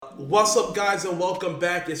What's up, guys, and welcome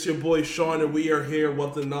back. It's your boy Sean, and we are here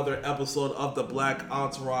with another episode of the Black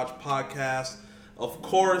Entourage podcast. Of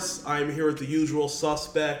course, I'm here with the usual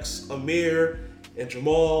suspects, Amir and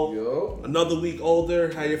Jamal. Yo. Another week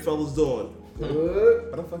older. How you fellas doing?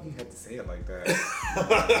 Good. Why the fuck you had to say it like that?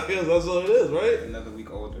 Yes, that's what it is, right? Another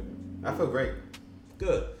week older. I feel great.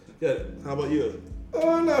 Good. How about you?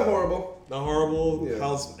 Not horrible. Not horrible? Yeah.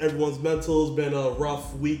 How's everyone's mental? It's been a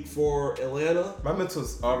rough week for Atlanta. My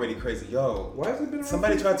mental's already crazy. Yo, Why has it been?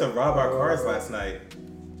 somebody tried to rob our cars last night.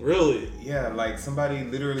 Really? Yeah, like somebody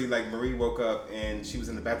literally, like Marie woke up and she was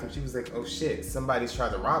in the bathroom. She was like, oh shit, somebody's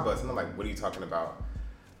tried to rob us. And I'm like, what are you talking about?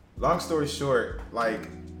 Long story short, like,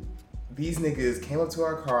 these niggas came up to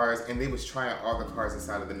our cars and they was trying all the cars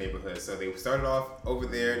inside of the neighborhood. So they started off over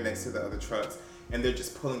there next to the other trucks and they're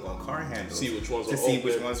just pulling on car handles See which ones to are see open.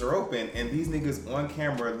 which ones are open. And these niggas on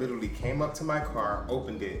camera literally came up to my car,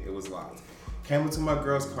 opened it, it was locked. Came up to my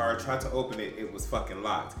girl's car, tried to open it, it was fucking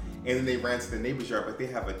locked. And then they ran to the neighbor's yard, but they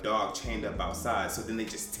have a dog chained up outside. So then they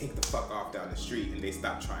just take the fuck off down the street and they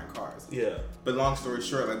stop trying cars. Yeah. But long story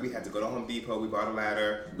short, like, we had to go to Home Depot, we bought a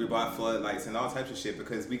ladder, we bought floodlights and all types of shit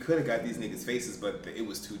because we could have got these niggas' faces, but it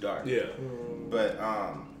was too dark. Yeah. But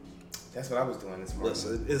that's what I was doing this morning.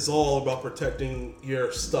 Listen, it's all about protecting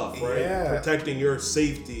your stuff, right? Yeah. Protecting your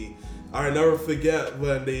safety. I never forget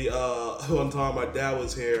when they one time my dad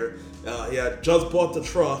was here. He had just bought the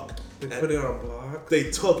truck. They put it on block.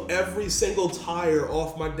 They took every single tire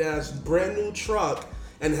off my dad's brand new truck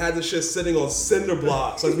and had the shit sitting on cinder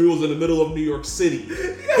blocks like we was in the middle of New York City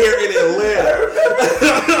here in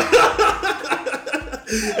Atlanta.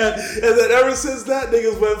 And then ever since that,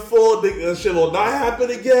 niggas went full. That shit will not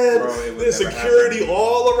happen again. Bro, it would There's never security happen.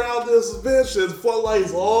 all around this bitch. There's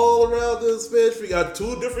floodlights all around this bitch. We got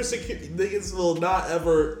two different security. Niggas will not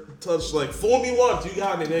ever touch. Like, fool me once, you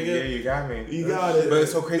got me, nigga. Yeah, you got me. You got it. But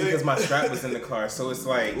it's so crazy because my strap was in the car, so it's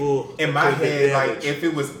like, Ooh, in my could've been head, like, damaged. if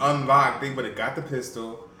it was unlocked, they would have got the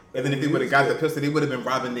pistol. And then if they would have got the pistol, they would have been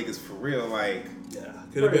robbing niggas for real. Like, Yeah,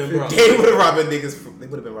 could have been They robbed. they would have robbing niggas. They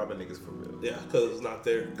would have been robbing niggas for real. Yeah, because it's not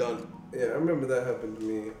their gun. Yeah, I remember that happened to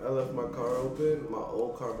me. I left my car open, my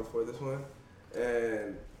old car before this one,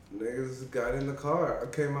 and niggas got in the car.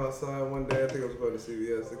 I came outside one day. I think I was going to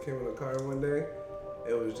CVS. They came in the car one day.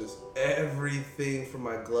 It was just everything from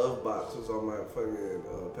my glove box was on my fucking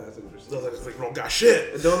passenger seat. It's like, don't got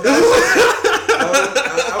shit. Don't got shit.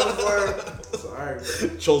 I was like, sorry,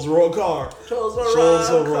 bro. Chose the wrong car. Chose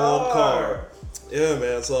the wrong car. Yeah,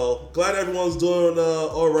 man. So glad everyone's doing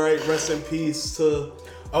all right. Rest in peace to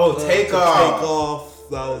Takeoff.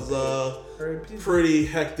 That was pretty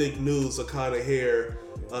hectic news to kind of hear.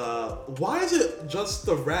 Why is it just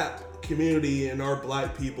the rap community and our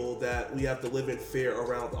black people that we have to live in fear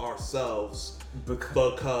around ourselves?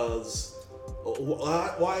 Because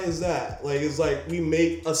why is that? Like, it's like we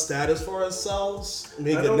make a status for ourselves, and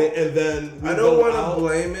then we I don't go want out. to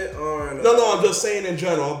blame it on. No, I'm just saying in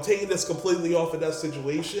general. I'm taking this completely off of that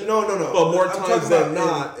situation. No. But more I'm times talking than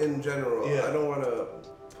about not. in general. Yeah. I don't want to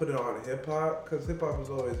put it on hip hop because hip hop has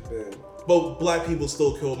always been. But black people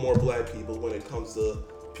still kill more black people when it comes to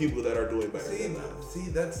people that are doing better than them. See,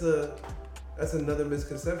 that's another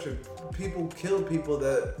misconception. People kill people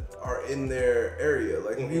that are in their area.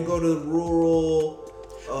 Like if you go to rural,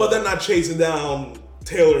 But they're not chasing down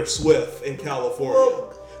Taylor Swift in California.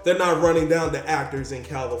 Well, they're not running down the actors in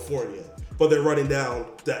California. But they're running down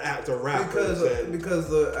the rappers. because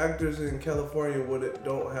the actors in California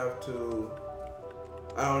don't have to.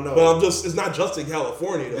 I don't know. But it's not just in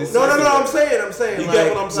California though. No. I'm saying. You like,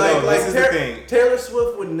 get what I'm saying? Like This is the thing. Taylor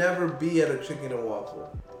Swift would never be at a Chicken and Waffle.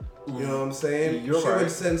 You know what I'm saying? You're she right.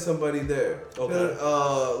 would send somebody there.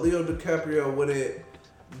 Okay. Leo DiCaprio wouldn't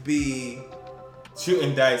be.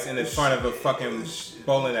 Shooting dice in the front of a fucking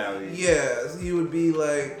bowling alley. Yes, he would be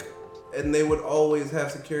like, and they would always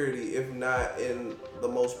have security, if not in the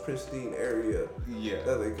most pristine area Yeah.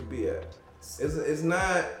 that they could be at. It's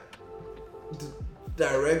not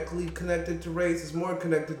directly connected to race. It's more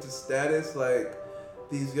connected to status. Like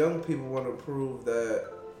these young people want to prove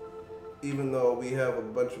that even though we have a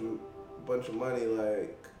bunch of money,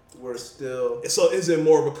 like we're still. So is it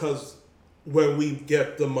more because when we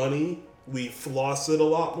get the money, we floss it a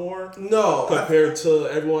lot more? No, Compared to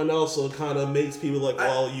everyone else, so it kind of makes people like,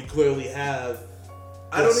 well, you clearly have.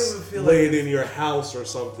 I don't even feel laid like in your house or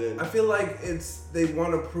something. I feel like they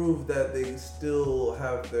want to prove that they still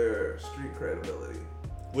have their street credibility.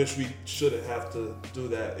 Which we shouldn't have to do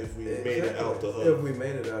that if we made it out the If hood. we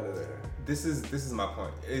made it out of there. This is my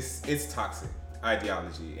point. It's toxic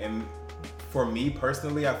ideology, and for me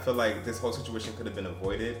personally, I feel like this whole situation could have been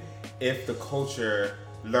avoided if the culture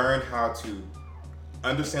learned how to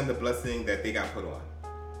understand the blessing that they got put on.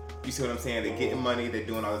 You see what I'm saying? They're getting money, they're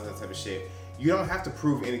doing all this other type of shit. You don't have to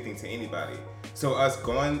prove anything to anybody. So us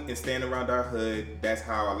going and staying around our hood, that's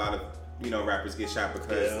how a lot of, rappers get shot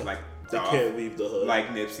because like they can't leave the hood. Like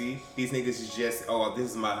Nipsey, these niggas is just,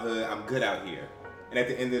 this is my hood, I'm good out here. And at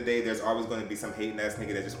the end of the day, there's always going to be some hating ass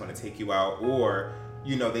nigga that just want to take you out, or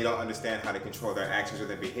they don't understand how to control their actions or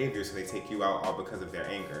their behavior, so they take you out all because of their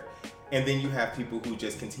anger. And then you have people who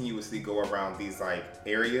just continuously go around these like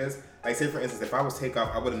areas. Like say for instance, if I was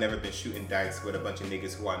Takeoff, I would have never been shooting dice with a bunch of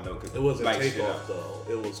niggas who I know could It wasn't light Takeoff though.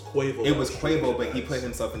 It was Quavo. It was Quavo, but he put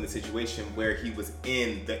himself in the situation where he was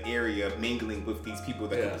in the area mingling with these people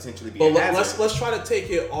that could potentially be. But let's try to take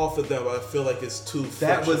it off of them. I feel like it's too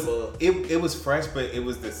fresh. It was fresh, but it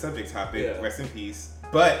was the subject topic. Yeah. Rest in peace.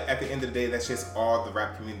 But at the end of the day, that's just all the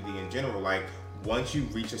rap community in general. Like, once you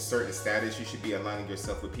reach a certain status, you should be aligning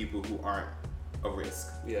yourself with people who aren't a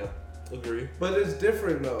risk. Yeah, agree. But it's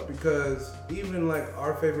different though, because even like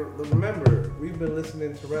our favorite, remember, we've been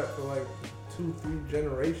listening to rap for like 2-3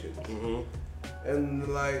 generations. Mm-hmm. And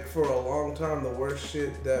like for a long time, the worst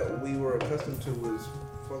shit that we were accustomed to was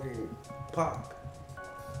fucking Pac.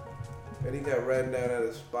 And he got ran down at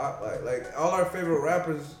a spotlight. Like all our favorite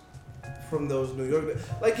rappers from those New York,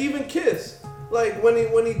 like even Kiss, like when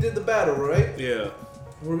he did the battle, right? Yeah.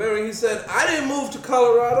 Remember he said, I didn't move to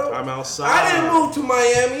Colorado. I'm outside. I didn't move to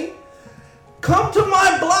Miami. Come to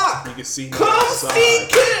my block. You can see me Come outside. see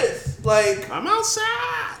Kiss. Like I'm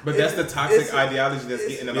outside. But that's the toxic ideology that's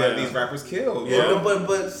getting a lot of these rappers killed. Yeah,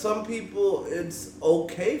 but some people, it's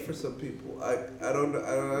okay for some people. I don't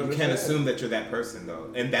understand. You can't assume that you're that person though,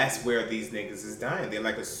 and that's where these niggas is dying. They're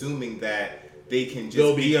like assuming that they can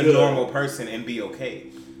just be a normal person and be okay.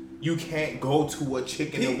 You can't go to a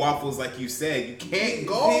chicken and waffles like you said. You can't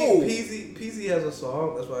go. Peasy has a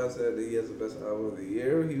song. That's why I said that he has the best album of the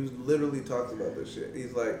year. He was literally talks about this shit.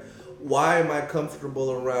 He's like, why am I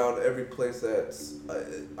comfortable around every place that's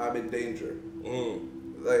I'm in danger?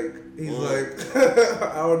 Like he's like,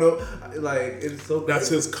 I don't know. Like it's so. That's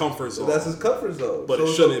his comfort zone. That's his comfort zone. But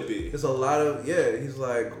it shouldn't be. It's a lot of He's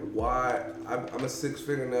like, why? I'm a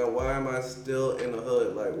 6-figure now. Why am I still in the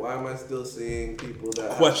hood? Like, why am I still seeing people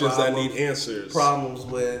that questions that need answers? Problems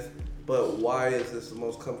with. But why is this the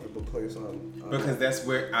most comfortable place on because that's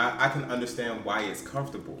where I can understand why it's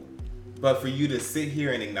comfortable. But for you to sit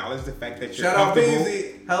here and acknowledge the fact that you're comfortable. Shout out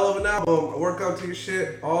Beezy, hell of an album. I work out to your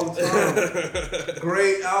shit all the time.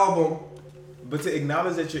 Great album. But to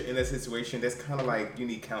acknowledge that you're in a situation, that's kind of like you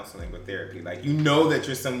need counseling with therapy. Like you know that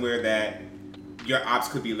you're somewhere that your ops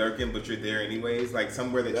could be lurking, but you're there anyways. Like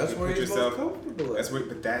somewhere that you can put yourself. Most comfortable. That's where,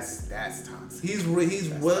 but that's toxic. He's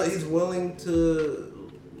willing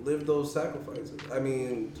to live those sacrifices. I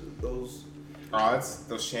mean, those. Odds,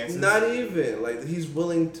 those chances. Not even like he's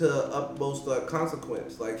willing to upmost the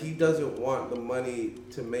consequence. Like he doesn't want the money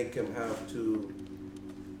to make him have to,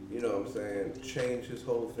 you know what I'm saying, change his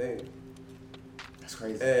whole thing. That's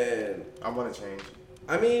crazy. And I want to change.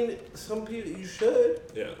 I mean, some people you should.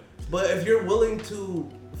 Yeah. But if you're willing to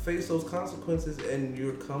face those consequences and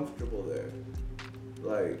you're comfortable there,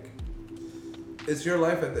 like. It's your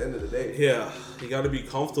life at the end of the day. Yeah, you got to be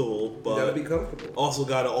comfortable, but you got to be comfortable.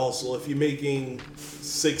 Also, if you're making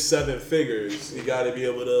 6-7 figures, you got to be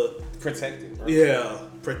able to protect it. Right? Yeah,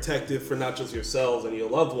 protect it for not just yourselves and your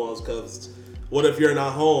loved ones. Because what if you're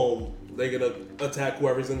not home? They're gonna attack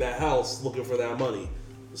whoever's in that house looking for that money,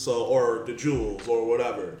 or the jewels or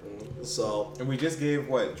whatever. Mm-hmm. So, and we just gave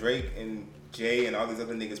Drake and Jay and all these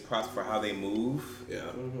other niggas props for how they move. Yeah.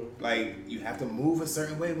 Mm-hmm. Like, you have to move a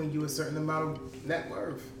certain way when you a certain amount of net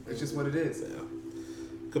worth. It's just what it is. Yeah.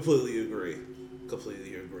 Completely agree.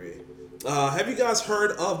 Have you guys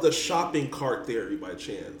heard of the shopping cart theory by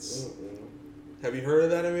chance? Mm-mm. Have you heard of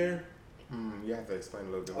that, Amir? You have to explain a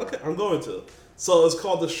little bit more. Okay, I'm going to. So it's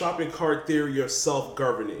called the shopping cart theory of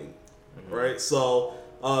self-governing, right? So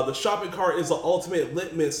the shopping cart is the ultimate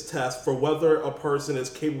litmus test for whether a person is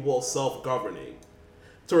capable of self-governing.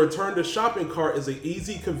 To return the shopping cart is an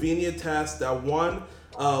easy, convenient task that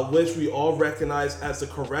which we all recognize as the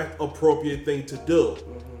correct, appropriate thing to do.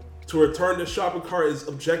 To return the shopping cart is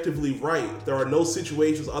objectively right. There are no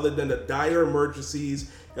situations other than the dire emergencies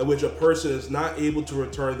in which a person is not able to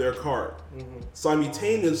return their cart.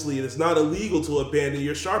 Simultaneously, it is not illegal to abandon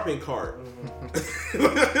your shopping cart.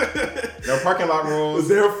 No parking lot rules.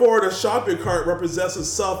 Therefore, the shopping cart represents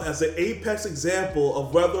itself as an apex example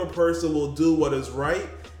of whether a person will do what is right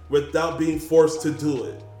without being forced to do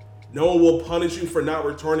it. No one will punish you for not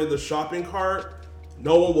returning the shopping cart.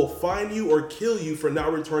 No one will fine you or kill you for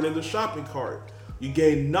not returning the shopping cart. You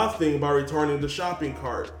gain nothing by returning the shopping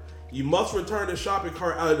cart. You must return the shopping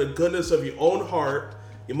cart out of the goodness of your own heart.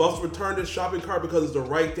 You must return the shopping cart because it's the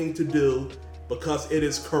right thing to do, because it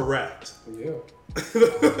is correct. Yeah.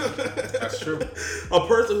 That's true. A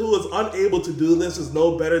person who is unable to do this is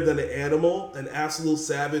no better than an animal, an absolute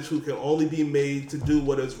savage who can only be made to do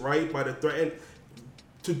what is right by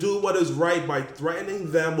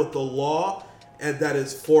threatening them with the law, and that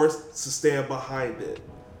is forced to stand behind it.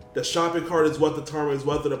 The shopping cart is what determines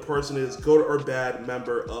whether the person is good or bad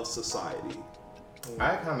member of society.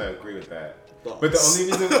 I kind of agree with that. But the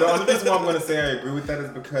only reason why I'm going to say I agree with that is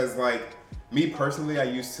because, like, me personally, I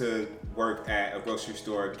used to work at a grocery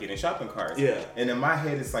store getting shopping carts. Yeah. And in my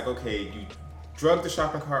head, it's like, okay, you drug the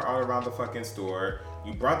shopping cart all around the fucking store.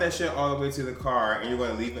 You brought that shit all the way to the car, and you're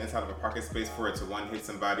going to leave it inside of a parking space for it to, one, hit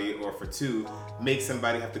somebody, or for two, make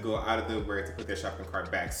somebody have to go out of their way to put their shopping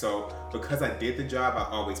cart back. So because I did the job, I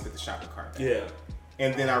always put the shopping cart back. Yeah.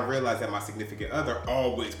 And then I realized that my significant other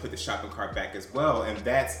always put the shopping cart back as well. And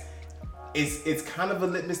it's kind of a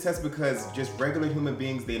litmus test, because just regular human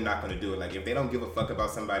beings, they're not going to do it. Like, if they don't give a fuck about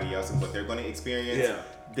somebody else and what they're going to experience,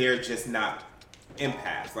 they're just not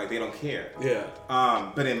empaths. Like, they don't care. Yeah.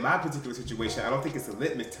 But in my particular situation, I don't think it's a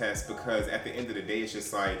litmus test, because at the end of the day, it's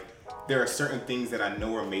just like, there are certain things that I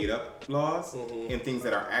know are made up laws and things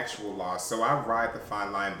that are actual laws. So I ride the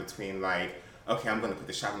fine line between, like, okay, I'm going to put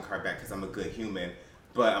the shopping cart back because I'm a good human,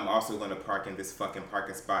 but I'm also going to park in this fucking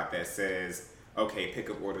parking spot that says, okay,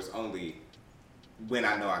 pickup orders only, when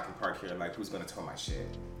I know I can park here. Like, who's going to tow my shit?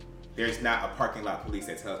 There's not a parking lot police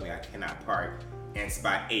that tells me I cannot park in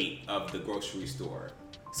spot 8 of the grocery store.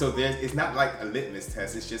 So it's not like a litmus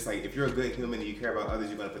test. It's just like, if you're a good human and you care about others,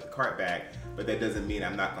 you're going to put the cart back, but that doesn't mean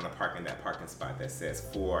I'm not going to park in that parking spot that says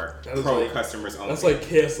for pro customers only. That's like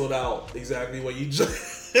canceled out exactly what you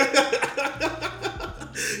just...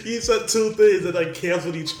 You said two things that like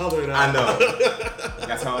canceled each other now. I know.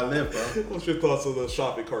 That's how I live, bro. What's your thoughts on the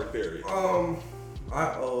shopping cart theory?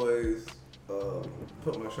 I always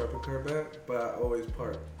put my shopping cart back, but I always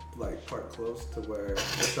park close to where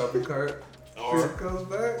the shopping cart goes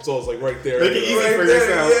back. So it's like right there. Make it easy for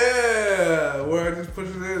yourself. Yeah, where I just push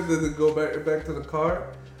it in and then go back to the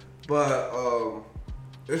car. But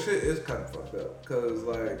this shit is kind of fucked up, because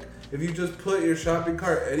like, if you just put your shopping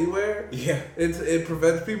cart anywhere, it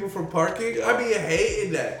prevents people from parking. I be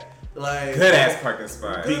hating that. Like, good ass parking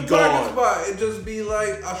spot. Good parking spot. It just be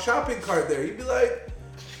like a shopping cart there. You'd be like,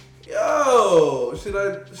 yo, should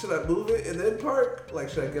I move it and then park? Like,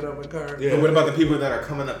 should I get out my car? Yeah. But what about the people that are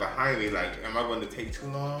coming up behind me? Like, am I going to take too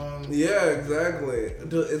long? Yeah, exactly.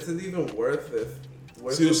 Is it even worth it?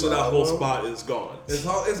 So that whole spot is gone. It's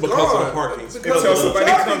because gone. of the parking. Until somebody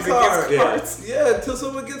comes and gets carts. Yeah, until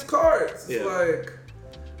someone gets carts. Yeah. It's like,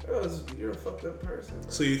 you're a fucked up person. Bro.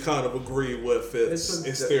 So you kind of agree with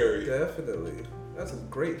its theory. Definitely. That's a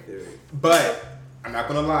great theory. But I'm not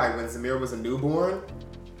gonna lie, when Zamir was a newborn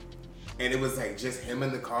and it was like just him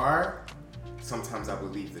in the car, sometimes I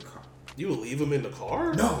would leave the car. You would leave him in the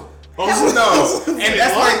car? No. Hell no. And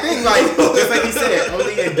that's my thing, like, just like you said,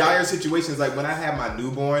 only in dire situations, like when I had my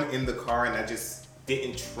newborn in the car and I just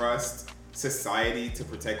didn't trust society to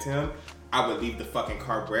protect him, I would leave the fucking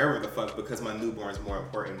car wherever the fuck, because my newborn's more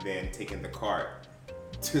important than taking the cart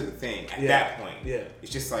to the thing at that point. Yeah.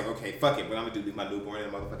 It's just like, okay, fuck it. What I'm gonna do, leave my newborn in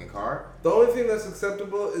a motherfucking car? The only thing that's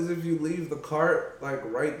acceptable is if you leave the cart like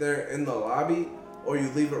right there in the lobby, or you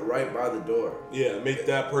leave it right by the door. Yeah, make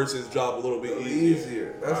that person's job a little bit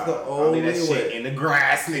easier. That's the only way. Shit in the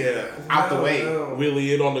grass, nigga. Out the way. Wheelie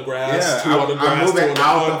it on the grass, two on the I grass, move two it on the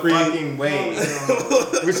out concrete. the fucking way.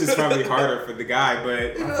 Which is probably harder for the guy,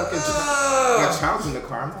 but my child's in the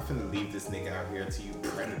car. I'm not finna leave this nigga out here to you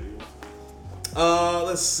predator.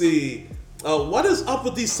 Let's see. What is up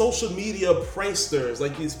with these social media pranksters?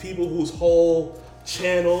 Like these people whose whole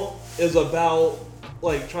channel is about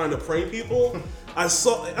like trying to prank people. I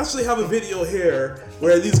actually have a video here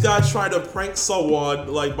where these guys try to prank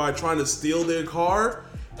someone like by trying to steal their car,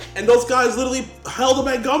 and those guys literally held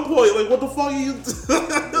him at gunpoint. Like, what the fuck are you?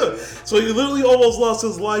 So he literally almost lost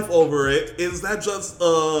his life over it. Is that just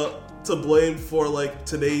to blame for like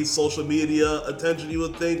today's social media attention? You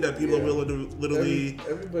would think that people are willing to literally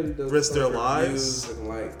everybody does risk their lives and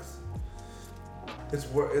likes.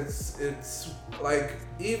 It's like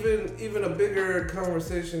even a bigger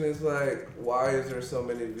conversation is like, why is there so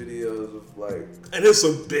many videos of like? And it's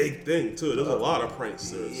a big thing too. There's a lot of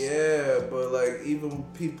pranksters. Yeah, but like even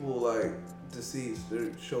people like deceased,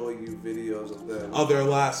 they're showing you videos of them of their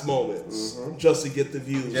last moments just to get the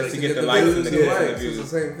views, just to get the likes and the views. It's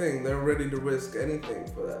the same thing. They're ready to risk anything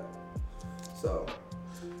for that. So.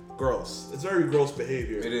 gross. It's very gross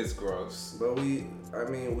behavior. It is gross. But we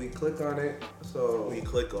click on it, so We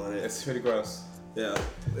click on it. It's pretty gross. Yeah.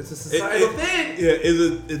 it's a societal thing. Yeah,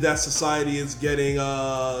 is that society is getting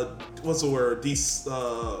what's the word?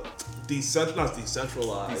 Not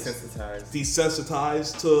decentralized.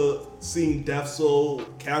 Desensitized to seeing death so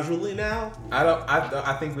casually now.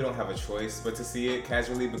 I think we don't have a choice but to see it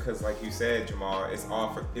casually because, like you said, Jamal, it's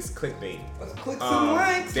clickbait. Let's click some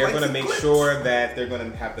likes. They're likes gonna and make clicks. sure that they're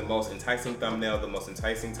gonna have the most enticing thumbnail, the most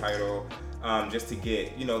enticing title, just to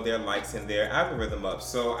get their likes and their algorithm up.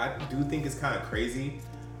 So I do think it's kind of crazy.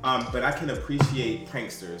 But I can appreciate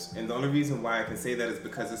pranksters, and the only reason why I can say that is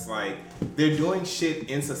because it's like they're doing shit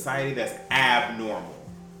in society that's abnormal.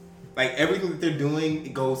 Like everything that they're doing,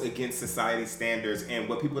 it goes against society standards, and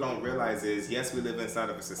what people don't realize is, yes, we live inside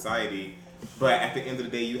of a society, but at the end of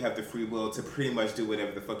the day, you have the free will to pretty much do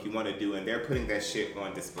whatever the fuck you want to do, and they're putting that shit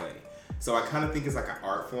on display. So I kind of think it's like an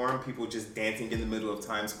art form, people just dancing in the middle of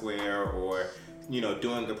Times Square or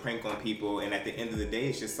doing a prank on people, and at the end of the day,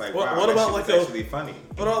 it's just like, wow, What that about shit like was actually funny.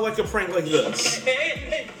 What about like a prank like this?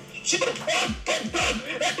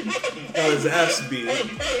 Got his ass beat.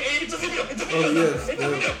 Oh yes,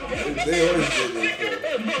 they always do this.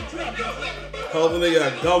 Hell, the nigga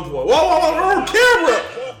at gunpoint. Whoa, camera!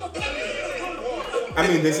 I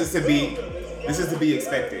mean, this is to be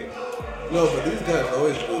expected. No, but these guys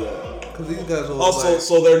always do that. Cause these guys always Also,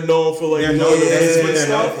 so they're known for like They're known- this is what they're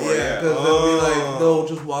known stuff. for, yeah, because they'll be like, they'll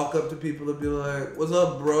just walk up to people and be like, "What's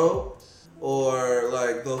up, bro?" Or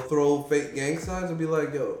like they'll throw fake gang signs and be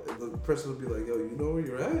like, "Yo," the person will be like, "Yo, you know where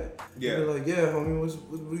you're at?" Yeah. They're like, "Yeah, homie, what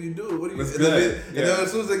do you do? What do you?" What's and then, good? and then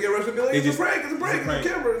as soon as they get rushed, they'll be like, They "It's just- a prank! It's a prank! it's a It's a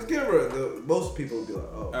camera! It's a camera!" Most people will be like,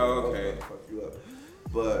 "Oh, Oh, I was okay. about to fuck you up."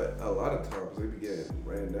 But a lot of times they be getting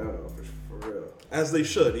ran down on for real. As they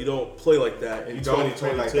should. You don't play like that in You don't 2022.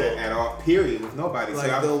 play like that at all. Period. With nobody. Like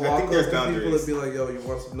so they'll I walk think up there's to people boundaries. and be like, "Yo, you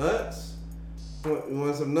want some nuts? You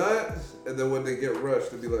want some nuts?" And then when they get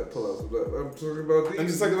rushed, they'll be like, "Pull out some nuts." I'm talking about these. I'm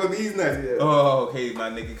just talking about these nuts. Yeah. Oh, okay, my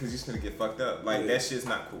nigga, because you're just gonna get fucked up. Like Yeah. that shit's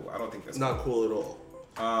not cool. I don't think that's Not cool at all.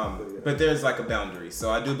 But there's like a boundary. So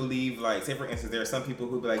I do believe, like, say for instance, there are some people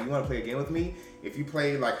who be like, "You want to play a game with me? If you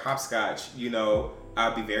play like hopscotch,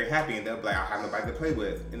 I'll be very happy." And they'll be like, "I'll have nobody to play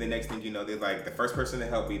with." And the next thing you know, they're like, "The first person to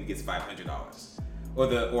help me gets $500."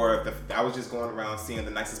 I was just going around seeing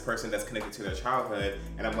the nicest person that's connected to their childhood,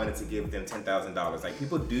 and I wanted to give them $10,000. Like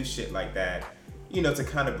people do shit like that, to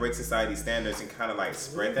kind of break society standards and kind of like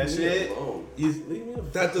spread that shit.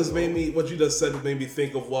 That just made me, what you just said made me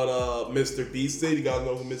think of what Mr. Beast did. You guys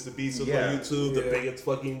know who Mr. Beast is Yeah. on YouTube, the Yeah. biggest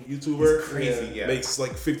fucking YouTuber. It's crazy, yeah. Makes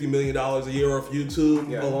like $50 million a year off YouTube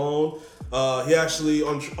Yeah. alone. He actually,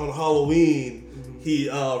 on Halloween, he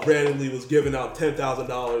randomly was giving out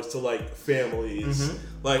 $10,000 to like families.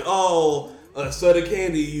 Like, a set of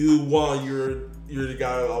candy you won, you're the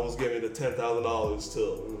guy I was giving the $10,000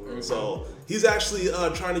 to. So he's actually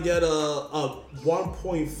trying to get a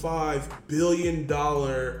 $1.5 billion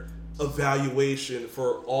evaluation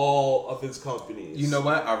for all of his companies. You know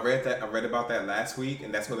what? I read about that last week,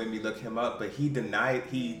 and that's what made me look him up. But he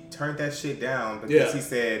turned that shit down because he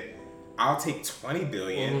said, "I'll take 20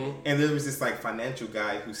 billion." And there was this like financial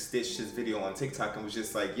guy who stitched his video on TikTok and was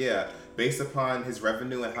just like, "Yeah, based upon his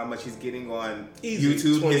revenue and how much he's getting on Easy,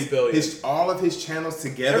 YouTube, 20 billion. all of his channels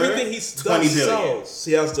together, Everything he 20 does billion. sells.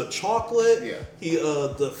 He has the chocolate. Yeah. He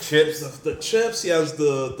the Chips. The chips. He has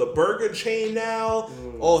the burger chain now.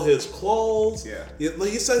 All his clothes. Yeah.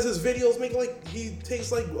 He says his videos make he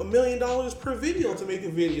takes like $1 million per video to make a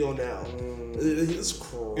video now. It's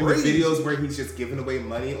crazy. In the videos where he's just giving away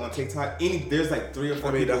money on TikTok, there's like 3 or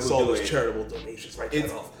 4 people that's who all do those it. charitable donations right there.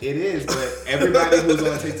 It is, but everybody who's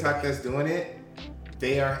on TikTok that's doing it,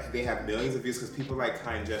 they have millions of views because people like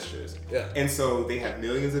kind gestures. Yeah. And so they have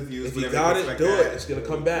millions of views. If you whatever got things it, like do that. it. It's gonna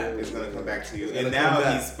come back. It's gonna come back to you. It's And gonna come now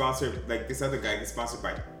back. he's sponsored, like this other guy, he's sponsored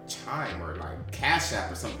by Chime or like Cash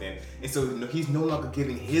App or something. And so he's no longer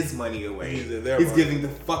giving his money away. He's their He's money. giving the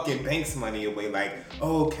fucking bank's money away. Like,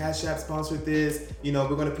 "Oh, Cash App sponsored this. We're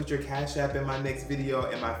gonna put your Cash App in my next video,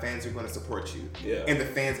 and my fans are gonna support you." Yeah. And the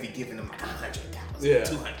fans be giving him like 100,000, Yeah.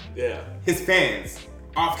 200. Yeah. His fans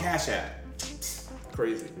off Cash App.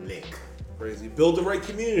 Crazy. Lick. Crazy. Build the right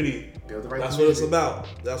community. Build the right That's community. what it's about.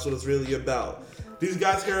 That's what it's really about. These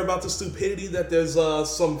guys care about the stupidity that there's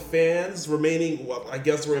some fans remaining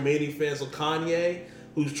fans of Kanye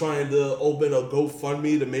who's trying to open a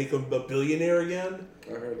GoFundMe to make him a billionaire again.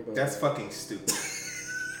 I heard about That's fucking stupid.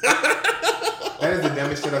 That is the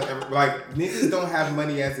dumbest shit I've ever. Like, niggas don't have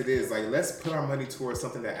money as it is. Like, let's put our money towards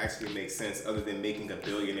something that actually makes sense, other than making a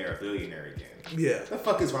billionaire again. Yeah. The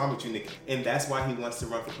fuck is wrong with you, Nick? And that's why he wants to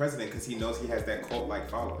run for president, because he knows he has that cult-like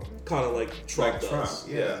following. Kind of like Trump does.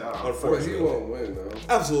 Yeah, no. Unfortunately, he won't win though.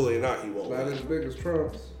 Absolutely not. He won't. Not win. as big as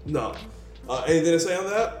Trump's. No. Anything to say on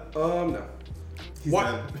that? No. He's What?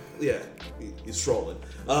 done. Yeah, he's trolling.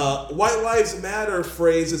 White Lives Matter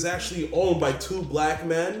phrase is actually owned by two black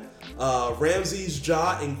men, Ramses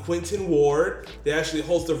Ja and Quentin Ward. They actually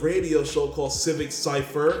host a radio show called Civic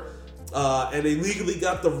Cypher. And they legally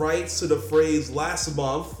got the rights to the phrase last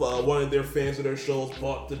month. One of their fans of their shows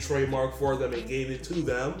bought the trademark for them and gave it to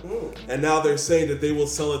them. And now they're saying that they will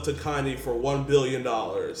sell it to Kanye for $1 billion.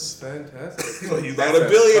 Fantastic. So he's not a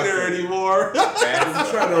billionaire anymore.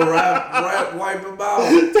 I'm trying to wipe him out.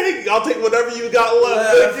 I'll take whatever you got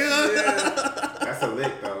left. Yeah. That's a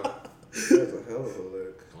lick, though. That's a hell of a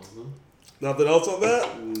lick. Nothing else on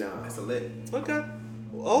that? Nah. That's a lick. Okay.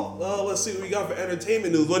 Well, let's see what we got for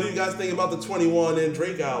entertainment news. What do you guys think about the 21 and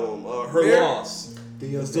Drake album, Her Yeah. Loss?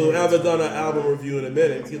 Still haven't done an album review in a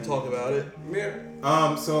minute. We can talk about it.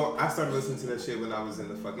 Yeah. So I started listening to that shit when I was in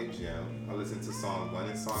the fucking gym. I listened to song 1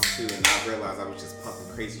 and song 2, and I realized I was just pumping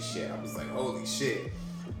crazy shit. I was like, holy shit.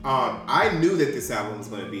 I knew that this album was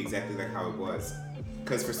going to be exactly like how it was,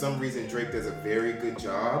 because for some reason Drake does a very good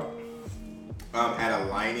job at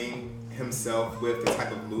aligning himself with the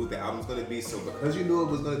type of mood the album's going to be. So because you knew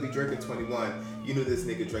it was going to be Drake at 21, you knew this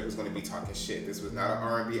nigga Drake was going to be talking shit. This was not an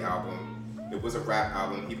R&B album. It was a rap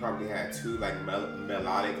album. He probably had 2 like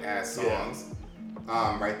melodic ass songs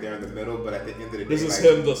right there in the middle, but at the end of the day, This is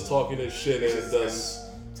like, him just talking his shit and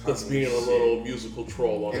just being a little musical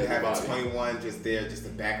troll on and having everybody. 21 just there just to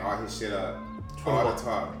back all his shit up. All the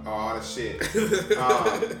talk, all the shit.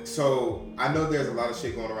 So I know there's a lot of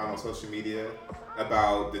shit going around on social media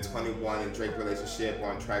about the 21 and Drake relationship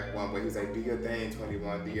on track 1, where he's like, do your thing,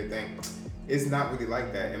 21, do your thing. It's not really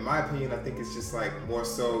like that. In my opinion, I think it's just like more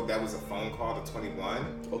so that was a phone call to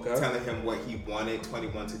 21, telling him what he wanted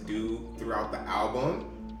 21 to do throughout the album.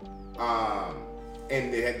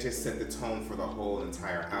 And it had just set the tone for the whole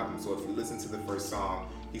entire album. So if you listen to the first song,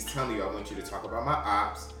 he's telling you, I want you to talk about my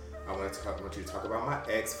ops. I want you to talk about my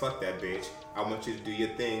ex. Fuck that bitch. I want you to do your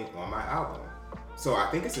thing on my album. So I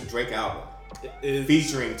think it's a Drake album.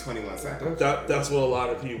 Featuring 21 Savage. That's what a lot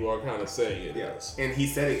of people are kind of saying it is. And he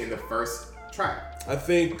said it in the first track. I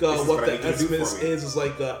think what the Xmas is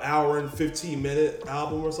like an hour and 15-minute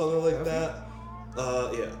album or something like that.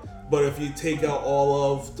 Yeah. But if you take out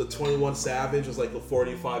all of the 21 Savage, it's like a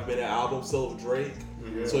 45-minute album still of Drake.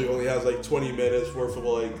 Yeah. So he only has like 20 minutes worth of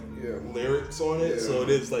like lyrics on it. Yeah. So it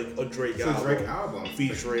is like a Drake album.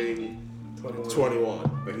 Featuring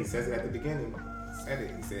 21. But he says it at the beginning.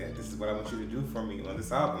 He said, this is what I want you to do for me on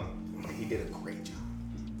this album. And he did a great job.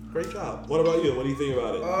 Great job. What about you? What do you think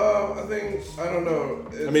about it? I don't know.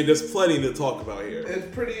 I mean, there's plenty to talk about here.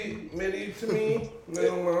 It's pretty midi to me. Not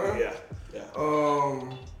gonna lie. Yeah.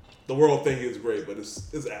 The world thing is great, but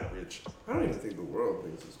it's average. I don't even think the world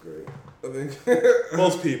thinks it's great. I think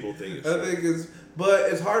most people think it's. I think it's,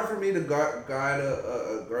 but it's hard for me to guide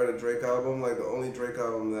a Drake album. Like the only Drake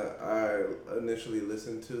album that I initially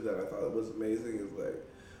listened to that I thought was amazing is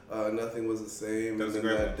like Nothing Was the Same, and then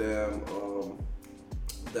that damn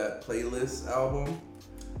that Playlist album.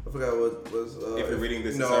 I forgot what was. If you're reading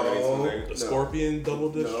this, it's already the Scorpion double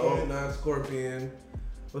disc joint. No, not Scorpion.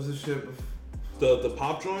 What's the shit? The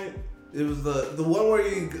pop joint? It was the one where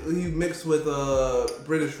he mixed with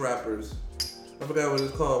British rappers. I forgot what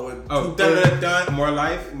it's called. More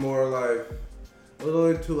Life. More Life. There's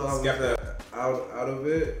only 2 albums that out of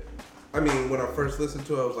it. I mean, when I first listened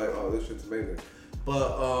to it, I was like, oh, this shit's amazing. But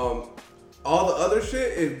all the other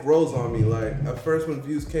shit, it grows on me. Like at first when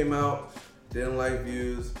Views came out, didn't like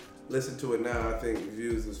Views. Listen to it now, I think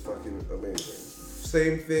Views is fucking amazing.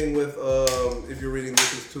 Same thing with If You're Reading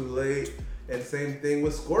This Is Too Late. And same thing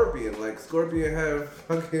with Scorpion. Like, Scorpion had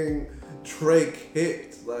fucking Drake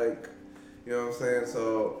hits. Like, you know what I'm saying?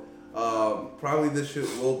 So, probably this shit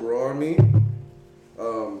will grow on me.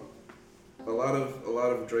 A lot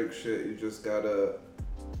of Drake shit, you just gotta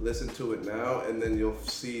listen to it now, and then you'll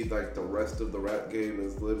see, like, the rest of the rap game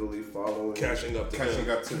is literally following. Catching up to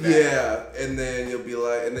that. Yeah, and then you'll be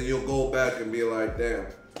like, and then you'll go back and be like, damn.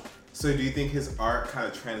 So do you think his art kind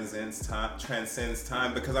of transcends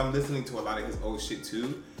time? Because I'm listening to a lot of his old shit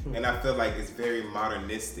too, and I feel like it's very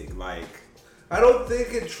modernistic. Like, I don't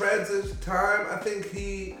think it transcends time. I think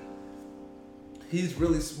he's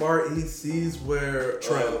really smart. He sees where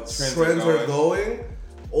trends are going,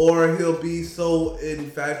 or he'll be so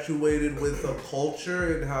infatuated with the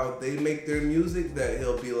culture and how they make their music that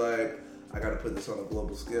he'll be like, I gotta put this on a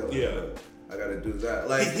global scale. Yeah. I gotta do that.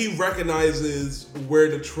 Like he recognizes where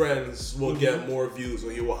the trends will get more views,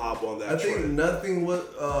 or he will hop on that. I think trend. nothing was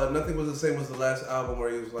the same as the last album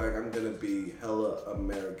where he was like, I'm gonna be hella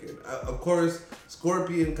American. Of course,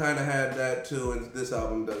 Scorpion kind of had that too, and this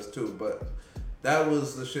album does too. But that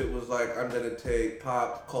was the shit. Was like, I'm gonna take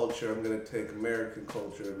pop culture, I'm gonna take American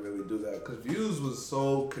culture, and really do that. Because Views was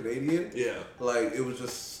so Canadian. Yeah. Like it was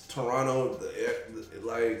just Toronto,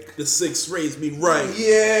 like the six raised me right.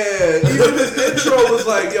 Yeah, even his intro was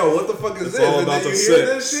like, "Yo, what the fuck is It's this?" all And about then you the hear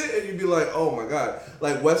six. this shit, and you'd be like, "Oh my god!"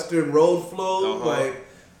 Like Western Road flow, like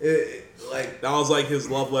like That was like his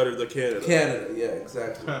love letter to Canada. Canada, yeah,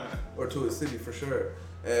 exactly, or to a city for sure.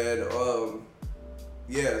 And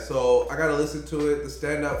yeah, so I gotta listen to it. The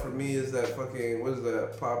standout for me is that fucking what is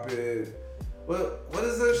that? Poppin'. What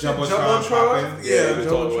is that shit? Jumbotron Poppin'? Yeah, we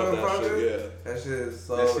talked Jumbotron about that Poppin'. shit, yeah. That shit is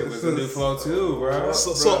so. That shit was a new flow too, bro.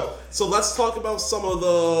 So let's talk about some of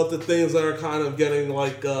the things that are kind of getting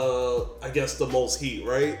like I guess the most heat,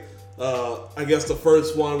 right? I guess the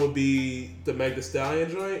first one would be the Meg Thee Stallion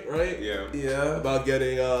joint, right? Yeah. About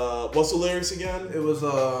getting what's the lyrics again? It was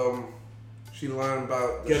she learned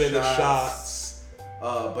about Getting the shots.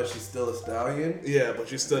 But she's still a stallion. Yeah, but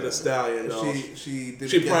she's still a stallion though. She didn't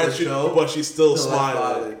She get probably the show, but she's still till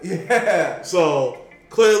smiling. Yeah. So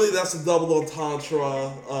clearly that's a double entendre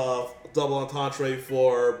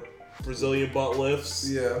for Brazilian butt lifts.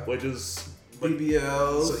 Yeah. Which is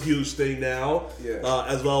BBLs. it's a huge thing now. Yeah.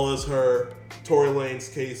 As well as her Tory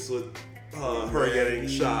Lanez case with her getting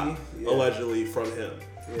shot allegedly from him.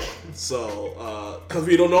 Yeah. So, because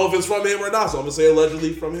we don't know if it's from him or not, so I'm gonna say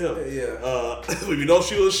allegedly from him. Yeah. We know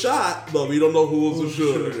she was shot, but we don't know who was the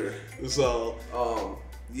shooter. So,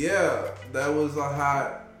 yeah, that was a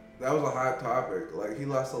hot topic. Like he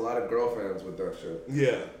lost a lot of girlfriends with that shit.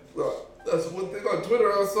 yeah. That's one thing on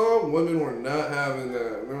Twitter I saw. Women were not having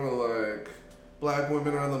that. They were like, black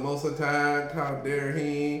women are the most attacked. How dare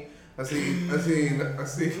he? I seen girls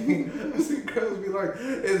be like,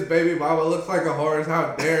 his baby mama looks like a horse.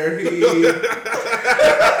 How dare he?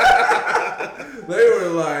 They were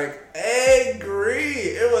like angry.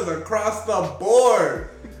 It was across the board.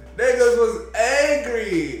 Niggas was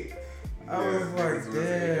angry. I was like,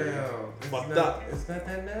 damn. It's not that. It's not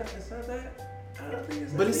that. I don't think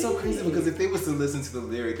it's that. But it's so deep. crazy because if they was to listen to the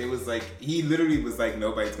lyric, it was like he literally was like,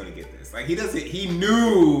 nobody's gonna get this. Like he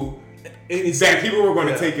knew that people were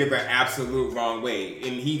gonna take it the absolute wrong way,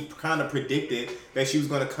 and he kind of predicted that she was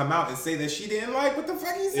gonna come out and say that she didn't like what the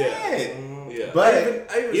fuck he said. Yeah. But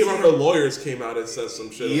even her lawyers came out and said some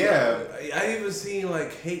shit. Yeah. I even seen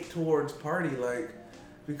like hate towards Party, like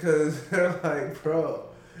because they're like, bro,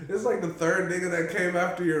 it's like the third nigga that came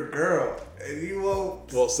after your girl, and you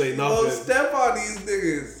won't say you nothing. won't step on these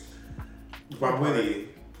niggas. Why would he?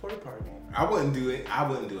 Poor Party. I wouldn't do it. I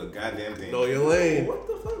wouldn't do a goddamn thing. Know your lane. What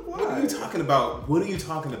the fuck? Why? What are you talking about? What are you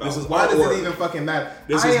talking about? This is Why does artwork. it even fucking matter?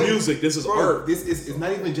 This is music. This is art. This is it's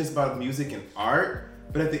not even just about music and art.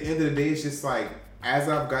 But at the end of the day, it's just like as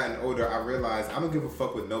I've gotten older, I realize I don't give a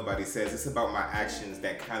fuck what nobody says. It's about my actions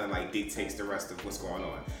that kind of like dictates the rest of what's going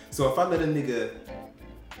on. So if I let a nigga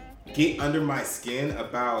get under my skin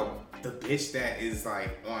about the bitch that is like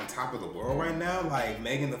on top of the world right now, like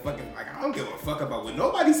Megan the fucking, like I don't give a fuck about what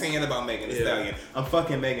nobody's saying about Megan Thee Stallion. I'm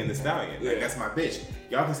fucking Megan Thee Stallion. Like that's my bitch.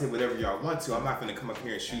 Y'all can say whatever y'all want to. I'm not gonna come up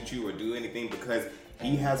here and shoot you or do anything because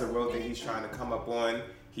he has a road that he's trying to come up on.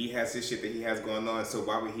 He has this shit that he has going on. So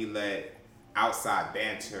why would he let outside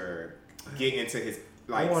banter get into his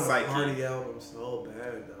like I want psyche? a Party album so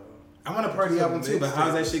bad though. I want a Party Just a album too, but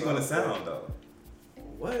how's that mixtape shit gonna or something. sound though?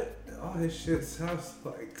 What? All his shit sounds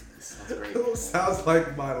like. Sounds great. It sounds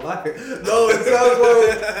like my life. No, it sounds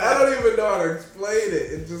like I don't even know how to explain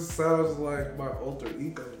it. It just sounds like my alter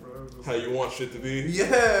ego, bro. Just How you want shit to be.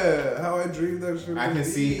 yeah, how I dream that shit. I can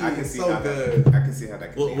see so how good. That, I can see how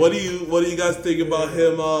that can be. What do you guys think about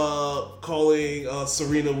him calling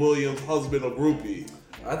Serena Williams' husband a groupie?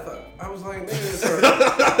 I was like, nigga, it's her. I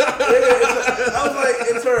was like,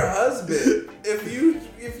 it's her husband. If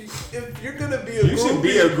you're gonna be a You groupie, should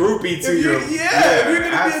be a groupie to your if you're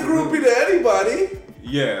gonna absolutely. be a groupie to anybody.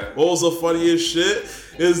 Yeah. What was the funniest shit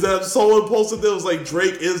is that someone posted that was like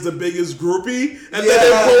Drake is the biggest groupie, and then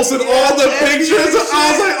they posted all the pictures. And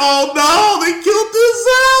I was like, oh no, they killed this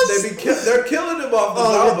ass. They're killing him off this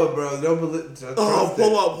album, bro. Don't believe.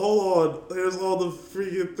 Hold on. There's all the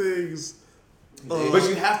freaking things. But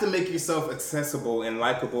you have to make yourself accessible and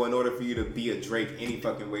likable in order for you to be a Drake any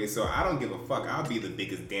fucking way. So I don't give a fuck. I'll be the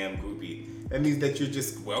biggest damn groupie. That means that you're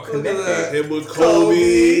just well connected. Him with Kobe.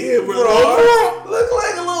 Him with Look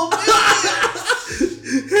like a little bitch.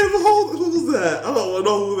 who was that? I don't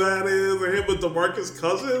know who that is or with DeMarcus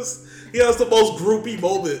Cousins, he has the most groupie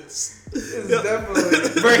moments. It's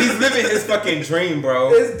definitely, Bro, he's living his fucking dream,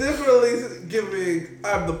 bro. it's definitely giving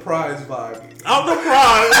I'm the prize vibe. I'm the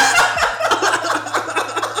prize.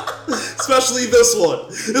 Especially this one.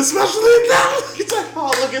 Especially now. He's like,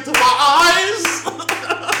 oh, look into my eyes.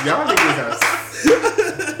 Y'all niggas are...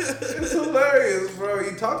 It's hilarious, bro.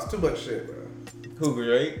 He talks too much shit, bro.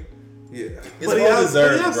 Who, right? Yeah. It's But he well has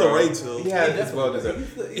deserved, the bro. right to. Yeah, it's well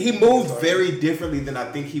deserved. He moved very differently than I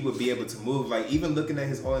think he would be able to move. Like, even looking at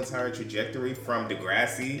his whole entire trajectory from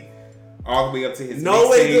Degrassi all the way up to his No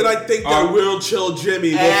way mixtape, did I think that Real Chill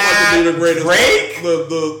Jimmy was fucking be the greatest. Drake?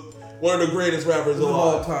 One of the greatest rappers of Of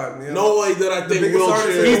all all time, yeah. No way did I think biggest Will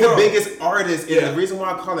artist Chill. He's the world. biggest artist, and Yeah. the reason why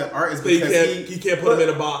I call it art is But you because can't put him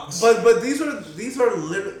in a box. But these are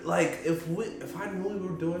like if I knew we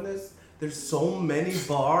were doing this, there's so many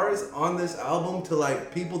bars on this album to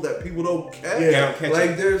like people that people don't catch. Yeah, don't catch like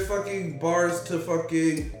it. there's fucking bars to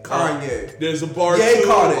fucking Kanye. There's a bar Ye too.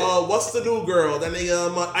 caught it. What's the new girl? That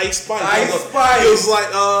nigga, Ice Spice. Ice He Spice. was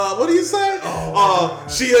like, what do you say?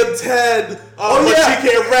 She a 10, but yeah. she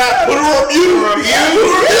can't rap. Put her on mute. Put her on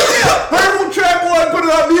mute. Purple track one, put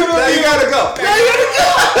it on mute. Now you gotta go. Now you gotta go.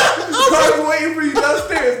 Car's waiting for you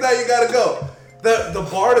downstairs. Now you gotta go. The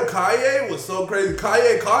bar to Kanye was so crazy.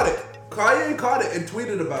 Kanye caught it. Kanye caught it and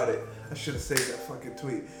tweeted about it. I should have saved that fucking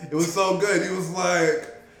tweet. It was so good. He was like,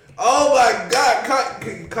 "Oh my god!"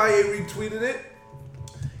 Kanye retweeted it.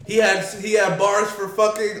 He had bars for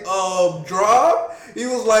fucking Drop. He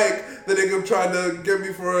was like, the nigga tried to get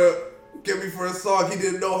me for a song. He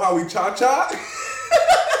didn't know how we cha-cha.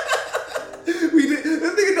 This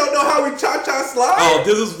nigga don't know how we cha-cha slide. Oh,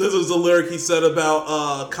 this is the lyric he said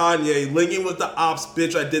about Kanye linking with the ops,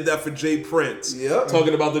 bitch. I did that for Jay Prince. Yep.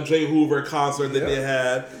 Talking about the Jay Hoover concert that Yep. they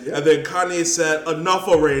had, Yep. and then Kanye said, "Enough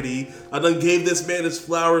already. I done gave this man his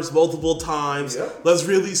flowers multiple times. Yep. Let's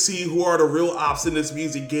really see who are the real ops in this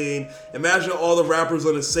music game. Imagine all the rappers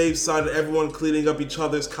on the same side and everyone cleaning up each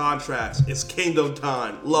other's contracts. It's kingdom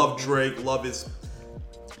time. Love Drake. Love his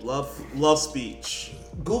love speech."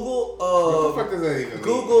 Google What the fuck does that even mean?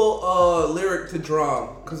 Google lyric to Drum,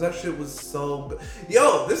 cause that shit was so good.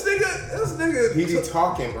 Yo, this nigga He be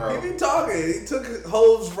talking, bro. He be talking. He took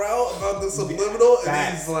Hove's route about the subliminal, and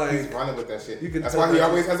Facts. he's like, he's running with that shit. You can That's tell why he that-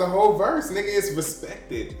 always has a whole verse. Nigga is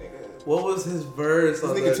respected. Nigga. what was his verse? This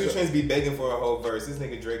on nigga that 2 joint? Chainz be begging for a whole verse. This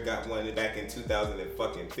nigga Drake got one back in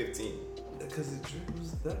 2015. Because it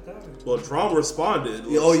was that guy. Well, Drum responded.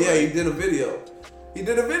 Oh yeah, he did a video.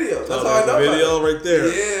 That's Oh, how I there's know the about video it. right there.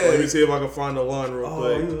 Yeah. Let me see if I can find the line real Oh,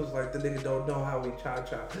 quick. he was like, the nigga don't know how we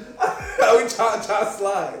cha-cha. How we cha-cha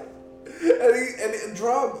slide. And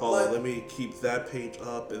Drum, Hold like, on, let me keep that page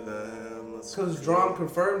up and then let's. because Drum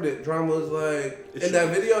confirmed it. Drum was like, It in should- that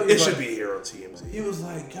video, he It was should like, be here on TMZ. he was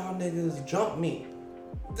like, y'all niggas jump me.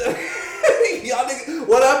 Y'all niggas,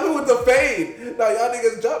 what happened with the fade? Now y'all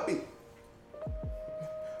niggas jump me.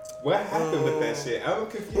 What happened with that shit? I'm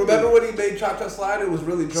confused. Remember when he made Cha Cha Slide? It was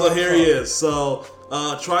really Drum. So here he is. So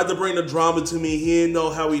tried to bring the drama to me. He didn't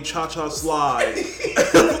know how we cha-cha slide.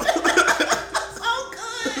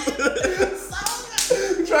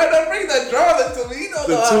 Trying to bring that drama to me. You don't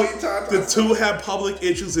know how he cha The two had public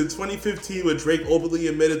issues in 2015 when Drake openly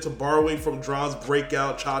admitted to borrowing from Drum's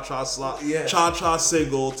breakout Cha-Cha Slide, Yeah. Cha-Cha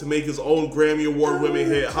single to make his own Grammy Award-winning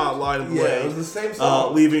hit Hotline Bling. Yeah, it was the same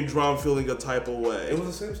song. Leaving Drum feeling a type of way. It was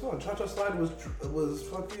the same song. Cha Cha Slide was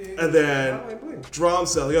fucking. And then Hotline Bling. Drum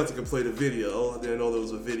said, "You have to play the video." I didn't know there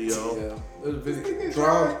was a video. Yeah, it was a video. This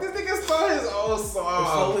Drum nigga stole his own stole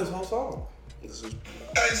song. his whole song. This is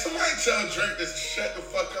Hey, somebody tell Drake to shut the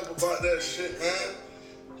fuck up about that shit, man.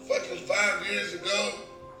 Fucking 5 years ago.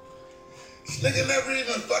 This nigga never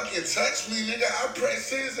even fucking touched me, nigga. I pressed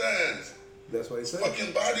his ass. That's what he said.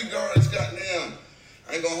 Fucking bodyguards, goddamn.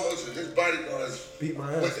 I ain't gonna hold you. His bodyguards Beat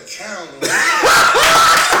my went ass. to town. His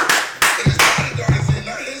bodyguards said,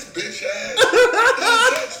 not his bitch ass. He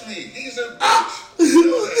didn't touch me. He's a bitch. You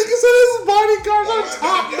know that. Nigga said his bodyguards Oh are my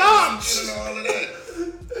top God, notch. getting all of that.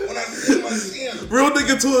 When I see him, I see him. Real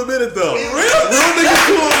nigga to admit it though. Real nigga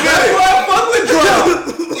to admit it. I fuck with Drum.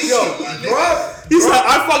 Yo, Drum. He said,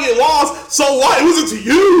 "I fucking lost. So what? It wasn't to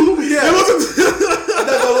you. Yeah. It wasn't." I'm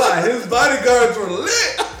not gonna lie, his bodyguards were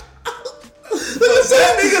lit. But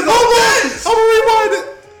that nigga's okay. I'm gonna rewind it.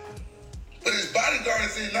 But his bodyguard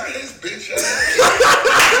said, not his bitch ass.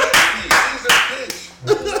 He's a bitch.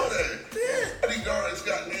 You know that. Bodyguards,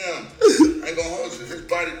 goddamn. I ain't gonna hold you. His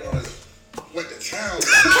bodyguards went to town.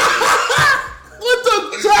 What the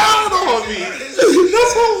down on me? That's He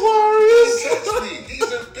hilarious. touched me.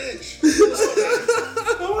 He's a bitch. You know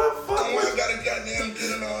that. Why I gotta goddamn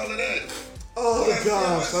get into all of that? Oh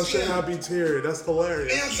gosh, I should not be tearing. That's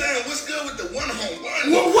hilarious. You know what I'm saying? What's good with the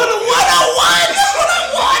 1-on-1? What a 1-on-1! That's what I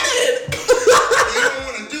wanted! You don't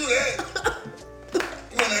want to do that.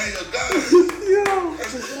 You want to have your guys. Yo.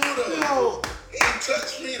 That's cool, though. Yo. He ain't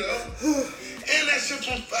touched me, though. And that shit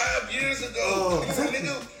from 5 years ago. Come on,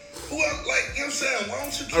 nigga. Who else, like, you know what I'm saying? Why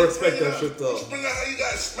don't you keep I respect bringing that up, shit, though. Just bring out how you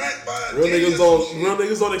got smacked by a Real Diddy niggas or some shit. don't. Real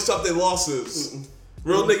niggas don't accept their losses.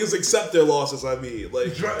 Real niggas accept their losses. I mean,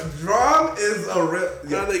 like Drum is a real.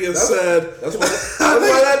 that nigga said. That's why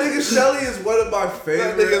that nigga Shelly is one of my favorite.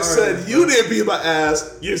 That nigga artists. said, "You didn't beat my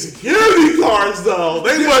ass. Your security guards, though,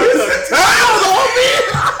 they went to town on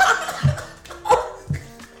me."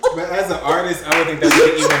 But as an artist, I would think that's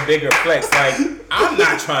an even bigger flex. Like, I'm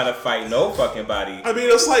not trying to fight no fucking body. I mean,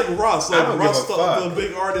 it's like Russ. Like I don't Russ, give a fuck. the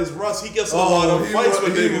big artist Russ, he gets a lot of he fights run-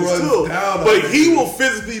 with he niggas runs too. down on But niggas. he will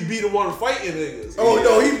physically be the one fighting niggas. Oh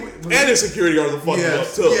no, And his security guards will fuck him up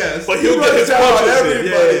Yes, too. yes. But He he'll get runs his down on punches in.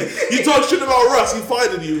 everybody. Yeah. You talk shit about Russ, he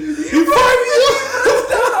fighting you. He fighting you. runs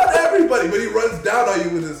down on everybody, but he runs down on you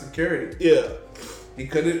with his security. Yeah. He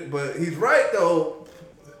couldn't, but he's right though.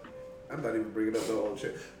 I'm not even bringing up the old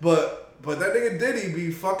shit, but that nigga Diddy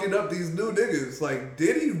be fucking up these new niggas. Like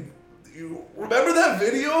Diddy, you remember that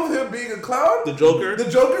video of him being a clown? The Joker? The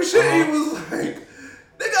Joker shit. He was like,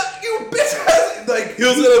 nigga, you bitch ass. Like He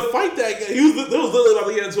was gonna fight that guy. There was literally about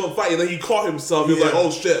to get into a fight, and then he caught himself. He was Yeah. like,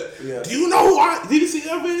 "Oh shit! Yeah. Do you know who I? Did you see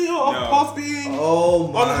that video of No. Puff being oh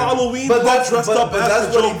my. on Halloween? But Puff that's dressed but, up but as that's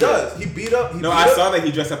the what he Joker. does. He beat up. No, I saw that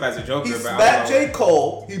he dressed up as a Joker, He but smacked I don't know. J.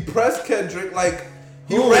 Cole. He pressed Kendrick. Like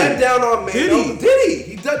he Who? ran down on Mano. Diddy.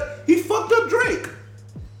 Diddy. He fucked up Drake.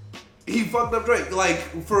 He fucked up Drake. Like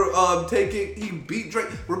for he beat Drake.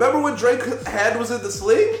 Remember when Drake's hand was in the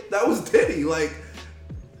sling? That was Diddy. Like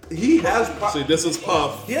he has. See, this is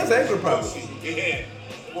Puff He has anger problems. Yeah.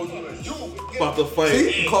 Well, you about to fight.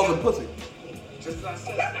 See, he calls him pussy.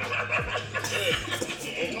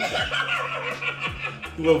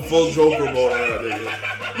 He went full Joker mode on that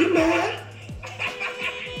nigga. You mad?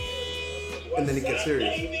 And then he gets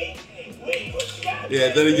serious.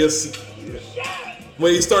 Yeah, then he gets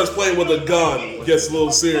when he starts playing with a gun, he gets a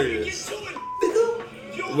little serious.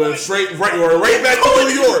 Went right back to New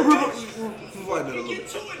York. Rewind it a little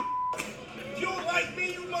bit. You don't like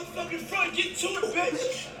me, you motherfucking front, get to it,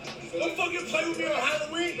 bitch. Don't fucking play with me on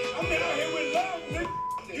Halloween. I'm out here with love, nigga.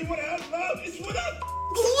 You wanna have love? It's whatever.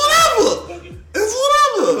 It's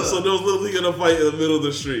whatever. So they was literally gonna fight in the middle of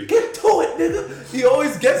the street. Get to it, nigga. He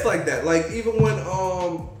always gets like that. Like even when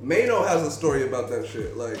Mano has a story about that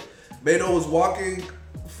shit. Like Mano was walking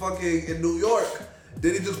fucking in New York.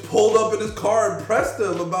 Then he just pulled up in his car and pressed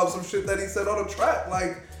him about some shit that he said on a track.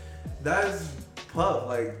 Like that's Puff.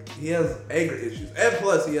 Like he has anger issues. And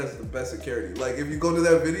plus he has the best security. Like if you go to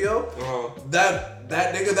that video, that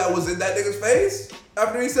nigga that was in that nigga's face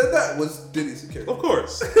after he said that was Diddy's security. Of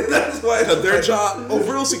course. That's why Their job, a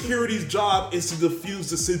real security's job is to defuse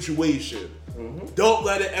the situation. Don't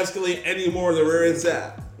let it escalate any more than where it's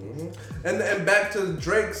at. And back to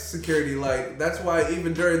Drake's security, like that's why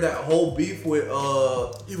even during that whole beef with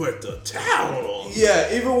He went to town on.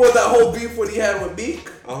 yeah, even with that whole beef what he had with Meek,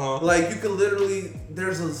 Uh-huh. like you can literally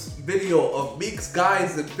there's this video of Meek's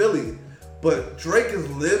guys in Philly, but Drake is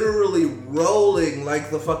literally rolling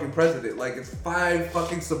like the fucking president, like it's 5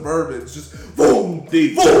 fucking Suburbans, just boom,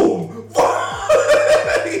 Deep. boom, boom.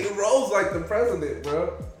 He rolls like the president,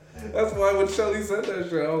 bro. That's why when Shelly said that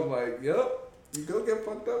shit, I was like, yep. You go get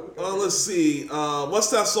fucked up. Let's see. What's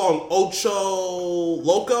that song? Ocho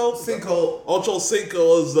Loco? Sinkhole. Ocho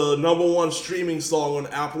Cinco is the #1 streaming song on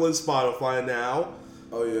Apple and Spotify now.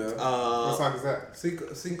 Oh yeah. What song is that?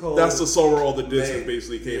 Sinkhole. That's the song where all the disses Meg.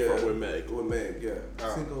 basically came Yeah. from with Meg. With Meg, yeah. Oh.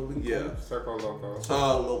 Sinkhole. Lincoln. Yeah. Circle Loco.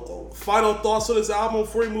 Loco. Final thoughts on this album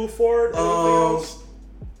before we move forward? Anything else?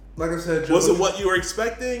 Like I said, Was it what you were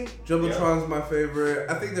expecting? Jumbotron's my favorite.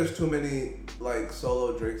 I think there's too many like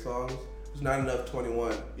solo Drake songs. There's not enough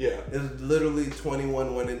 21. Yeah. It's literally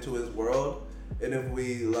 21 went into his world, and if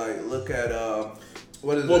we like look at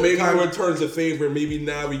what is Well, it? maybe Time- it returns the favor. Maybe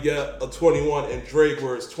now we get a 21 and Drake,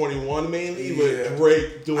 where it's 21 mainly, Yeah. but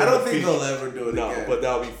Drake doing. I don't the think feature. they'll ever do it No, again. but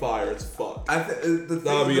that'll be fire as fuck. That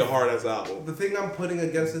That'll be a hard ass album. The thing I'm putting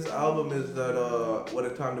against this album is that What a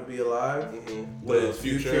Time to Be Alive The with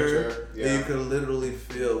Future, yeah. and you can literally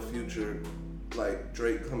feel Future, like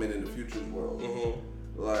Drake coming into Future's world,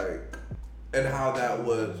 like, and how that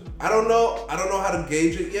was. I don't know how to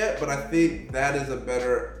gauge it yet, but I think that is a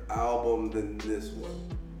better album than this one,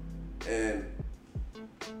 and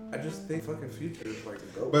I just think fucking Future is like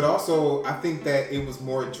a goat. But also, I think that it was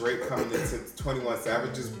more Drake coming into 21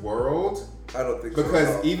 Savage's world. I don't think so.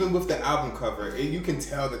 Because even with the album cover, you can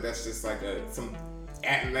tell that that's just like some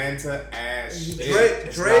Atlanta ass shit.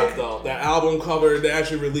 It's not, though. That album cover, they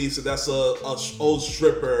actually released it. That's a old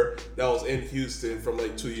stripper that was in Houston from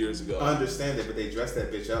like 2 years ago. I understand it, but they dressed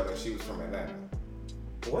that bitch up like she was from Atlanta.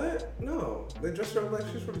 What? No, they dressed her up like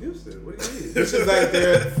she's from Houston. What do you mean? Bitches like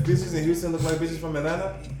bitches in Houston look like bitches from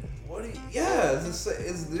Atlanta. What do you? Yeah,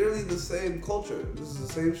 it's literally the same culture. This is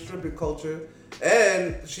the same stripping culture,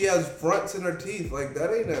 and she has fronts in her teeth. Like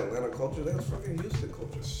that ain't Atlanta culture. That's fucking Houston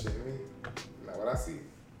culture. Shit, me. Not what I see.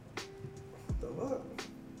 The fuck?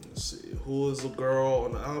 Let's see. Who is the girl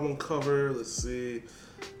on the album cover? Let's see.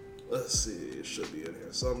 It should be in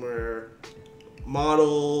here somewhere.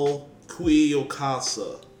 Model Kui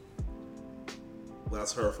Okasa.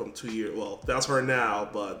 That's her from 2 years. Well, that's her now,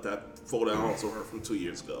 but that photo also her from 2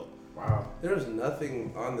 years ago. Wow. There's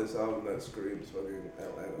nothing on this album that screams fucking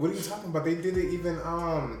Atlanta. What are you talking about? They did it even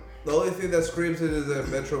The only thing that screams it is that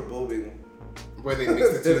Metro Boomin. where they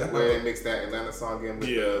mixed it to, where they mixed that Atlanta song in with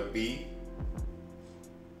the beat.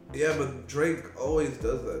 Yeah, but Drake always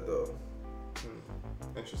does that though.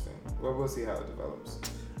 Interesting. Well, we'll see how it develops.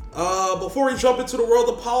 Before we jump into the world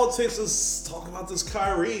of politics, let's talk about this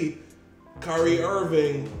Kyrie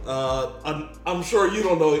Irving. I'm sure you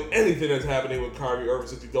don't know anything that's happening with Kyrie Irving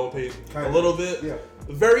since you don't pay a little bit. Yeah.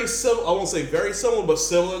 Very similar. I won't say very similar, but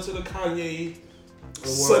similar to the Kanye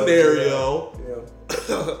scenario.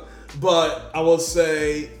 Yeah. But I will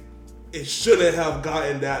say it shouldn't have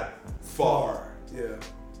gotten that far. Yeah.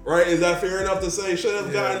 Right? Is that fair enough to say it shouldn't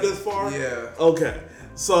have gotten this far? Yeah. Okay.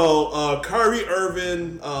 So Kyrie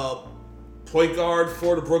Irving, point guard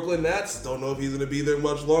for the Brooklyn Nets. Don't know if he's going to be there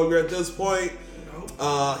much longer at this point.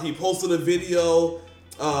 He posted a video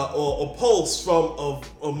or a post from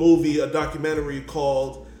a movie, a documentary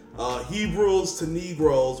called Hebrews to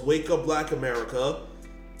Negroes, Wake Up Black America.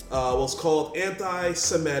 Was called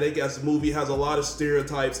Anti-Semitic, as the movie has a lot of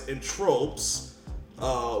stereotypes and tropes.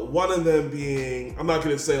 One of them being, I'm not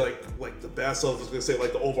going to say like the best, I was just going to say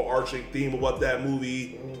like the overarching theme of what that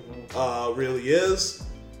movie really is.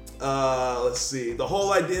 Let's see. The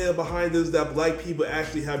whole idea behind this is that black people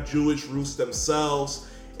actually have Jewish roots themselves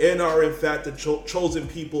and are in fact the chosen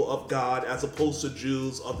people of God as opposed to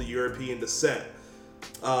Jews of the European descent.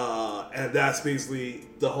 And that's basically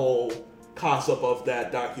the whole concept of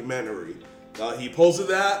that documentary. He posted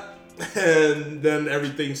that and then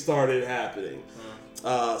everything started happening.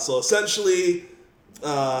 So essentially,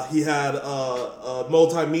 he had a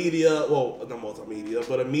multimedia, well, not multimedia,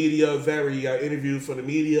 but a media event where he got interviewed for the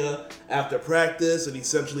media after practice, and he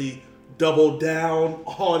essentially doubled down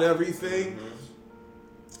on everything.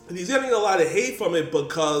 And he's getting a lot of hate from it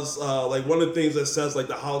because, like, one of the things that says, like,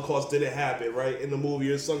 the Holocaust didn't happen, right, in the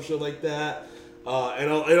movie or some shit like that, and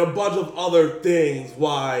a bunch of other things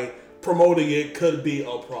why promoting it could be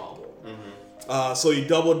a problem. So he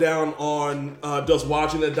doubled down on just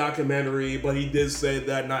watching the documentary, but he did say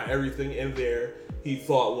that not everything in there he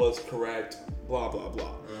thought was correct, blah, blah,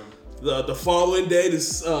 blah. The following day,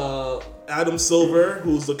 this Adam Silver,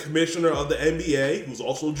 who's the commissioner of the NBA, who's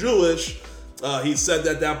also Jewish, he said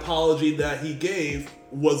that the apology that he gave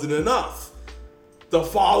wasn't enough. The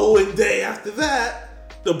following day after that,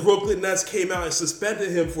 the Brooklyn Nets came out and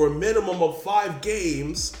suspended him for a minimum of 5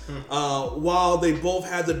 games while they both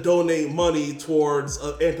had to donate money towards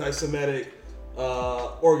an anti-Semitic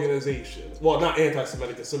organization. Well, not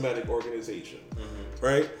anti-Semitic, a Semitic organization.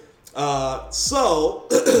 Right? So,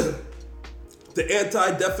 the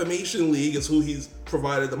Anti-Defamation League is who he's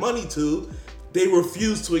provided the money to. They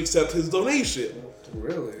refused to accept his donation.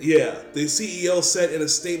 Really? Yeah. The CEO said in a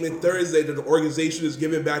statement Thursday that the organization is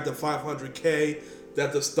giving back the $500K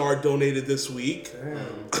that the Star donated this week.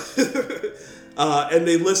 And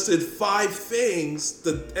they listed 5 things.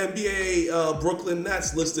 The NBA Brooklyn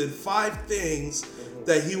Nets listed 5 things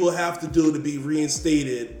that he will have to do to be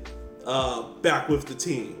reinstated back with the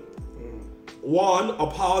team. 1,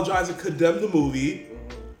 apologize and condemn the movie,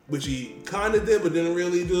 which he kind of did but didn't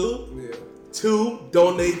really do. Yeah. 2,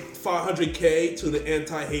 donate $500K to the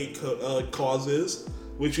anti-hate causes,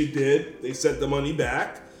 which he did. They sent the money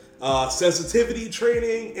back. Sensitivity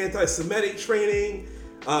training, anti-Semitic training,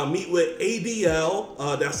 meet with ADL,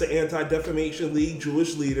 that's the Anti-Defamation League,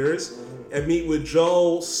 Jewish leaders, and meet with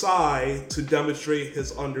Joe Tsai to demonstrate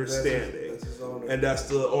his understanding. That's his owner. And that's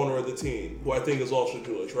the owner of the team, who I think is also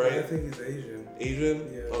Jewish, right? I think he's Asian.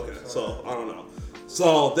 Asian? Yeah, Okay, sorry. so I don't know.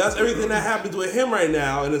 So that's everything that happens with him right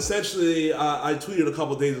now, and essentially I tweeted a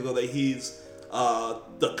couple days ago that he's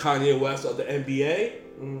the Kanye West of the NBA.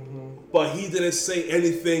 But he didn't say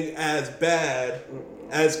anything as bad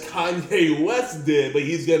as Kanye West did, but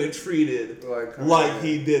he's getting treated like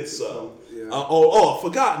he did so. Yeah, I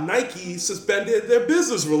forgot. Nike suspended their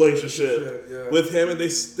business relationship Yeah. with him, and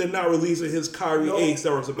they're not releasing his Kyrie 8s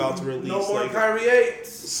that was about to release. No more Kyrie 8s.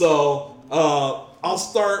 So I'll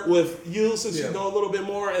start with you since Yeah. you know a little bit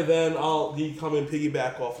more, and then you come and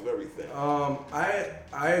piggyback off of everything.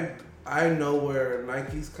 I know where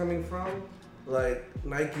Nike's coming from. Like,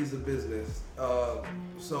 Nike's a business.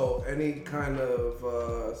 So any kind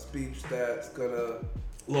of speech that's gonna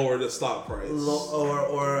Lower the stock price.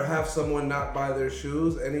 or have someone not buy their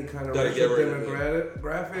shoes, any kind of Gotta racial get rid of it.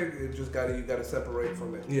 demographic, you gotta separate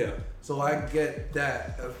from it. Yeah. So I get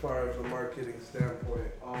that as far as a marketing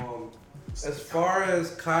standpoint. As far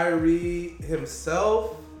as Kyrie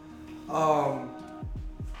himself,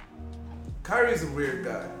 Kyrie's a weird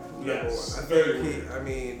guy. Yes, I very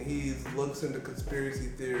think he looks into conspiracy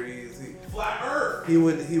theories. Flat Earth. He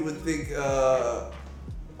would think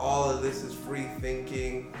all of this is free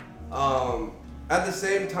thinking. At the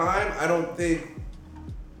same time, I don't think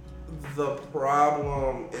the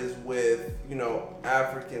problem is with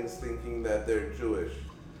Africans thinking that they're Jewish.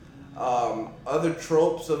 Other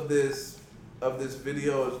tropes of this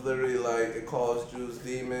video is literally like it calls Jews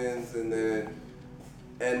demons, and then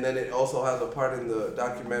it also has a part in the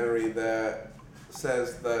documentary that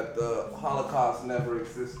says that the Holocaust never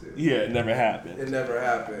existed. Yeah, it never happened. It never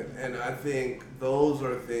happened, and I think those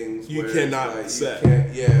are things You where cannot it's say.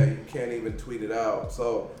 you can't even tweet it out.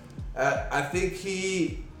 So I think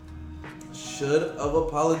he should have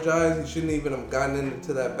apologized. He shouldn't even have gotten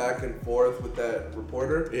into that back and forth with that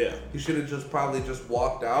reporter. Yeah. He should have probably just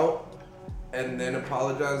walked out and then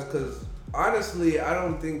apologized, because honestly, I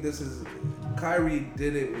don't think Kyrie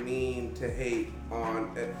didn't mean to hate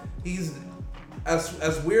on. He's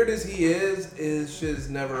as weird as he is. It's just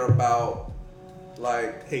never about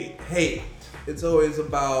like hate. It's always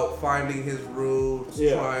about finding his roots,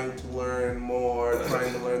 trying to learn more,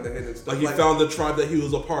 trying to learn the hidden stuff. Like he found the tribe that he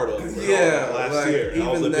was a part of. Last year.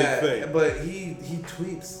 That was a big thing. But he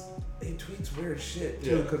tweets weird shit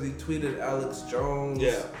too, because he tweeted Alex Jones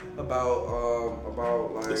about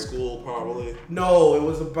like the school probably. No, it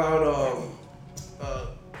was about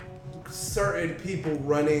certain people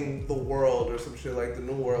running the world or some shit, like the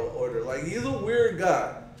New World Order. Like, he's a weird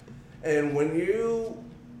guy, and when you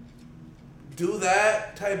do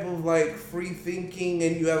that type of like free thinking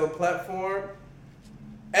and you have a platform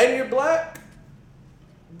and you're black,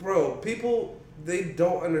 bro, people, they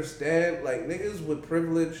don't understand. Like, niggas with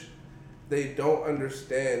privilege, they don't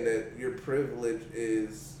understand that your privilege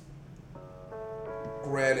is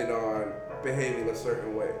granted on behaving a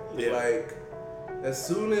certain way. Yeah. Like, as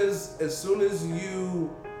soon as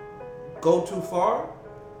you go too far,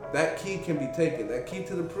 that key can be taken. That key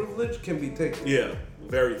to the privilege can be taken. Yeah,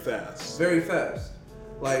 very fast. Very fast.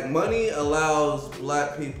 Like, money allows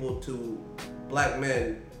black men,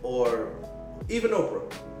 or even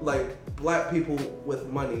Oprah, like black people with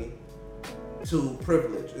money, to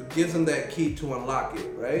privilege. It gives them that key to unlock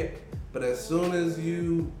it, right? But as soon as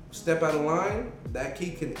you step out of line, that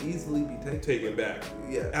key can easily be taken back.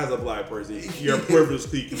 Yeah. As a black person, your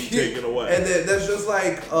privilege key can be taken away. And that's just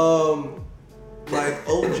like OJ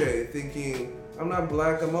thinking, I'm not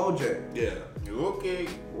black, I'm OJ. Yeah. Okay.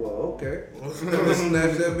 Well, okay.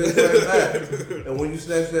 Snatch that bitch right back. And when you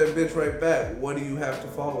snatch that bitch right back, what do you have to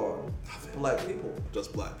fall on? Black people.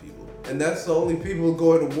 Just black people. And that's the only people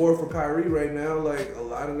going to war for Kyrie right now. Like, a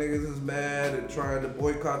lot of niggas is mad and trying to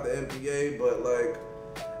boycott the NBA, but like,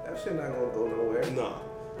 that shit not gonna go nowhere. No.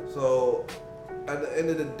 So, at the end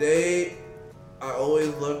of the day, I always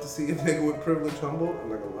love to see a nigga with privilege humbled. I'm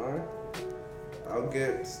not gonna lie. I'll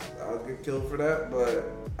get killed for that,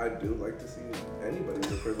 but I do like to see anybody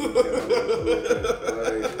with privilege get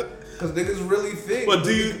humbled. Like, cause niggas really think. But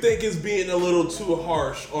do you think it's being a little too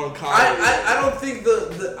harsh on Kyrie? I don't think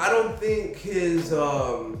I don't think his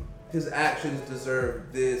actions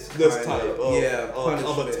deserve this type of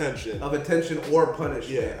attention or punishment.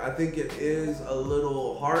 Yeah. I think it is a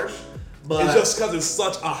little harsh. But it's just because it's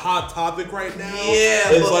such a hot topic right now.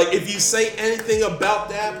 Yeah, it's like if you say anything about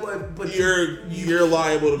that, but you're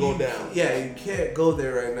liable to go down. Yeah, you can't go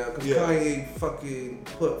there right now because Kanye fucking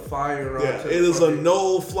put fire on. Yeah, it is a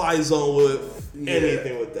no-fly zone with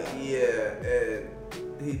anything with that. Yeah, and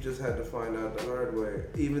he just had to find out the hard way.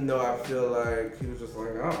 Even though I feel like he was just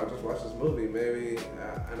like, oh, I just watched this movie, maybe,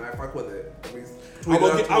 and I fuck with it. I'm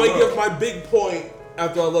gonna give my big point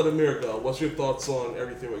after I let Amir go. What's your thoughts on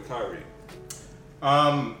everything with Kyrie?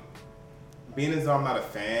 Being as though I'm not a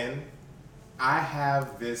fan, I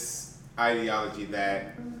have this ideology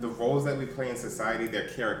that the roles that we play in society, they're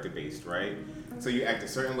character-based, right? So you act a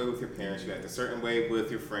certain way with your parents, you act a certain way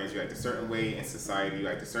with your friends, you act a certain way in society, you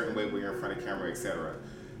act a certain way when you're in front of camera, etc.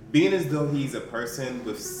 being as though he's a person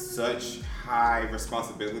with such high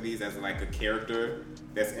responsibilities as like a character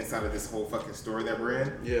that's inside of this whole fucking story that we're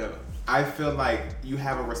in. Yeah. I feel like you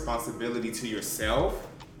have a responsibility to yourself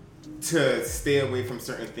to stay away from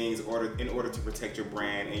certain things in order to protect your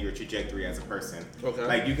brand and your trajectory as a person. Okay.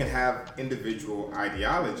 Like you can have individual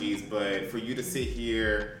ideologies, but for you to sit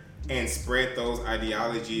here and spread those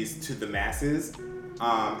ideologies to the masses,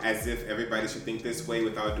 as if everybody should think this way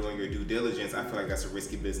without doing your due diligence, I feel like that's a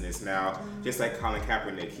risky business. Now, just like Colin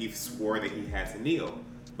Kaepernick, he swore that he had to kneel,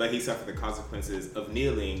 but he suffered the consequences of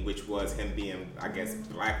kneeling, which was him being, I guess,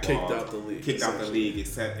 blackballed, kicked out the league,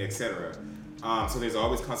 etc. So there's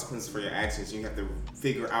always consequences for your actions. You have to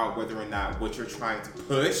figure out whether or not what you're trying to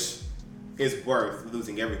push is worth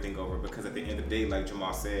losing everything over, because at the end of the day, like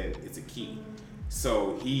Jamal said, it's a key.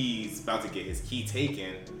 So he's about to get his key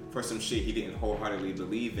taken for some shit he didn't wholeheartedly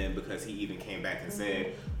believe in, because he even came back and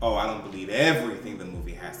said, oh, I don't believe everything the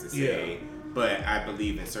movie has to say, but I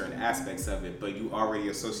believe in certain aspects of it. But you already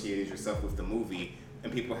associated yourself with the movie,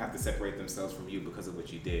 and people have to separate themselves from you because of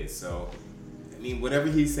what you did. So, I mean, whatever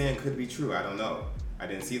he's saying could be true. I don't know. I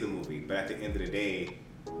didn't see the movie. But at the end of the day,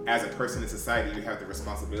 as a person in society, you have the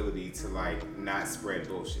responsibility to, like, not spread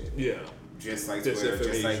bullshit. Yeah. Just like Twitter,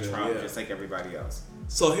 just like Trump, just like everybody else.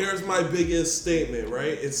 So here's my biggest statement,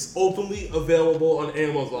 right? It's openly available on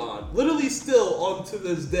Amazon. Literally still on to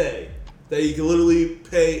this day that you can literally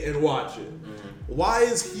pay and watch it. Mm-hmm. Why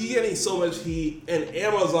is he getting so much heat and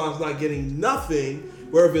Amazon's not getting nothing?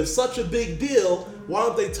 Where if it's such a big deal, why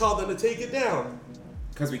don't they tell them to take it down?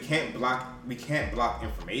 Because we can't block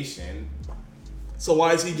information. So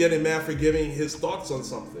why is he getting mad for giving his thoughts on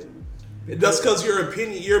something? That's because your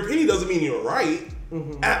opinion doesn't mean you're right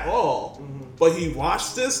at all. Mm-hmm. But he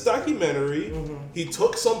watched this documentary. Mm-hmm. He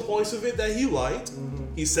took some points of it that he liked.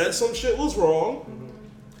 Mm-hmm. He said some shit was wrong.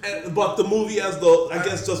 Mm-hmm. But the movie, I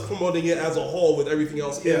guess just promoting it as a whole with everything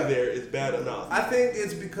else in there is bad enough. I think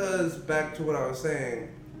it's because, back to what I was saying,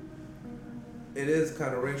 it is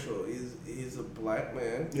kind of racial. He's a black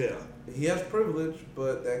man. Yeah. He has privilege,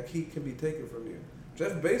 but that key can be taken from you.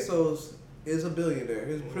 Jeff Bezos is a billionaire.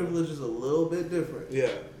 His privilege is a little bit different. Yeah.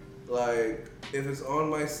 Like, if it's on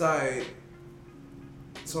my site,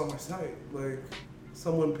 it's on my site. Like,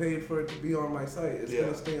 someone paid for it to be on my site. It's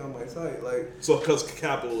gonna stay on my site. Like, so because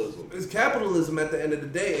capitalism. It's capitalism at the end of the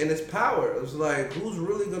day, and it's power. It's like, who's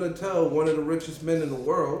really gonna tell one of the richest men in the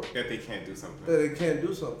world that they can't do something? That they can't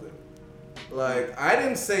do something. Like, I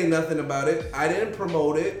didn't say nothing about it. I didn't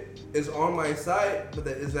promote it. It's on my site, but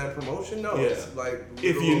is that promotion? No. Yeah. It's like,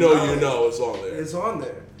 if you know, you know, it's on there. It's on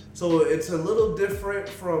there. So it's a little different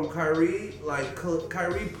from Kyrie. Like,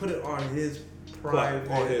 Kyrie put it on his private,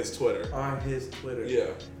 on his Twitter. Yeah.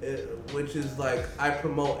 Which is like, I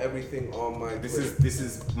promote everything on my Twitter.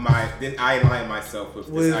 I align myself with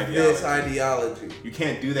this ideology. You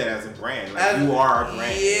can't do that as a brand. Like, you are a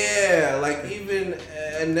brand. Yeah. Like, even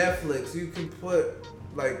at Netflix, you can put,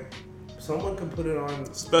 like, someone can put it on,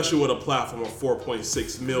 especially with a platform of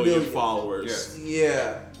 4.6 million followers.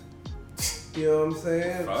 Yeah. You know what I'm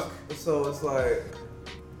saying? Fuck. So it's like,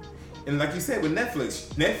 and like you said with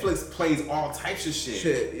Netflix plays all types of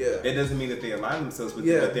shit. Yeah. That doesn't mean that they align themselves with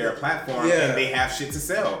it, but they're a platform and they have shit to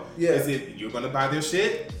sell. Yeah. Is it you're gonna buy their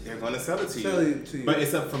shit? They're gonna sell it to you. But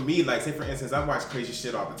it's up for me. Like, say for instance, I watch crazy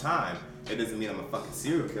shit all the time. It doesn't mean I'm a fucking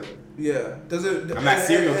serial killer. Yeah. I'm not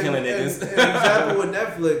serial killing niggas. An example with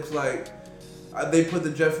Netflix, like, they put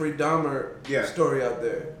the Jeffrey Dahmer story out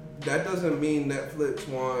there. That doesn't mean Netflix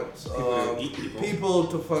wants people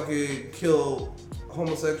to fucking kill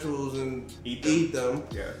homosexuals and eat them.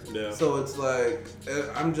 Yeah. So it's like,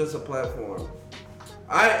 I'm just a platform.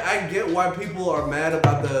 I get why people are mad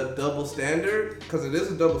about the double standard, because it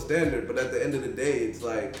is a double standard, but at the end of the day, it's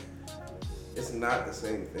like, it's not the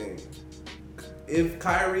same thing. If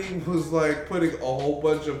Kyrie was like putting a whole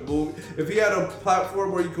bunch of movies, if he had a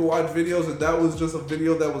platform where you could watch videos and that was just a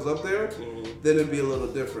video that was up there, then it'd be a little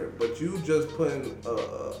different. But you just putting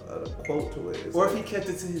a quote to it. Or if he kept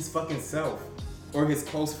it to his fucking self or his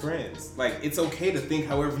close friends. Like, it's okay to think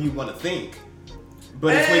however you want to think.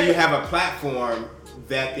 But it's when you have a platform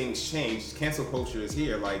that things change. Cancel culture is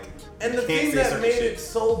here. Like, and the thing that made it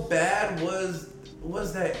so bad was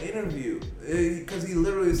that interview. Because he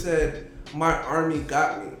literally said, my army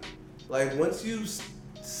got me. Like, once you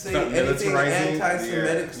say anything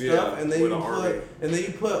anti-Semitic stuff and then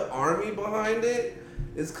you put army behind it,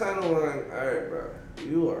 it's kind of like, all right, bro,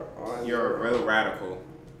 you're a real radical.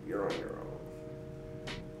 You're on your own.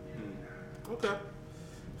 Okay,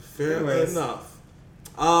 fair enough.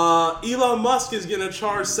 Elon Musk is gonna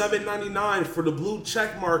charge $7.99 for the blue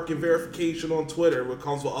check mark and verification on Twitter, which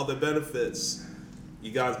comes with other benefits.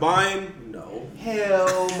 You guys buying? No.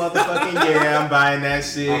 Hell, motherfucking yeah, I'm buying that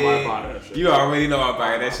shit. I might buy that shit. You already know I'm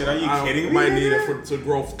buying that shit. Are you kidding me? Might need it to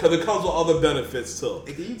grow because it comes with other benefits too.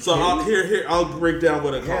 So I'll break down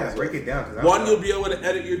what it comes with. Break it down. One, you'll be able to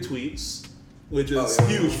edit your tweets, which is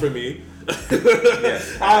huge for me.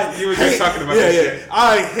 Yes, you were just talking about that shit.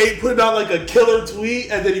 I hate putting out like a killer tweet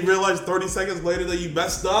and then you realize 30 seconds later that you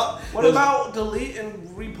messed up. What about delete and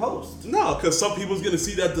repost? No, because some people's gonna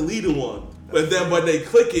see that deleted one, but then when they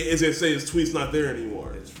click it, it's gonna say his tweet's not there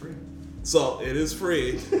anymore. It's free. So it is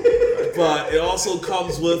free, but it also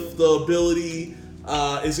comes with the ability.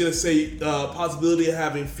 It's gonna say possibility of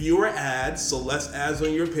having fewer ads, so less ads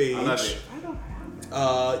on your page. I love it. I don't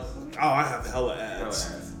have that. I have hella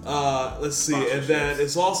ads. Let's see, and then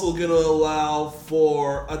it's also gonna allow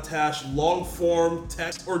for attached long form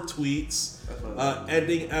text or tweets,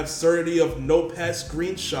 ending absurdity of notepad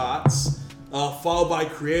screenshots, followed by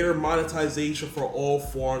creator monetization for all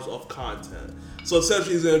forms of content. So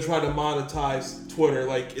essentially, he's gonna try to monetize Twitter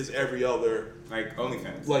like it's every other, Like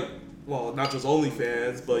OnlyFans. Well, not just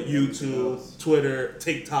OnlyFans, but YouTube, Twitter,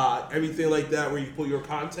 TikTok, everything like that where you put your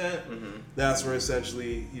content. That's where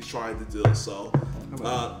essentially he's trying to do. So,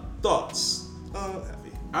 thoughts?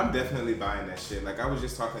 Happy. I'm definitely buying that shit. Like I was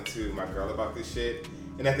just talking to my girl about this shit,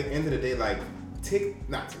 and at the end of the day, like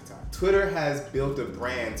Twitter has built a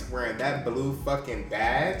brand to where that blue fucking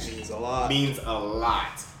badge Means a lot. Means a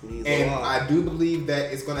lot. I do believe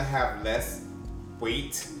that it's gonna have less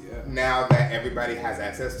weight now that everybody has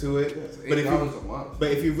access to it. But $8 a month.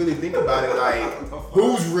 But if you really think about it, like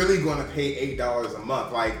who's really gonna pay $8 a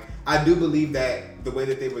month? Like I do believe that the way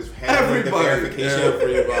that they was handling the verification,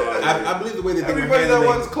 I believe the way that they were handling. Everybody that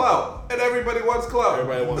wants clout, and everybody wants clout.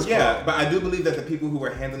 Everybody wants Yeah, but I do believe that the people who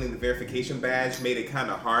were handling the verification badge made it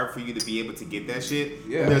kind of hard for you to be able to get that shit.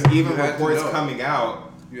 Yeah, There's even you had to reports know. coming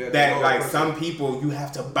out You had to that know like that some people you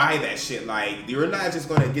have to buy that shit. Like you're not just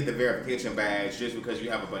gonna get the verification badge just because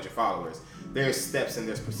you have a bunch of followers. There's steps and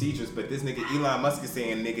there's procedures. But this nigga Elon Musk is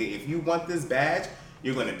saying, nigga, if you want this badge,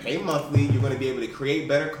 you're gonna pay monthly. You're gonna be able to create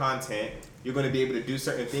better content. You're going to be able to do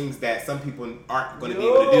certain things that some people aren't going to be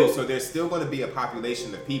able to do. So there's still going to be a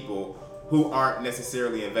population of people who aren't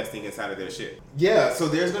necessarily investing inside of their shit. Yeah, so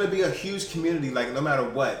there's going to be a huge community, like no matter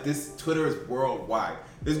what. This Twitter is worldwide.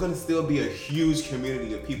 There's going to still be a huge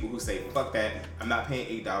community of people who say, fuck that, I'm not paying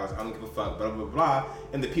 $8, I don't give a fuck, blah, blah, blah.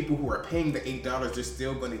 And the people who are paying the $8, they're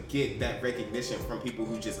still going to get that recognition from people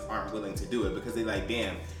who just aren't willing to do it because they're like,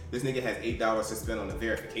 damn, this nigga has $8 to spend on a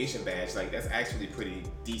verification badge. Like, that's actually pretty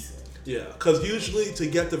decent. Yeah, because usually to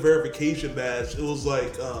get the verification badge, it was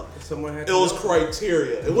like Someone had it was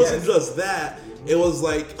criteria. It wasn't just that. It was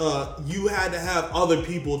like you had to have other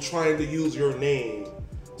people trying to use your name.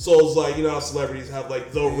 So it's like, you know how celebrities have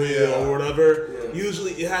like the real or whatever. Yeah.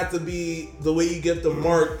 Usually it had to be the way you get the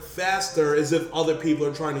mark faster is if other people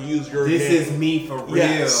are trying to use your name. This is me for real.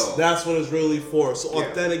 Yes, that's what it's really for. So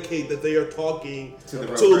authenticate that they are talking to the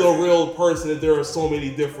person. real person, that there are so many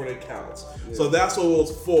different accounts. Yeah. So that's what it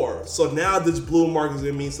was for. So now this blue mark is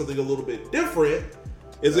going to mean something a little bit different.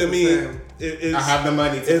 It's going to mean I have the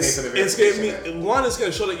money to pay for the verification. It's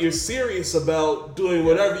going to show that you're serious about doing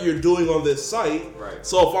whatever you're doing on this site. Right.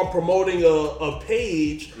 So if I'm promoting a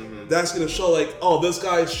page, that's going to show like, oh, this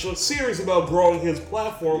guy's serious about growing his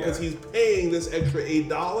platform because he's paying this extra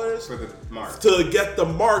 $8 for the mark to get the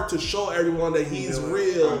mark to show everyone that he's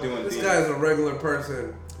real. This guy's a regular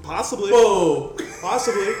person. Possibly. Oh,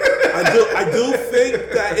 possibly. I do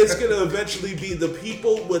think that it's gonna eventually be the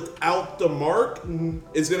people without the mark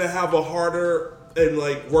is gonna have a harder and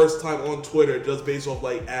like worse time on Twitter just based off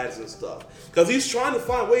like ads and stuff. Because he's trying to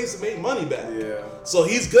find ways to make money back. Yeah. So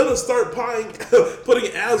he's gonna start putting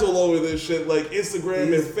ads all over this shit like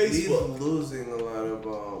Instagram and Facebook. He's losing a lot of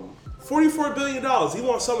 $44 billion. He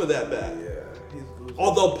wants some of that back. Yeah.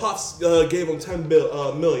 Although Puffs gave him $10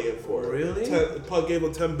 million for it. Really? Puff gave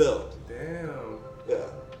him $10 billion. Damn. Yeah.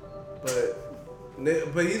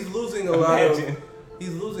 But he's losing a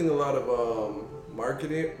lot of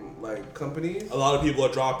marketing like companies. A lot of people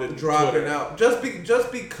are dropping out just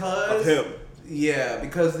because of him. Yeah,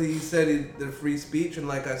 because he said the free speech, and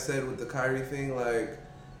like I said with the Kyrie thing, like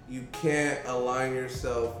you can't align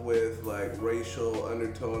yourself with like racial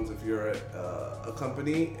undertones if you're a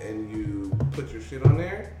company and you put your shit on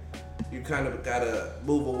there. You kind of gotta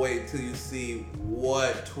move away till you see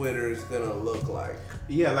what Twitter's gonna look like.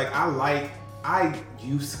 Yeah, like I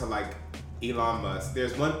used to like Elon Musk.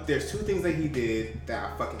 There's two things that he did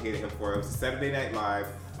that I fucking hated him for. It was the Saturday Night Live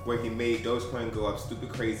where he made Dogecoin go up stupid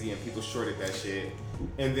crazy and people shorted that shit.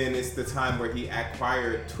 And then it's the time where he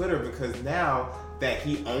acquired Twitter because now that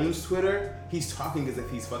he owns Twitter, he's talking as if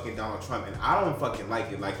he's fucking Donald Trump, and I don't fucking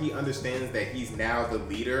like it. Like, he understands that he's now the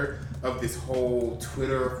leader of this whole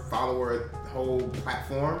Twitter follower, whole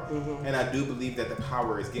platform, and I do believe that the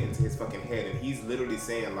power is getting to his fucking head, and he's literally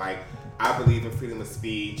saying, like, I believe in freedom of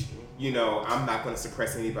speech, you know, I'm not going to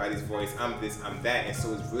suppress anybody's voice, I'm this, I'm that, and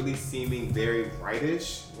so it's really seeming very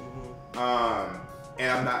rightish, and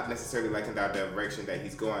I'm not necessarily liking that direction that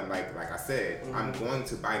he's going. Like I said, I'm going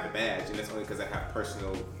to buy the badge, and that's only because I have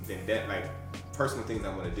personal vendetta, like personal things I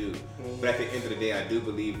want to do. But at the end of the day, I do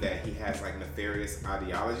believe that he has like nefarious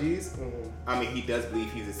ideologies. I mean, he does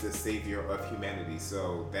believe he's the savior of humanity,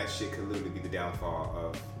 so that shit could literally be the downfall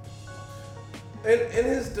of. And in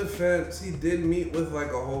his defense, he did meet with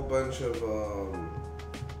like a whole bunch of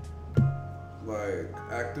like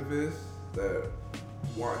activists that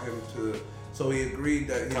want him to. So he agreed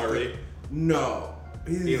that he's Kyrie? No,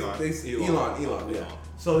 Elon. Yeah.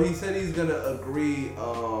 So he said he's gonna agree.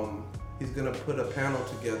 He's gonna put a panel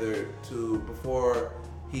together to before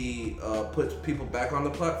he puts people back on the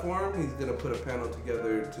platform. He's gonna put a panel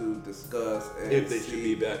together to discuss and If they should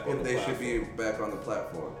be back on the if they platform. should be back on the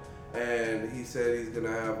platform. And he said he's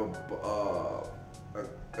gonna have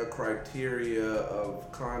a criteria of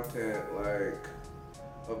content, like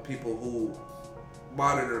of people who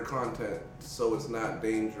monitor content so it's not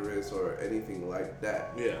dangerous or anything like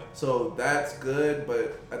that. Yeah. So that's good,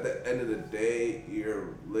 but at the end of the day,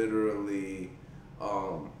 you're literally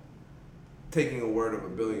taking a word of a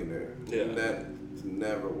billionaire. Yeah. And that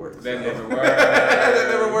never works That out. never works. That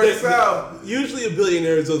never works out. Usually a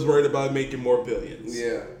billionaire is just worried about making more billions.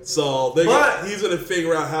 Yeah. So he's gonna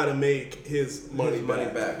figure out how to make his money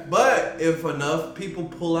back. But if enough people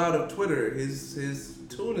pull out of Twitter, his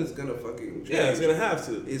tune is gonna fucking change. Yeah, he's gonna have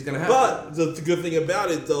to. He's gonna have But the good thing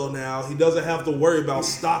about it though now, he doesn't have to worry about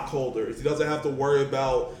stockholders. He doesn't have to worry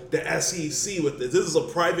about the SEC with this. This is a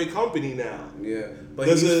private company now. Yeah. But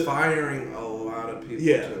Does he's it- firing a lot of people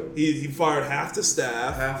Yeah. too. He fired half the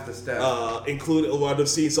staff. Half the staff. Including, well, I've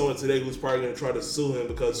seen someone today who's probably going to try to sue him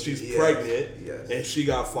because she's Yes, pregnant yes. and she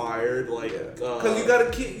got fired. Like, Because you gotta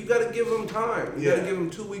give them time. You gotta give them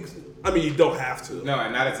 2 weeks. I mean, you don't have to. No,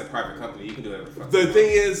 and not as a private company. You can do whatever the fuck. The thing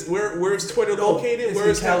is, where's Twitter located? It's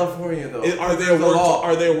Where's in California though. Are they There's a law.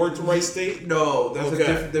 Are they a work to right state? No,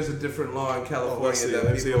 Okay. there's a different law in California Let's see. that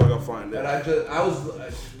Let's see people. if I can find And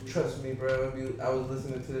it. trust me, bro. I was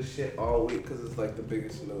listening to this shit all week because it's like the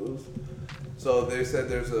biggest news. So they said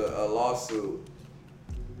there's a lawsuit.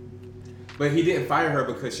 But he didn't fire her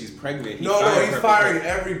because she's pregnant. He's her firing because-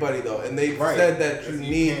 everybody though, and they Right. said that Because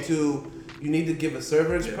you need to give a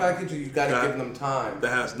severance package, or you got to That- give them time. That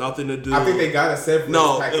has nothing to do. I think they got a severance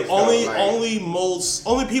No, package. only though, like-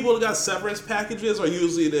 only people that got severance packages are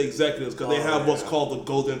usually the executives because they Oh, have what's yeah. called the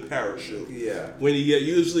golden parachute. Yeah. When you get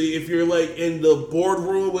usually, if you're like in the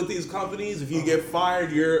boardroom with these companies, if you get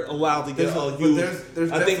fired, you're allowed to get There's a- a but huge.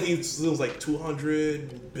 there's I think definitely- it was like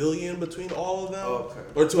 200 billion between all of them, Okay.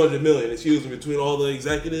 or 200 million. Excuse me, between all the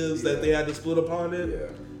executives that Yeah. they had to split upon it. Yeah.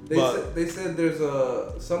 But- They said there's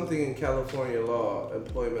something in California law,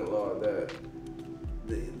 employment law, that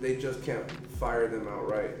they just can't fire them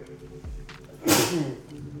outright. And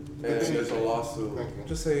there's a lawsuit.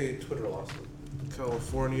 Just say Twitter lawsuit.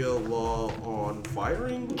 California law on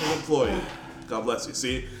firing an employee. God bless you.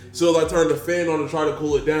 See, so I turn the fan on to try to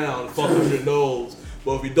cool it down, fuck with your nose.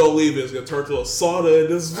 But if you don't leave it, it's gonna turn to a sauna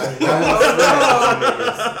in this.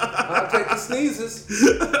 I'll take the sneezes.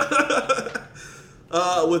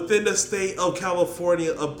 Within the state of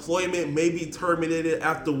California, employment may be terminated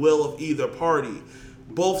at the will of either party.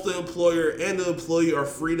 Both the employer and the employee are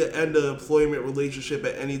free to end the employment relationship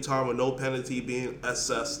at any time with no penalty being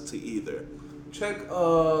assessed to either. Check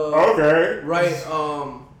Okay.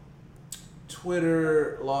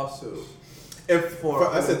 Twitter lawsuit.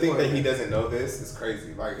 That's the thing that he doesn't know. This is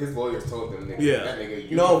crazy. Like his lawyers told him, nigga, Yeah. that nigga,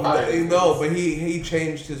 you No, can fire these but niggas. he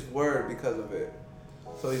changed his word because of it.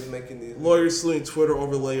 So he's making these. Lawyer suing Twitter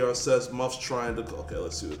over layoff says Muff's trying to. Okay,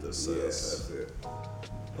 let's see what this Yeah, says. that's it.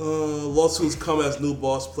 Lawsuits come as new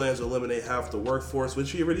boss plans to eliminate half the workforce,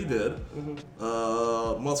 which he already did.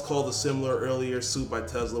 Musk called a similar earlier suit by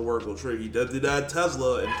Tesla work will trigger. He did that at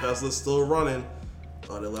Tesla, and Tesla's still running.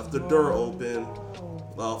 They left the door open.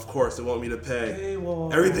 Of course, they want me to pay.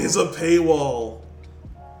 Paywall. Everything's a paywall.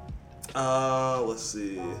 Let's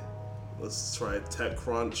see. Let's try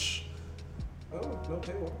TechCrunch. Oh, no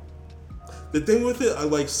paywall. The thing with it,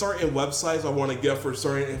 like certain websites I want to get for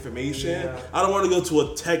certain information. Yeah. I don't want to go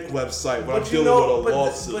to a tech website when I'm dealing with a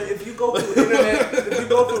lawsuit. But if you go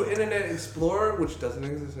through Internet Explorer, which doesn't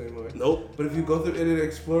exist anymore. Nope. But if you go through Internet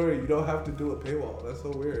Explorer, you don't have to do a paywall. That's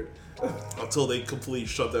so weird. Until they completely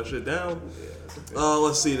shut that shit down. Yeah,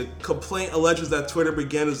 Let's see. The complaint alleges that Twitter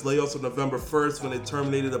began its layoffs on November 1st when it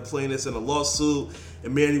terminated the plaintiffs in a lawsuit,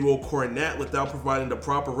 Emmanuel Cornett, without providing the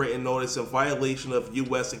proper written notice in violation of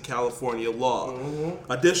U.S. and California law.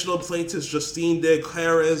 Additional plaintiffs Justine De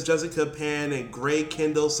Harris, Jessica Pan, and Gray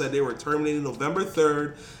Kendall said they were terminated November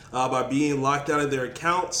 3rd by being locked out of their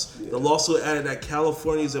accounts. The lawsuit added that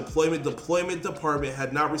California's Employment Deployment Department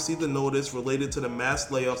had not received a notice related to the mass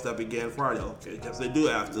layoffs that began Friday. Okay, because they do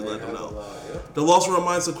have to let them know. The lawsuit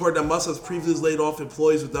reminds the court that Musk has previously laid off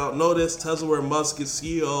employees without notice. Tesla, where Musk is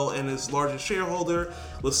CEO and his largest shareholder,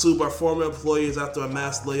 was sued by former employees after a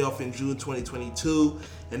mass layoff in June 2022.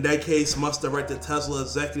 In that case, Musk directed Tesla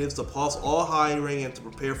executives to pause all hiring and to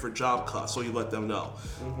prepare for job cuts, so you let them know.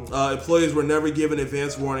 Employees were never given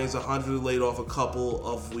advance warnings. 100 laid off a couple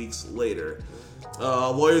of weeks later.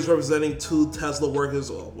 Lawyers representing 2 Tesla workers,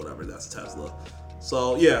 or whatever, that's Tesla.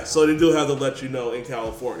 So, yeah, so they do have to let you know in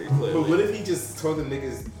California, clearly. But what if he just told the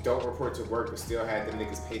niggas don't report to work but still had the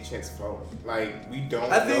niggas paychecks flowing? Like, we don't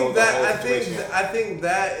know the whole situation. I think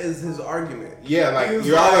that is his argument. Yeah, like,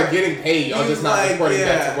 you all are getting paid, y'all just not reporting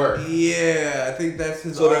back to work. Yeah, I think that's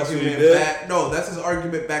his So that's what argument he did? back. No, that's his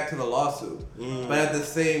argument back to the lawsuit. But at the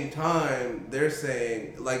same time, they're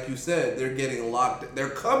saying, like you said, they're getting locked. They're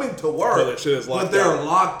coming to work, So that shit is locked but they're out.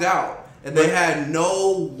 locked out. And they had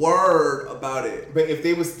no word about it. But if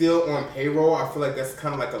they were still on payroll, I feel like that's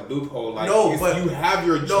kind of like a loophole. Like, No, if but- you have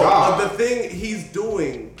your No, job. but the thing he's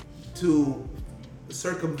doing to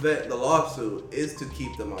circumvent the lawsuit is to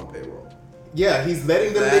keep them on payroll. Yeah, he's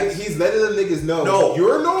letting them. That's- He's letting the niggas know. No.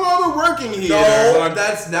 You're no longer working here. No,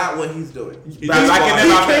 that's not what he's doing. By locking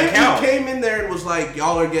them out the account. He came in there and was like,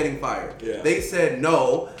 y'all are getting fired. Yeah. They said,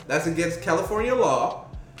 no, that's against California law.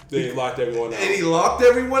 They locked everyone out. And he locked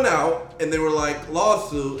everyone out, and they were like,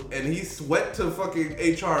 lawsuit, and he went to fucking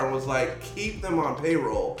HR and was like, keep them on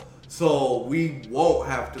payroll so we won't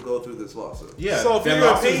have to go through this lawsuit. Yeah. So if their you're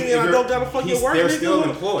lawsuit- paying me and I don't gotta fucking work, they're nigga, still what-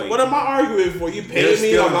 employed. What am I arguing for? You They're paying me,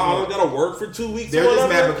 still I don't employed. gotta work for 2 weeks They're or just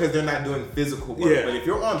whatever? mad because they're not doing physical work. Yeah. But if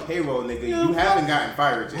you're on payroll, nigga, Yeah, you haven't gotten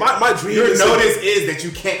fired yet. My dream Your is to- notice is that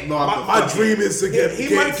you can't log the My fucking- dream is to get, He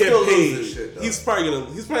get, might get still lose paid. this shit, though. He's probably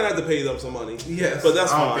gonna have to pay them some money. Yes. But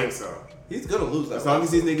that's I don't fine. think so. He's gonna lose that. As long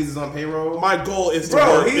as these niggas is on payroll, My goal is to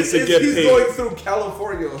Bro, work, is to get he's paid. going through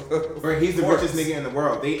California. bro, he's the courts. richest nigga in the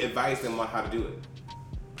world. They advised him on how to do it.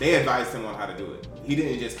 They advised him on how to do it. He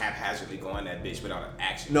didn't just haphazardly go on that bitch without an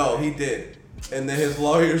action. No, he did. And then his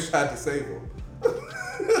lawyers tried to save him.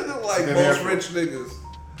 Like They're most there. rich niggas.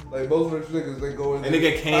 Like most rich niggas, they go in And there,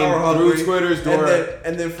 nigga came power through hungry, Twitter's door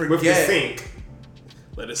and then forget. with the sink.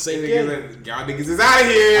 Let it And sink niggas in. like, y'all niggas is out of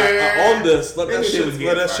here. I own this. Let that Nigga shit, was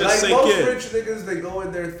let that getting shit Like sink most in. rich niggas, they go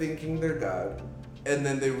in there thinking they're God, and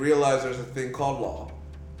then they realize there's a thing called law,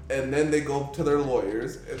 and then they go to their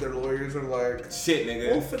lawyers, and their lawyers are like, Shit, We'll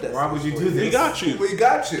nigga. finesse Why would you this do for you. this? We got you. "We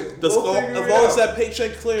got you." As We'll long figure it as out. that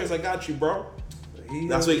paycheck clears, I got you, bro. He-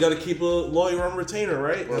 That's why you gotta keep a lawyer on retainer,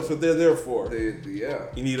 right? That's what they're there for. yeah.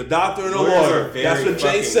 You need a doctor and a Lawyers are lawyer. very That's what Jay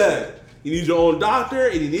fucking- said. You need your own doctor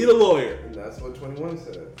and you need a lawyer. And that's what 21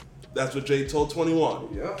 said. That's what Jay told 21.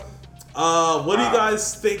 Yeah. What do you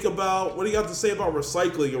guys think about? What do you have to say about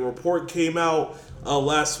recycling? A report came out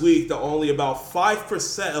last week that only about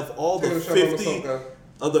 5% of all the Take a shot by 50 myself, guys.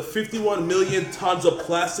 of the 51 million tons of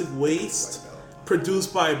plastic waste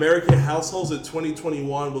produced by American households in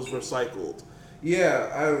 2021 was recycled.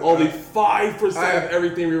 Yeah. Only 5% I- of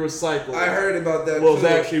everything we recycled I heard about that was too.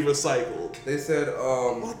 actually recycled. They said,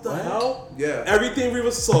 What the hell? Yeah. Everything we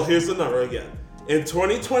recycled. So here's the number again. In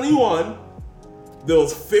 2021, there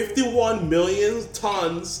was 51 million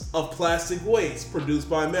tons of plastic waste produced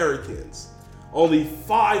by Americans. Only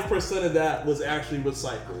 5% of that was actually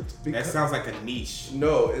recycled. That sounds like a niche.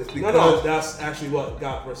 No, it's No, because no, that's actually what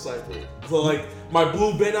got recycled. So like my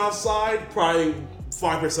blue bin outside, probably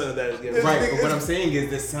 5% of that is getting Right, recycled. but what I'm saying is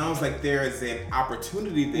this sounds like there is an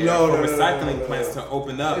opportunity there No, for no, no, recycling no. plants to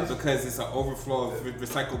open up It's- because it's an overflow of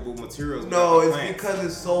recyclable materials. no, within it's plants. because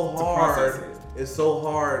it's so process hard. it. It's so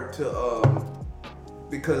hard to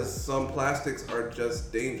because some plastics are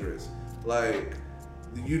just dangerous. Like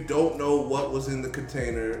you don't know what was in the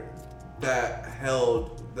container that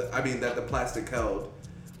held that the plastic held,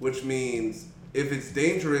 which means if it's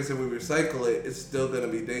dangerous and we recycle it, it's still gonna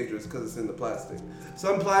be dangerous because it's in the plastic.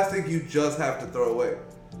 Some plastic you just have to throw away.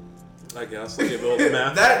 I guess. I give all the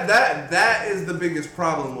math. That is the biggest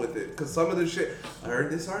problem with it. Because some of the shit, I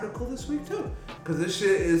heard this article this week too. Because this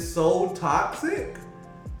shit is so toxic.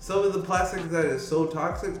 Some of the plastic that is so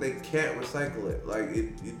toxic, they can't recycle it. Like,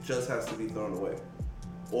 it just has to be thrown away.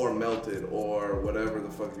 Or melted, or whatever the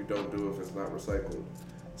fuck you don't do if it's not recycled.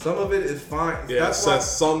 Some of it is fine. Yeah, it says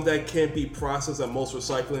some that can't be processed at most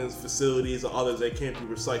recycling facilities, and others that can't be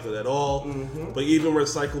recycled at all. Mm-hmm. But even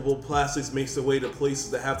recyclable plastics makes their way to places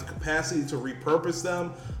that have the capacity to repurpose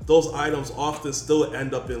them. Those items often still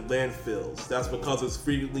end up in landfills. That's because it's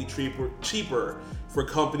frequently cheaper for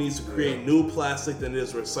companies to create new plastic than it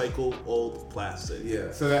is recycle old plastic.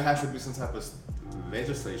 Yeah. So there has to be some type of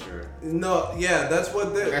legislature. No, yeah, that's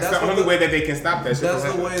that's the only way that they can stop that shit. That's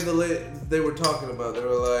the way they were talking about. They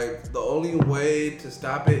were like, the only way to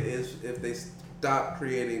stop it is if they stop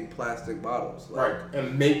creating plastic bottles. Like, right,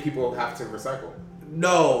 and make people have to recycle.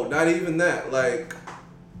 No, not even that. Like,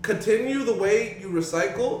 continue the way you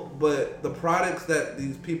recycle, but the products that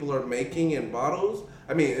these people are making in bottles,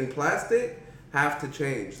 in plastic, have to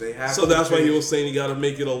change. They have. So that's why he was saying you got to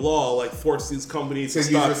make it a law, like force these companies to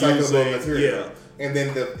stop use recyclable using material. Yeah. And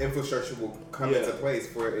then the infrastructure will come into place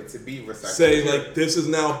for it to be recycled. Say like this is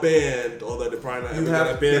now banned, although they're probably not ever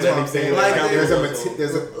gonna ban it. That's what I'm saying. Like,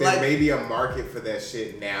 there may be a market for that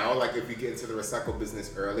shit now. Like if you get into the recycle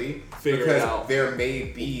business early, figure it out. There may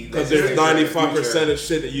be because there's 95% of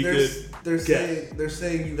shit that you They're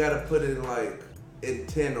saying you got to put in like in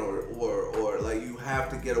tin or like you have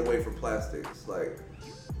to get away from plastics. Like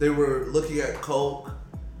they were looking at Coke,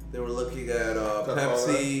 they were looking at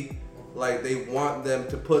Pepsi. Like they want them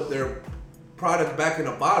to put their product back in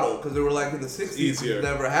a bottle because they were like in the 60s it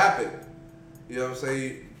never happened. You know what I'm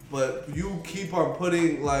saying? But you keep on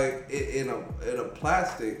putting like it in a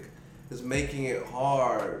plastic is making it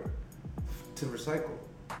hard to recycle.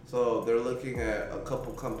 So they're looking at a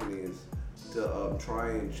couple companies to try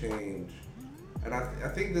and change. And I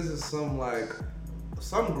think this is some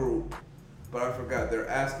group, but I forgot. They're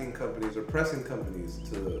asking companies or pressing companies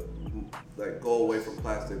to like go away from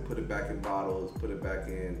plastic, put it back in bottles, put it back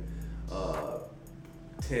in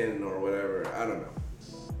tin or whatever. I don't know.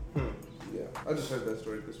 Yeah, I just heard that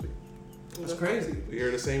story this week. That's crazy. We hear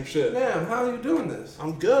the same shit. Damn, how are you doing this?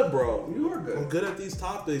 I'm good, bro. You are good. I'm good at these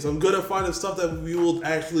topics. I'm good at finding stuff that we will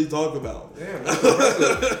actually talk about. Damn, that's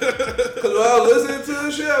impressive. Because when I was listening to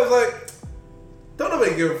this shit, I was like, don't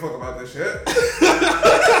nobody give a fuck about this shit.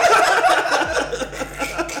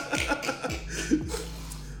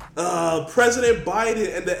 President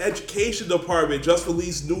Biden and the Education Department just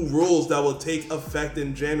released new rules that will take effect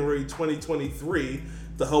in January 2023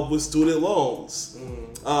 to help with student loans.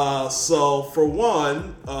 So for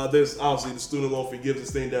one, there's obviously the student loan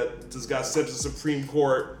forgiveness thing that just got sent to the Supreme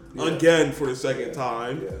Court again for the second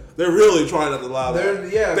time. Yeah. They're really trying to allow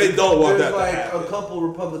that. They don't want that to happen. There's like a couple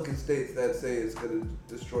Republican states that say it's going to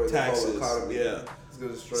destroy taxes, the whole economy. Yeah.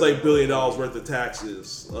 It's like $1 billion worth of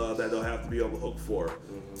taxes that they'll have to be on the hook for.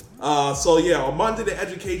 On Monday, the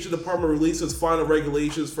Education Department released its final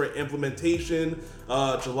regulations for implementation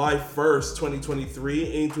July 1st, 2023,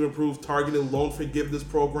 aimed to improve targeted loan forgiveness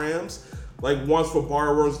programs, like ones for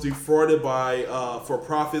borrowers defrauded by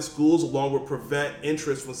for-profit schools, along with prevent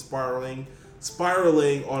interest from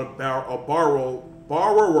spiraling on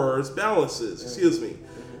borrowers' balances. Excuse me.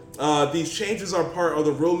 These changes are part of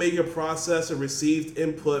the rulemaking process and received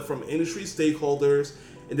input from industry stakeholders,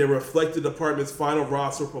 and they reflect the department's final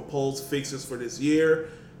roster of proposed fixes for this year.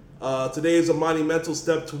 Today is a monumental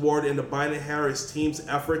step toward the Biden-Harris team's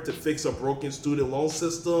effort to fix a broken student loan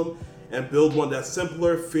system and build one that's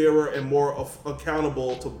simpler, fairer, and more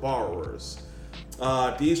accountable to borrowers.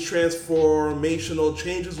 These transformational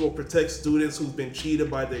changes will protect students who've been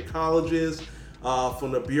cheated by their colleges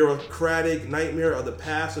from the bureaucratic nightmare of the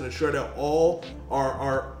past, and ensure that all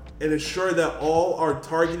our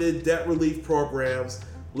targeted debt relief programs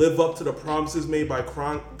live up to the promises made by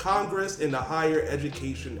Congress in the Higher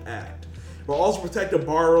Education Act. We'll also protect the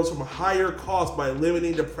borrowers from a higher cost by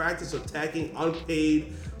limiting the practice of tacking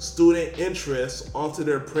unpaid student interest onto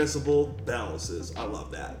their principal balances. I love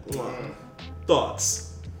that.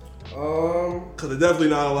 Thoughts? Because they're definitely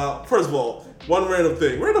not allowed. First of all, one random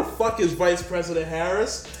thing. Where the fuck is Vice President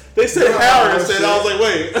Harris? They said Harris, and I was like,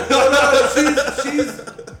 wait. No, she's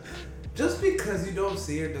just because you don't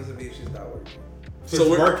see her doesn't mean she's not working. She's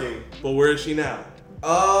working. But where is she now?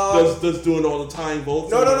 Does doing all the time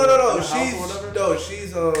votes? No.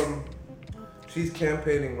 She's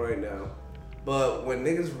campaigning right now. But when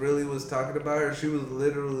niggas really was talking about her, she was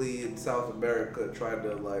literally in South America trying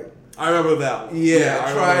to like I remember that one.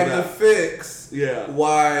 Yeah, trying to fix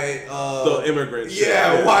why the immigrants.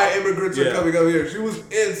 Why immigrants are coming over here. She was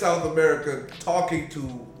in South America talking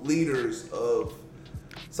to leaders of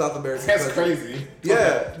South America. That's crazy.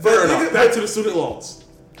 Yeah, fair enough. Back to the student loans.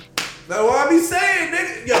 That's what I be saying,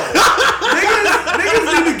 nigga. Yo,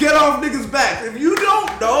 niggas need to get off niggas' backs. If you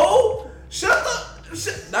don't know, shut the.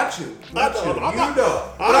 Not you. Not you. You know.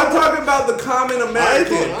 But I'm talking about the common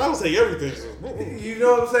American. I don't say everything. You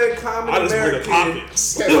know what I'm saying? Common American.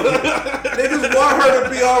 Niggas want her to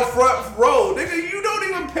be on front row. Nigga, you don't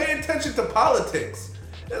even pay attention to politics.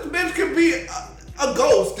 This bitch could be a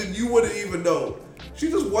ghost and you wouldn't even know. She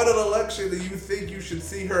just won an election and you think you should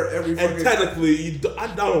see her every fucking And technically, I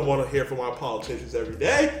don't want to hear from my politicians every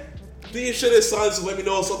day. These shit is signs to let me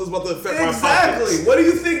know if something's about to affect my pockets. Exactly. What do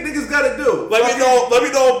you think niggas gotta do? Let me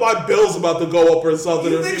know if my bill's about to go up or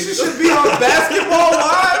something. You think she should be on Basketball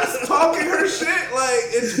Wives talking her shit?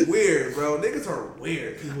 Like, it's weird, bro. Niggas are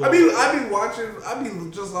weird. I be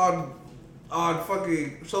just on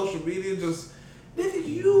fucking social media just, nigga,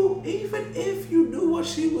 even if you knew what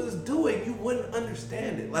she was doing, you wouldn't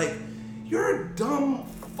understand it. Like, you're a dumb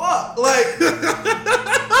fuck. Like,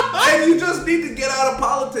 and you just need to get out of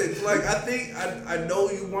politics. Like, I know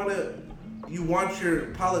you want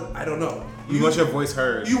your I don't know. You want your voice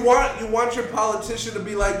heard. You want your politician to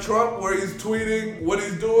be like Trump, where he's tweeting what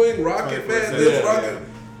he's doing, Rocket Man, this Rocket.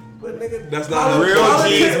 But nigga, that's not real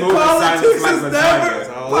G's moving. Politics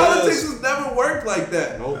has never worked like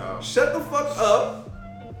that. Nope. No. Shut the fuck up.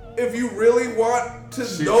 If you really want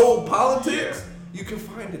to know politics, you can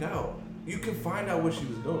find it out. You can find out what she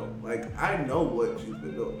was doing. Like, I know what she's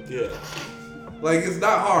been doing. Yeah. Like, it's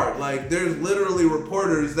not hard. Like, there's literally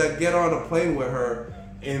reporters that get on a plane with her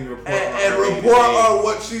and report on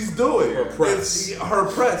what she's doing. Her press. Her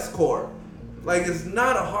press corps. Like, it's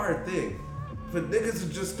not a hard thing. But niggas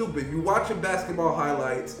are just stupid. You watching basketball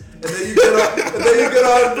highlights, and then you get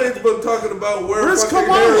on Facebook talking about where's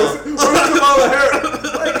Kamala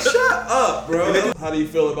Harris. Like, shut up, bro. How do you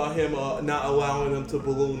feel about him not allowing them to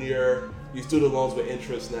balloon your student loans with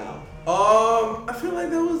interest now? I feel like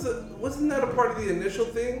wasn't that a part of the initial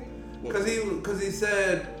thing? Because he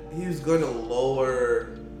said he was going to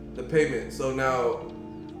lower the payment. So now,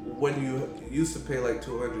 when you used to pay like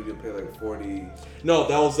 $200, you pay like $40. No,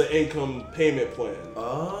 that was the income payment plan.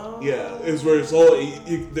 Oh. Yeah, it's where it's all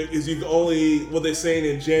you can only what they're saying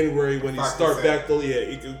in January when you 5%. Start back though.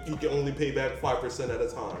 Yeah, you can only pay back 5% at a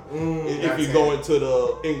time if you go into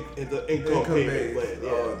the income payment plan.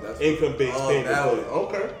 Yeah, income based payment plan.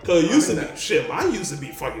 Okay. Because it used to be shit. Mine used to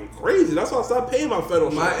be fucking crazy. That's why I stopped paying my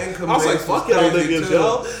federal. Income. I was like, fuck y'all niggas,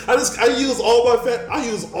 yo. I use all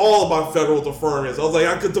of my federal deferments. I was like,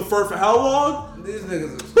 I could defer for how long? These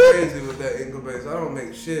niggas is crazy with that income base. I don't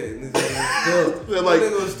make shit. And these niggas still, they're like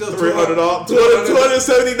still $300,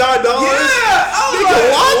 $279. Yeah, I was like,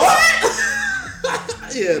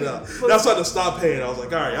 what? Yeah, no. That's why I stopped paying. I was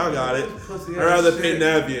like, all right, y'all got it. I'd rather pay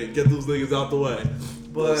Navient, get those niggas out the way.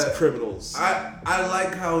 But those criminals. I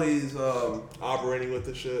like how he's operating with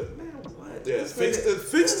the shit. Man, what? Yeah, fix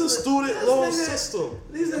the student loan system.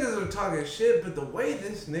 These niggas are talking shit, but the way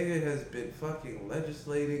this nigga has been fucking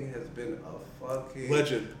legislating has been a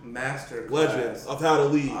fucking master class of how to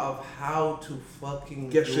lead, of how to fucking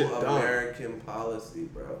get do shit American policy,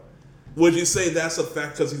 bro. Would you say that's a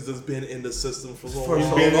fact because he's just been in the system for so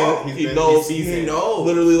long? He knows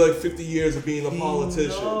literally like 50 years of being a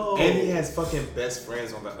politician. And he has fucking best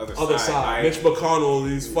friends on the other side. Mitch McConnell,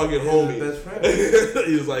 these fucking homies. Best friend.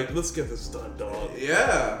 He was like, let's get this done, dog.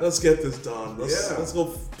 Yeah. Let's get this done. Let's go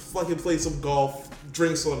fucking play some golf.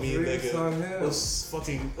 Drinks on me, nigga. On him. Let's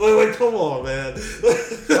fucking like, come on, man.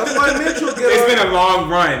 That's why Mitch will get It's been a long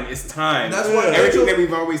run. It's time. That's why everything that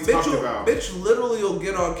we've always talked about. Mitch literally will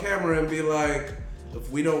get on camera and be like, if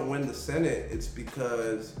we don't win the Senate, it's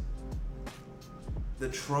because the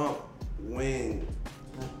Trump wing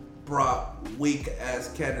brought weak ass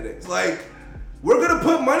candidates. Like, we're gonna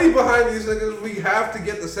put money behind these niggas. We have to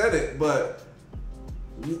get the Senate, but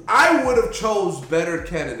I would have chose better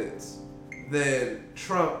candidates than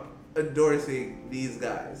Trump endorsing these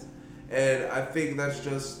guys. And I think that's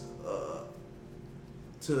just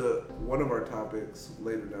to one of our topics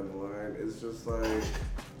later down the line. It's just like,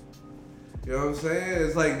 you know what I'm saying?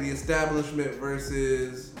 It's like the establishment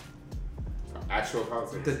versus actual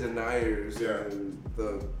politics, the deniers and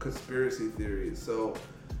the conspiracy theories. So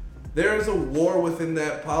there is a war within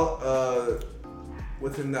that party.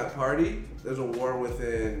 There's a war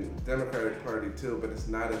within Democratic Party too, but it's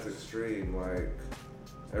not as extreme. Like,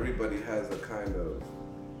 everybody has a kind of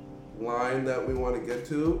line that we want to get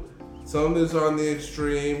to. Some is on the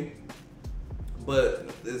extreme, but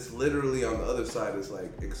it's literally on the other side is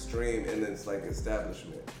like extreme, and it's like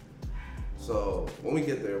establishment. So when we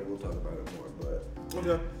get there, we'll talk about it more. But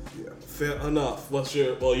Okay. yeah, Fair enough. What's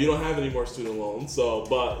your? Well, you don't have any more student loans, so.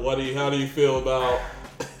 But how do you feel about?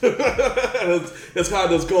 it's kind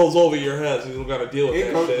of just goes over your head, so you don't got to deal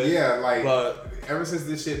with that shit. Yeah, like But ever since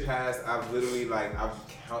this shit passed, I've literally I'm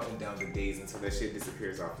counting down the days until that shit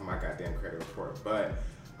disappears off of my goddamn credit report. But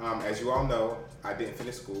as you all know, I didn't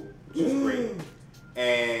finish school, which is great.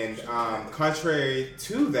 And contrary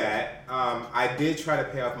to that, I did try to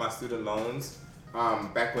pay off my student loans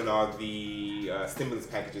back when all the stimulus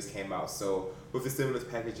packages came out. So with the stimulus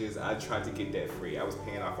packages, I tried to get debt free. I was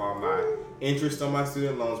paying off all my interest on my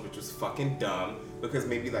student loans, which was fucking dumb because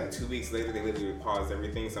maybe like 2 weeks later they literally paused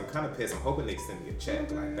everything. So I'm kind of pissed. I'm hoping they extend me a check.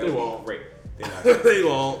 Like that They would won't. be great. They're not gonna. they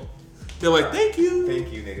won't. They're like, thank you.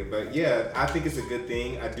 Thank you, nigga. But yeah, I think it's a good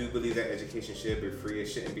thing. I do believe that education should be free. It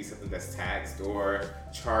shouldn't be something that's taxed or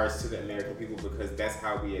charged to the American people because that's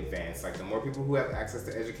how we advance. Like the more people who have access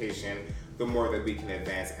to education, the more that we can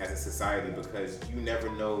advance as a society because you never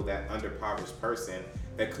know that underprivileged person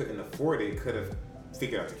that couldn't afford it could have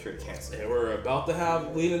figured out the cure to cancer. And we're about to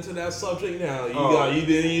lean into that subject now. You Oh.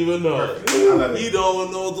 didn't even know. Perfect. I love it. You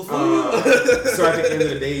don't know what the fuck. So at the end of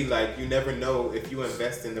the day, like you never know if you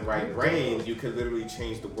invest in the right brain, you could literally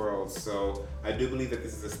change the world. So I do believe that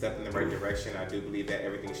this is a step in the right direction. I do believe that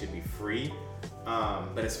everything should be free.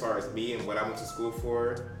 But as far as me and what I went to school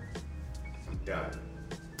for, I'm done.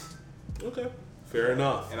 Okay, fair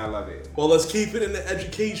enough. And I love it. Well, let's keep it in the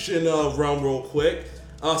education realm real quick.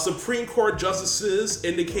 Supreme Court justices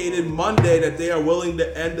indicated Monday that they are willing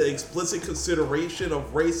to end the explicit consideration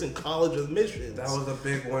of race in college admissions. that was a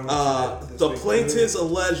big one. The plaintiffs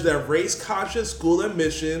allege that race-conscious school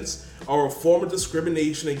admissions are a form of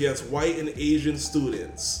discrimination against white and Asian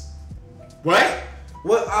students. What?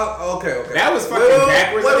 What? Okay. That was fucking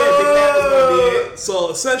backwards. I didn't think that was gonna be it. So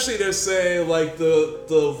essentially, they're saying like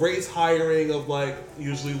the race hiring of like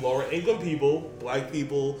usually lower income people, black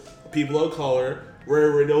people, people of color,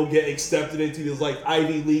 where they don't get accepted into these like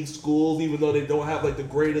Ivy League schools, even though they don't have like the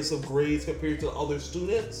greatest of grades compared to other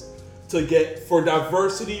students. To get for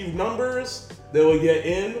diversity numbers, they will get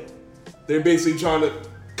in. They're basically trying to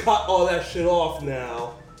cut all that shit off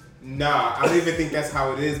now. Nah, I don't even think that's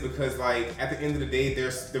how it is because, like, at the end of the day,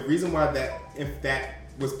 there's the reason why that if that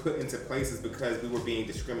was put into place is because we were being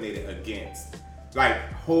discriminated against, like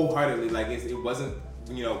wholeheartedly. Like it wasn't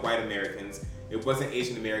white Americans, it wasn't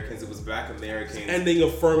Asian Americans, it was Black Americans. Ending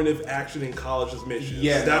affirmative action in college admissions.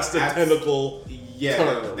 Yeah, that's the technical. Yeah,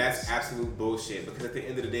 terms. that's absolute bullshit. Because at the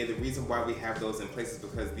end of the day, the reason why we have those in place is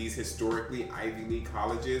because these historically Ivy League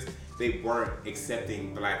colleges, they weren't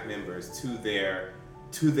accepting black members to their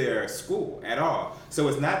school at all. So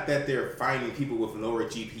it's not that they're finding people with lower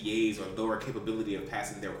GPAs or lower capability of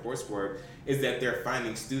passing their coursework, is that they're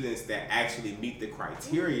finding students that actually meet the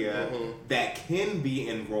criteria that can be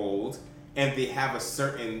enrolled, and they have a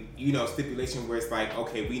certain, stipulation where it's like,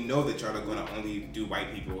 okay, we know that y'all are gonna only do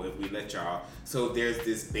white people if we let y'all. So there's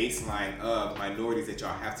this baseline of minorities that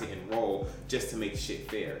y'all have to enroll just to make shit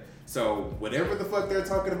fair. So whatever the fuck they're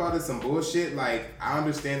talking about is some bullshit. Like, I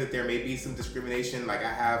understand that there may be some discrimination. Like,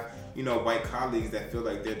 I have, white colleagues that feel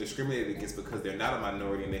like they're discriminated against because they're not a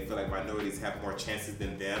minority and they feel like minorities have more chances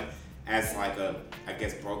than them as like a, I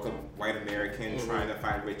guess, broke up white American trying to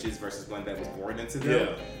find riches versus one that was born into them.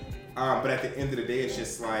 Yeah. But at the end of the day, it's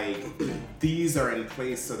just like, these are in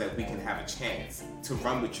place so that we can have a chance to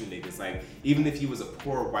run with you niggas. Like, even if you was a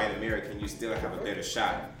poor white American, you still have a better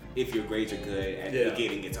shot if your grades are good at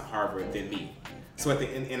getting into Harvard than me. So at the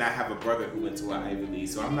end, and I have a brother who went to an Ivy League,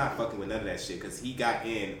 so I'm not fucking with none of that shit because he got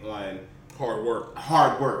in on Hard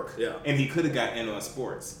work. Yeah. And he could have got in on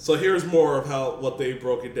sports. So here's more of what they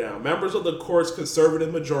broke it down. Members of the court's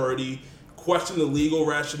conservative majority question the legal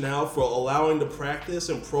rationale for allowing the practice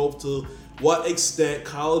and probe to what extent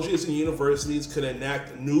colleges and universities could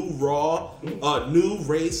enact new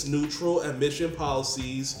race-neutral admission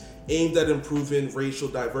policies aimed at improving racial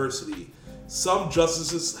diversity. Some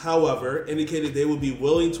justices, however, indicated they would be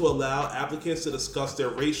willing to allow applicants to discuss their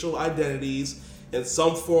racial identities in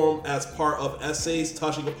some form as part of essays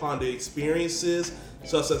touching upon their experiences,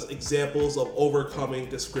 such as examples of overcoming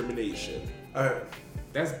discrimination. All right,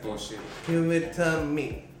 That's bullshit. give it to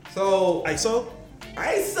me. So ISO?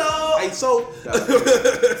 ISO.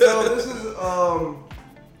 So This is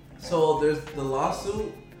So there's the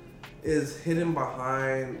lawsuit is hidden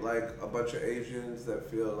behind like a bunch of Asians that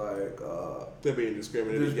feel like they're being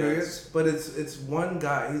discriminated against. but it's one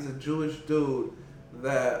guy. He's a Jewish dude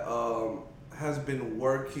that has been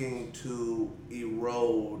working to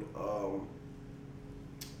erode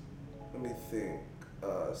let me think.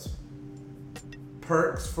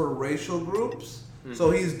 Perks for racial groups.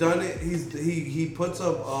 So he's done it. He puts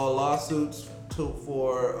up lawsuits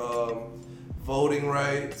for voting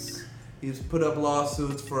rights. He's put up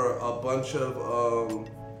lawsuits for a bunch of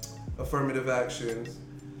affirmative actions,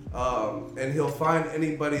 and he'll find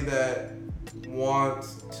anybody that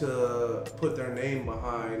wants to put their name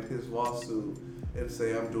behind his lawsuit and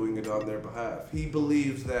say, I'm doing it on their behalf. He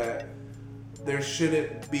believes that there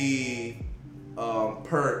shouldn't be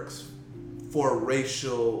perks for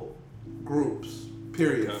racial groups,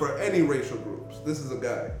 period. Okay. For any racial groups. This is a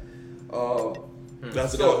guy.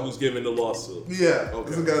 That's the guy who's giving the lawsuit. Yeah, Okay.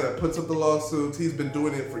 this is a guy that puts up the lawsuits. He's been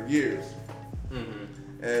doing it for years.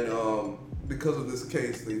 And because of this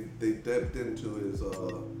case, they dipped into his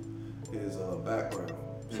background.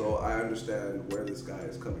 So I understand where this guy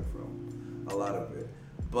is coming from, a lot of it.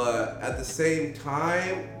 But at the same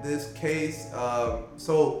time, this case,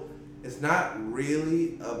 so it's not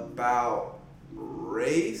really about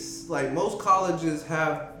race. Like most colleges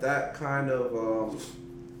have that kind of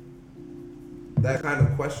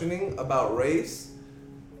questioning about race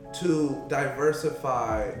to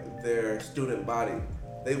diversify their student body.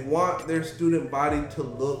 They want their student body to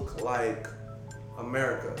look like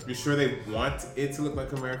America. You sure they want it to look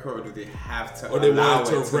like America, or do they have to? Or they allow want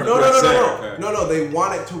it to represent No. They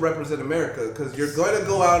want it to represent America because you're going to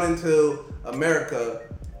go out into America.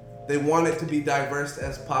 They want it to be diverse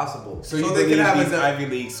as possible. So you they believe can have these Ivy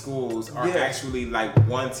League schools are actually like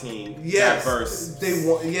wanting diverse? They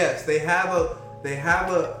want. Yes, they have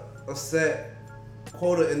a set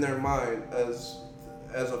quota in their mind as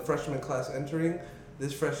a freshman class entering.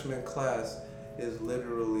 This freshman class is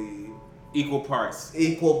literally Equal parts.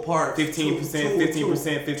 15%,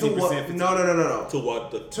 15%, 15%. No. To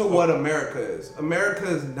what? To what America is. America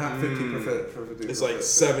is not 50% for 50%. It's like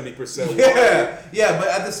 70%. Yeah, but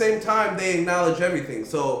at the same time, they acknowledge everything.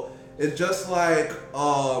 So it's just like,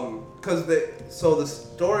 so the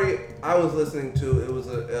story I was listening to, it was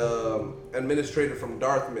a administrator from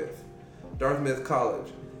Dartmouth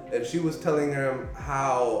College, and she was telling him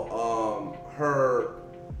how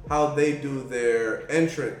they do their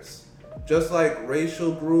entrance. Just like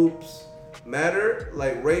racial groups matter,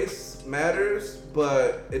 like race matters,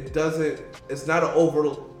 but it's not an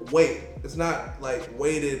overweight. It's not like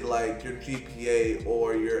weighted like your GPA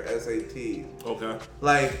or your SAT. Okay.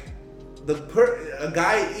 Like the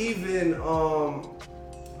guy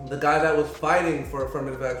that was fighting for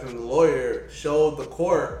affirmative action, the lawyer, showed the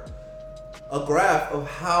court a graph of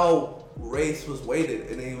how race was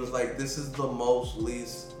weighted, and he was like, this is the most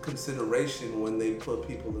least consideration when they put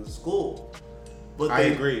people in school. But I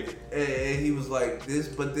agree. And he was like,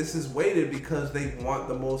 this is weighted because they want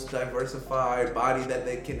the most diversified body that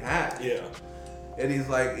they can have. Yeah. And he's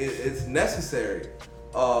like, it's necessary.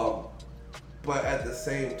 But at the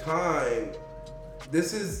same time,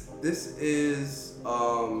 this is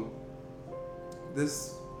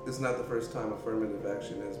not the first time affirmative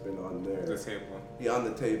action has been on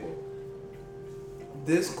the table.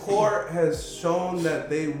 This court has shown that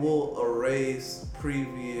they will erase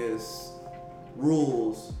previous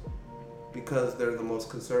rules because they're the most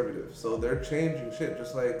conservative. So they're changing shit,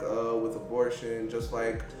 just like with abortion, just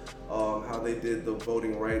like how they did the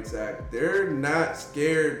Voting Rights Act. They're not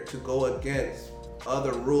scared to go against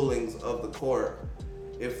other rulings of the court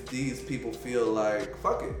if these people feel like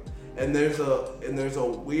fuck it. And there's a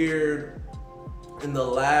weird, in the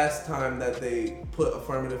last time that they put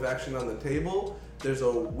affirmative action on the table, there's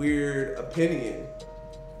a weird opinion.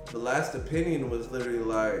 The last opinion was literally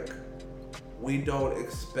like, we don't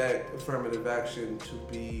expect affirmative action to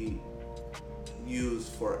be used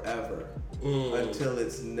forever until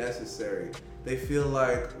it's necessary. They feel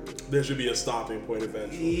like there should be a stopping point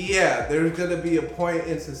eventually. Yeah, there's gonna be a point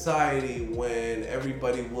in society when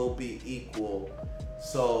everybody will be equal.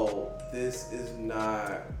 So this is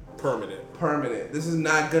not permanent. This is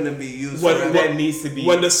not gonna be used. That needs to be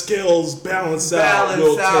when the scales balance out. Take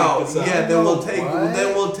this out. Yeah, then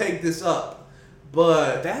we'll take this up.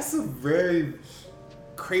 But that's a very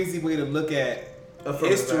crazy way to look at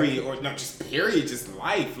history, or not just period, just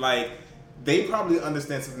life. Like, they probably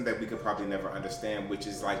understand something that we could probably never understand, which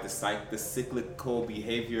is like the cyclical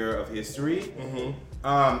behavior of history.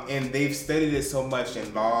 And they've studied it so much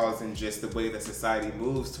in laws and just the way that society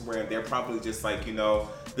moves, to where they're probably just like,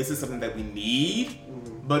 this is something that we need.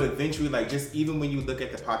 But eventually, like, just even when you look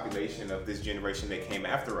at the population of this generation that came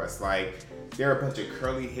after us, like, they're a bunch of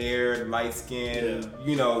curly hair, light skin,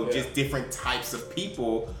 just different types of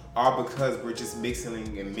people, all because we're just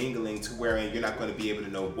mixing and mingling to where you're not going to be able to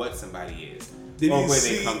know what somebody is. where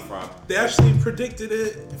they come from. They actually predicted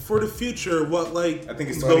it for the future. What like I think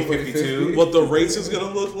it's 2052. what the race is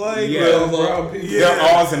gonna look like. Yeah, brown people. They're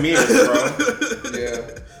all Zemiras, bro.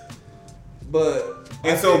 Yeah. But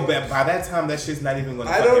And so by that time, that shit's not even gonna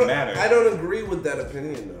fucking matter. I don't agree with that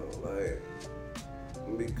opinion though, like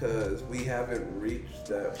because we haven't reached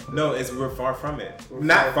that. No, we're far from it.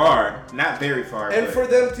 Not far, not very far. And but for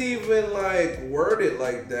them to even like word it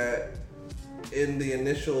like that in the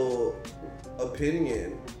initial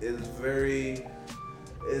opinion is very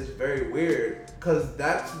weird, because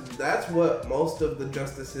that's what most of the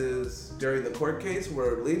justices during the court case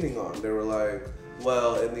were leaning on. They were like,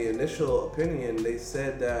 well, in the initial opinion, they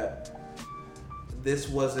said that this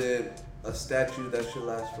wasn't a statute that should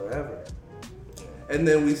last forever. And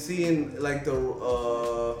then we see in like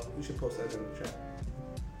we should post that in the chat.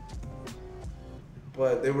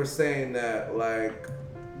 But they were saying that like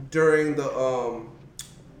during the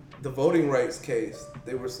voting rights case,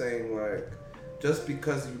 they were saying like just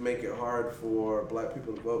because you make it hard for black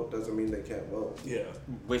people to vote doesn't mean they can't vote. Yeah,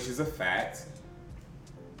 which is a fact.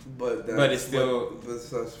 But it's still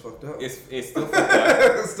that's fucked up. It's still fucked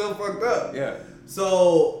up. It's still fucked up. Yeah.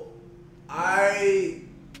 So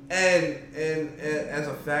and as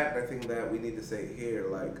a fact, I think that we need to say here,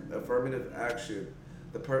 like affirmative action,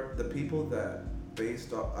 the people that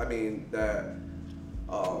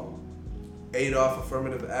ate off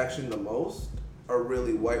affirmative action the most are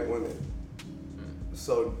really white women.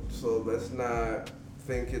 So let's not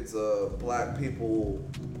think it's a black people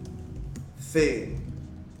thing.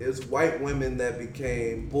 It's white women that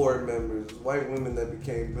became board members, white women that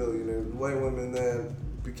became billionaires, white women that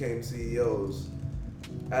became CEOs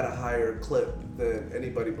at a higher clip than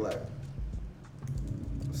anybody black.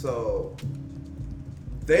 So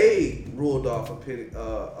they ruled off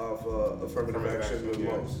affirmative action the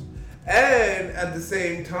most. And at the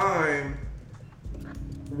same time,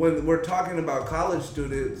 when we're talking about college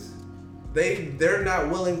students, they're not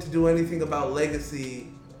willing to do anything about legacy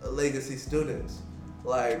students.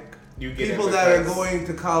 Like people that are going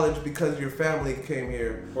to college because your family came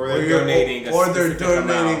here, or they're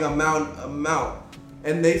donating amount.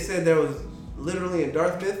 And they said there was literally in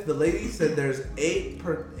Dartmouth, the lady said there's 8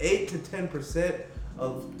 to 10%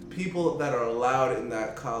 of people that are allowed in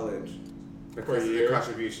that college per year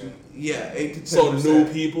contribution. Yeah, 8 to 10%. So new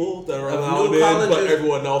people that are allowed in, but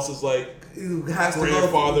everyone else is like has to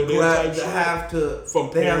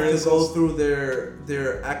go through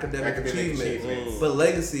their academic achievements. But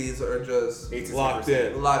legacies are just locked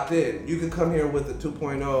in. You can come here with a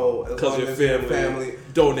 2.0 as long as your family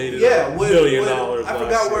donated $1 million. I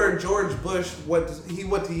forgot where George Bush went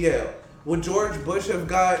to Yale. Would George Bush have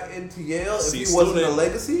got into Yale if he wasn't a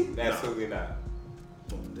legacy? Absolutely not.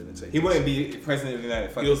 He wouldn't be president of the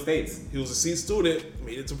United fucking States. He was a C student,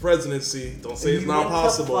 made it to presidency. Don't say it's not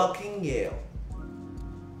possible. Fucking Yale.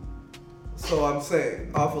 So I'm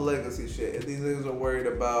saying, off of legacy shit, if these niggas are worried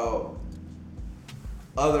about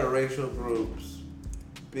other racial groups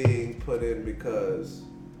being put in because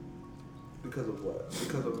of what?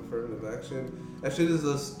 Because of affirmative action? That shit is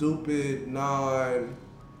a stupid How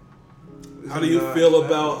do you feel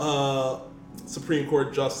about Supreme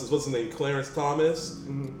Court Justice, what's his name, Clarence Thomas?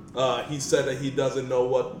 Mm-hmm. He said that he doesn't know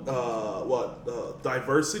what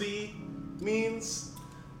diversity means.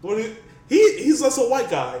 He's just a white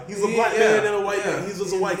guy. He's a black man and a white guy. He's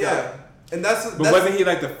just a white guy. And wasn't he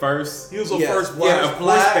like the first? He was the first black. Yeah, of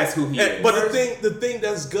course that's who he is. But the thing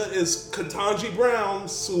that's good is Ketanji Brown,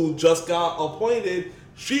 who just got appointed.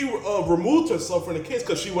 She removed herself from the case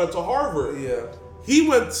because she went to Harvard. Yeah. He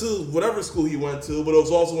went to whatever school he went to, but it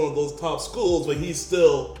was also one of those top schools, but he's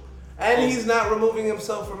still... And he's not removing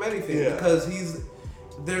himself from anything because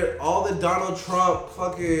all the Donald Trump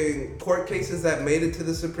fucking court cases that made it to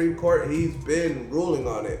the Supreme Court, he's been ruling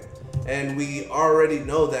on it. And we already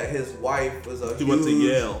know that his wife was He went to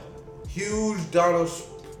Yale. Huge Donald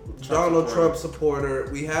Trump supporter.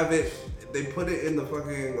 We have it, they put it in the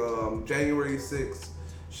fucking January 6th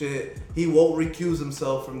shit. He won't recuse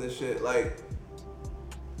himself from this shit. Like...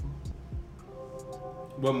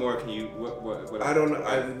 What more can you? What I don't know.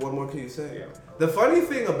 What more can you say? Yeah. The funny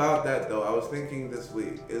thing about that, though, I was thinking this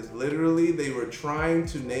week, is literally they were trying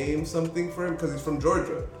to name something for him because he's from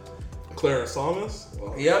Georgia. Clarence Thomas?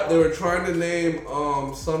 Yep, they were trying to name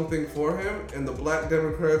something for him, and the black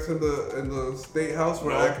Democrats in the state house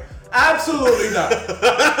were like, absolutely not, absolutely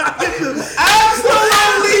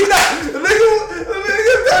not. The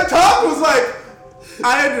nigga that talk was like,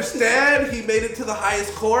 I understand he made it to the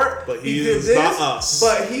highest court, but he is not us.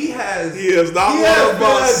 But he is not one of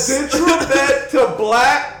us. He has been a detriment to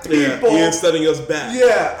black people. He is setting us back.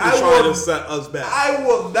 Yeah, He's trying to set us back. I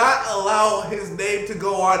will not allow his name to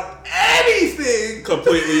go on anything.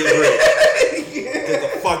 Completely agree.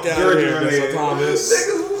 Get the fuck out of here, Mr. Thomas.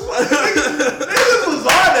 Niggas was on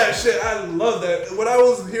that shit. I love that. When I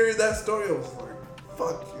was hearing that story, I was like,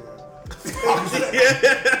 fuck yeah.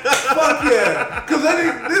 Fuck yeah. Because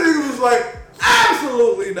then he was like,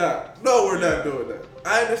 absolutely not. No, we're not doing that.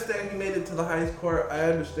 I understand he made it to the highest court. I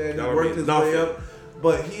understand he worked his way up.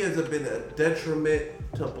 But he has been a detriment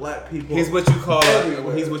to black people. He's what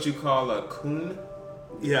you call a coon.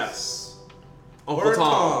 Yes. Uncle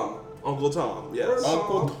Tom. Uncle Tom, yes.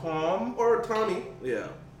 Uncle Tom? Or Tommy. Yeah.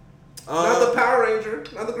 Not the Power Ranger,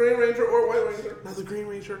 not the Green Ranger or White Ranger. Not the Green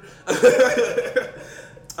Ranger.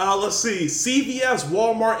 Let's see. CVS,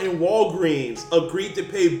 Walmart, and Walgreens agreed to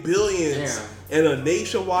pay billions in a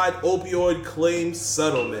nationwide opioid claim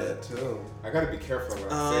settlement. Too. I gotta be careful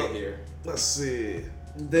what I say here. Let's see.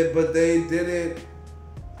 But they did it.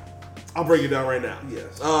 I'll break it down right now.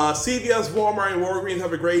 Yes. CVS, Walmart, and Walgreens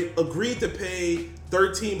have agreed to pay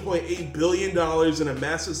 $13.8 billion in a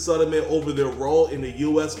massive settlement over their role in the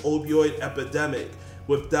U.S. opioid epidemic,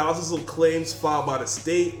 with thousands of claims filed by the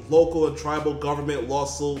state, local, and tribal government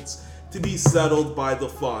lawsuits to be settled by the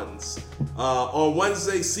funds. On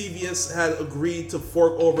Wednesday, CVS had agreed to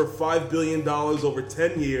fork over $5 billion over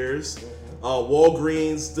 10 years.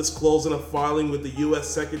 Walgreens disclosed in a filing with the U.S.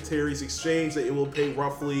 Secretary's Exchange that it will pay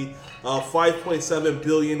roughly $5.7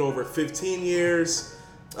 billion over 15 years.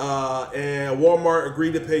 And Walmart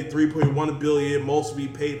agreed to pay $3.1 billion. Most will be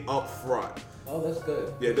paid up front. Oh, that's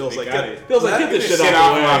good. Yeah, they was like, get this shit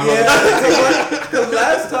out of the way. Yeah, because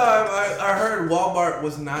last time I heard Walmart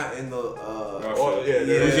was not in the.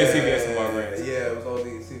 It was just CVS and Walgreens. Yeah, it was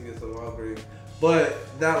only CVS and Walgreens. But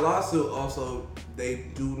that lawsuit also, they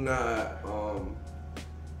do not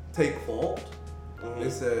take fault. They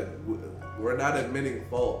said we're not admitting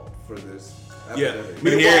fault for this epidemic.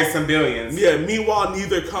 But here is some billions. Yeah. Meanwhile,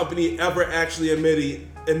 neither company ever actually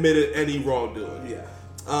admitted any wrongdoing. Yeah.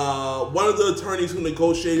 One of the attorneys who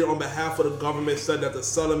negotiated on behalf of the government said that the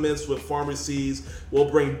settlements with pharmacies will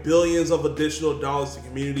bring billions of additional dollars to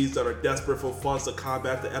communities that are desperate for funds to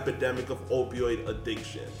combat the epidemic of opioid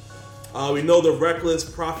addiction. We know the reckless,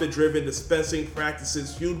 profit-driven dispensing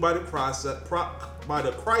practices fueled by the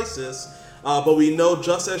crisis, but we know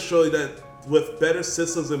just as surely that with better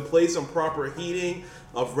systems in place and proper heeding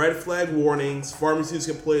of red flag warnings, pharmacies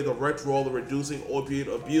can play the direct role in reducing opioid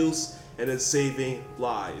abuse and in saving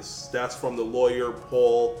lives. That's from the lawyer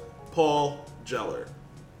Paul Geller.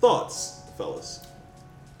 Thoughts, fellas?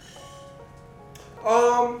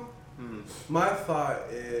 My thought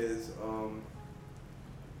is,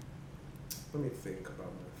 let me think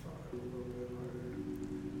about my thought.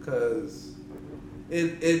 Because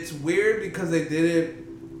it's weird because they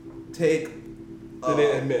didn't take. They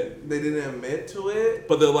didn't admit. They didn't admit to it.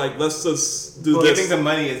 But they're like, let's just do Giving this. the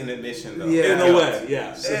money is an admission, though. Yeah. In a way,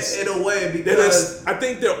 yes. In a way, because I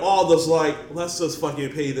think they're all just like, let's just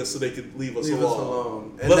fucking pay this so they can leave us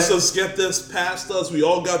alone. And Let's just get this past us. We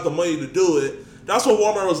all got the money to do it. That's what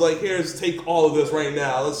Walmart was like, here's, take all of this right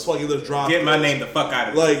now. Let's fucking just drop Get this. my name the fuck out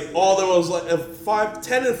of this. Like, all of them was like,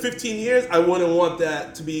 10 and 15 years, I wouldn't want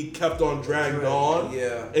that to be kept on, dragged on.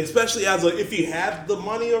 Yeah. Especially as if you have the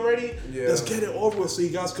money already, Yeah. let's get it over with so you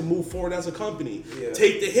guys can move forward as a company. Yeah.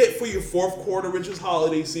 Take the hit for your fourth quarter, which is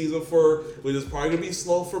holiday season, which is probably going to be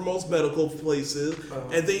slow for most medical places.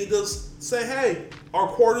 And then you just say, hey, our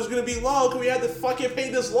quarter's going to be low because we had to fucking pay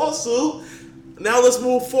this lawsuit. Now let's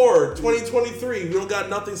move forward. 2023, we don't got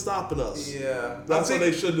nothing stopping us. Yeah. That's how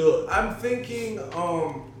they should do it. I'm thinking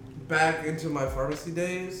back into my pharmacy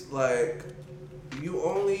days, like you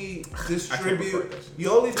only distribute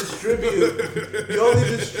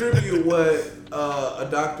what a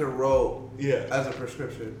doctor wrote as a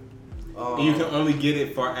prescription. You can only get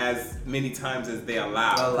it for as many times as they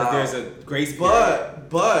allow. Because there's a grace period.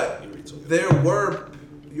 But there were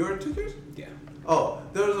your tickets? Yeah. Oh,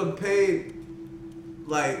 there was a paid.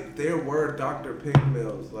 Like, there were Dr. Pink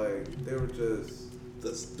mills. Like, they were just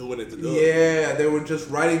doing it to do it. Yeah, they were just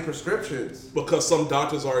writing prescriptions. Because some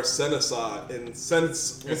doctors are incentivized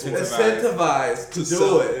to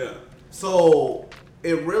do it. Yeah. So,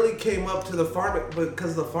 it really came up to the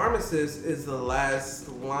because the pharmacist is the last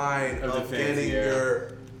line of getting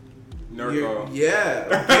your Norco. of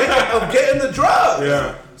getting the drugs.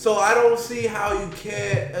 Yeah. So, I don't see how you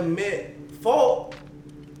can't admit fault.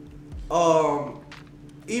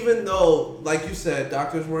 Even though, like you said,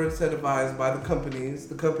 doctors were incentivized by the companies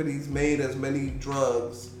made as many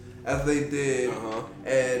drugs as they did,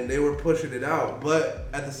 and they were pushing it out. But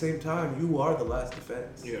at the same time, you are the last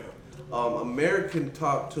defense. Yeah. American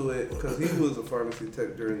talked to it because he was a pharmacy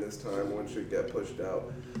tech during this time when shit got pushed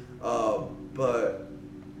out. But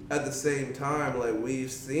at the same time, like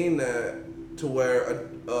we've seen that to where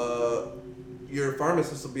your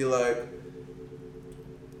pharmacist will be like,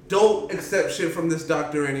 don't accept shit from this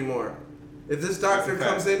doctor anymore. If this doctor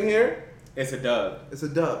comes in here, it's a dub. It's a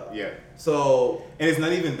dub. Yeah. So, and it's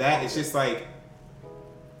not even that. It's just like,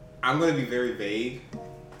 I'm going to be very vague,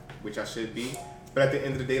 which I should be. But at the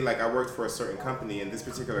end of the day, like, I worked for a certain company, and this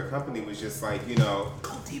particular company was just like, go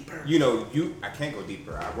deeper. I can't go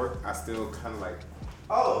deeper. I still kind of like.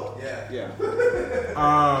 Oh, yeah. Yeah.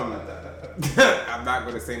 I'm not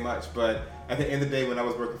going to say much, but at the end of the day, when I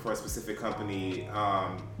was working for a specific company,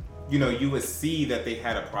 you would see that they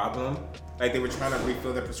had a problem. Like, they were trying to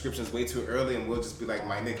refill their prescriptions way too early, and we'll just be like,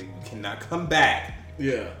 my nigga, you cannot come back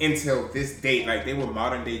until this date. Like, they were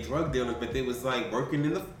modern day drug dealers, but they was like working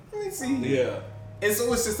in the pharmacy. Yeah. And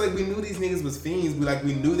so it's just like, we knew these niggas was fiends.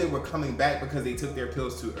 We knew they were coming back because they took their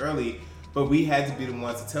pills too early, but we had to be the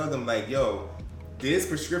ones to tell them, like, yo, this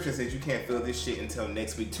prescription says you can't fill this shit until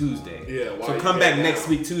next week Tuesday. Yeah. So come back next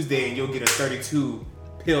week Tuesday and you'll get a 32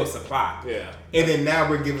 pill supply. Yeah. And then now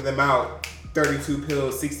we're giving them out 32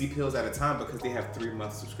 pills, 60 pills at a time because they have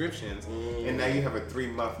 3-month subscriptions. And now you have a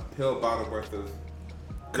 3-month pill bottle worth of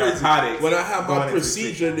narcotics. When I had my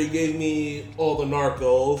procedure, they gave me all the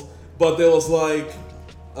narcos, but there was like,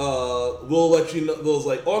 we'll let you know. There was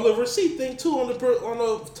like on the receipt thing too. On the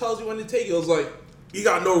tells you when to take it. It was like, you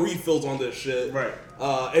got no refills on this shit. Right.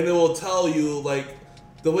 And it will tell you, like,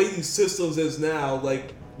 the way these systems is now,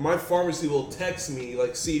 like, my pharmacy will text me,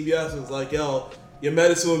 like, CVS is like, yo, your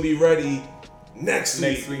medicine will be ready next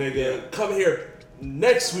week, nigga. Yeah. Come here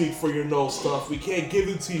next week for your nose stuff. We can't give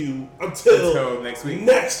it to you until next week.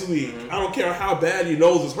 Next week. Mm-hmm. I don't care how bad your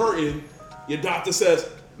nose is hurting. Your doctor says,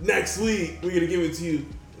 next week, we're going to give it to you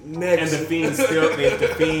next week. And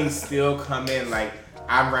the fiends still come in, like,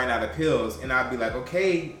 I'm running out of pills, and I'll be like,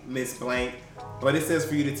 okay, Miss Blank, but it says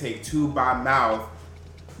for you to take 2 by mouth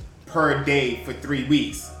per day for 3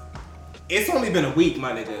 weeks. It's only been a week,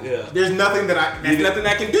 my nigga. Yeah. There's nothing nothing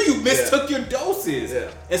I can do. You mistook your doses.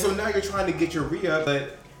 Yeah. And so now you're trying to get your re-up,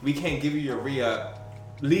 but we can't give you your re-up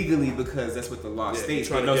legally because that's what the law states.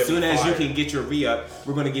 But as soon as you can get your re-up,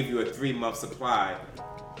 we're going to give you a 3-month supply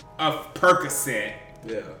of Percocet.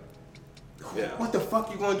 Yeah. Yeah. What the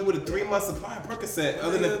fuck you gonna do with a 3-month supply of Percocet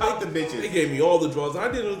other than pop the bitches? They gave me all the drugs. I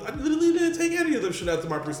literally didn't take any of them shit after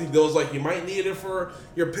my procedure. They was like, you might need it for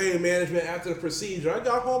your pain management after the procedure. I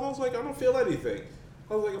got home, I was like, I don't feel anything.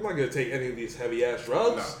 I was like, I'm not gonna take any of these heavy ass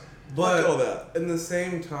drugs. No. But all that. In the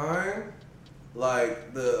same time,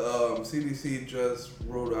 like the CDC just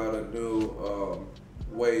wrote out a new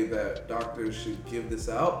way that doctors should give this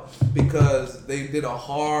out because they did a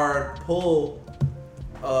hard pull.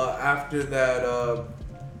 After the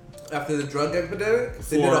drug epidemic,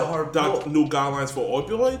 they did a hard new guidelines for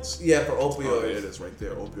opioids. Yeah, for opioids. Oh, yeah, it is right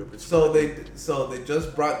there. Opioids. So they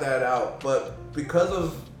just brought that out, but because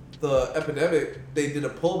of the epidemic, they did a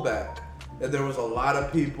pullback, and there was a lot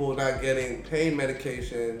of people not getting pain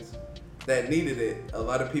medications that needed it. A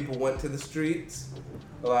lot of people went to the streets.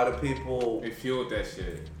 A lot of people. They fueled that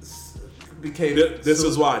shit. This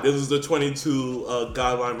is why. This is the 22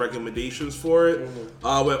 guideline recommendations for it.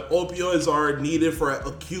 Mm-hmm. When opioids are needed for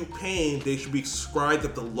acute pain, they should be prescribed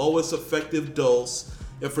at the lowest effective dose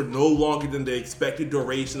and for no longer than the expected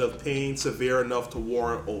duration of pain severe enough to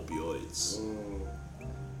warrant opioids.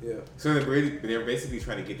 Yeah. So they're basically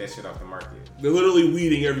trying to get that shit off the market. They're literally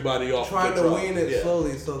weeding everybody off. Trying to wean it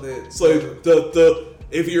slowly so that. So the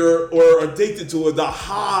if you're addicted to it, the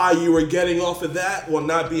high you were getting off of that will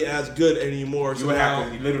not be as good anymore. You would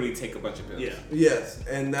have to literally take a bunch of pills. Yeah. Yes,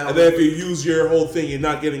 and then if you use your whole thing, you're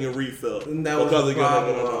not getting a refill. And that was the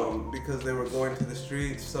problem because they were going to the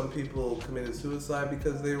streets. Some people committed suicide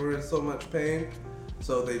because they were in so much pain.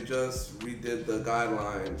 So they just redid the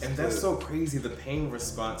guidelines. And that's so crazy, the pain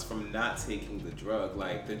response from not taking the drug.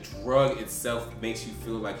 Like, the drug itself makes you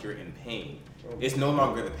feel like you're in pain. It's no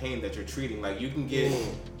longer the pain that you're treating. Like, you can get,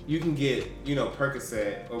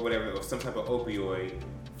 Percocet or whatever, or some type of opioid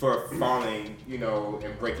for falling,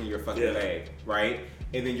 and breaking your fucking leg, right?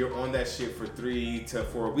 And then you're on that shit for 3 to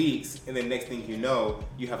 4 weeks, and then next thing you know,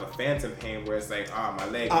 you have a phantom pain where it's like, my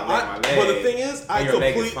leg. But the thing is, I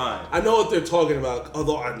know what they're talking about.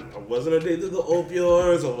 Although I wasn't addicted to the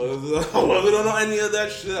opioids, I wasn't on any of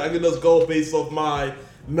that shit. I can just go based off my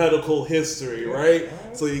medical history, right?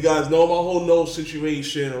 So you guys know my whole nose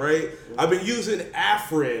situation, right? I've been using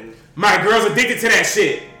Afrin. My girl's addicted to that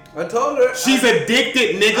shit. I told her. She's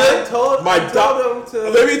addicted, nigga. I told him to.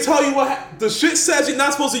 Let me tell you what. The shit says you're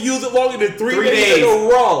not supposed to use it longer than 3 days in a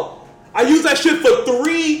row. I used that shit for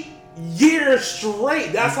 3 years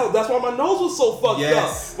straight. That's why my nose was so fucked up.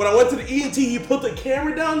 When I went to the ENT, he put the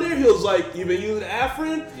camera down there. He was like, "You been using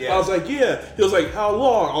Afrin?" I was like, "Yeah." He was like, "How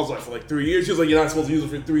long?" I was like, "For like 3 years." He was like, "You're not supposed to use it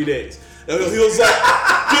for 3 days." And he was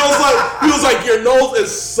like, "Your nose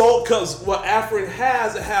is so," because what Afrin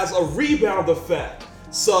has, it has a rebound effect.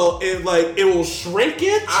 So it will shrink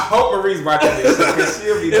it. I hope Marie's watching this because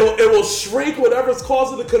she'll be. It will shrink whatever's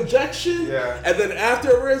causing the congestion. Yeah. And then after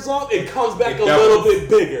it wears off, it comes back a little bit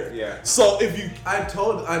bigger. Yeah. So if you, I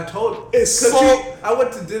told. It's so. I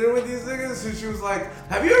went to dinner with these niggas, and she was like,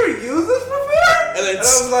 "Have you ever used this before?" And I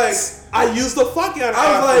was like, I used the fuck out of it.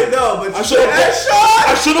 I was like, no, but I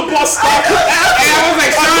should have bought stock of Afrin. And I was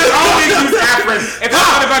like, Sean always use Afrin. If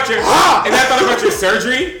I thought about your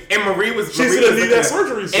surgery, and Marie was, she's gonna need that surgery.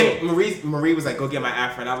 And Marie was like, "Go get my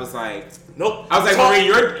Afrin." I was like, nope. I was like, Marie,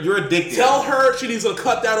 you're addicted. Tell her she needs to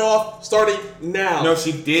cut that off starting now. No,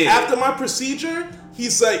 she did. After my procedure,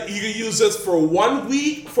 he's like, you can use this for 1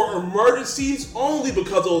 week for emergencies only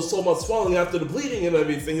because there was so much swelling after the bleeding and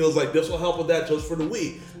everything. He was like, this will help with that just for the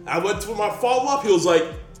week. I went to my follow-up. He was like,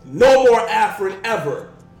 no more Afrin ever.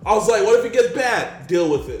 I was like, what if it gets bad? Deal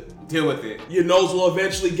with it. Deal with it. Your nose will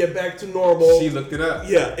eventually get back to normal. She looked it up.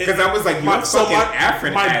 Yeah. Because I was like, you're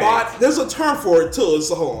Afrin my addict. body, there's a term for it too. It's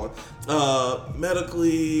hold on.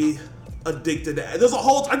 Medically addicted. There's a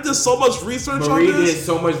whole. I did so much research on this. Marie did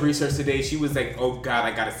so much research today. She was like, "Oh God,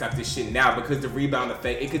 I gotta stop this shit now because the rebound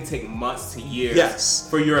effect. It could take months to years. Yes.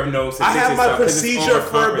 For your nose to I fix have my itself, 'cause it's procedure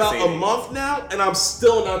for about a overcompensating. month now, and I'm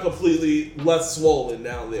still not completely less swollen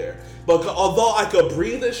down there. But although I could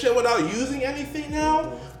breathe and shit without using anything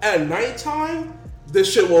now, at nighttime,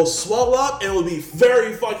 this shit will swell up and it will be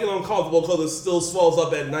very fucking uncomfortable because it still swells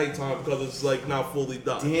up at nighttime because it's like not fully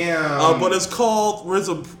done. Damn. But it's called, where's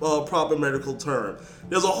a proper medical term?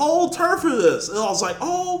 There's a whole term for this. And I was like,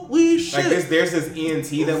 holy shit. Like there's this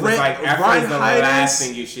ENT that was like, Afrin's the last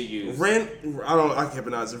thing you should use. I can't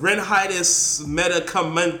pronounce it. Rhinitis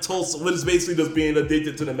medicamentosa, which is basically just being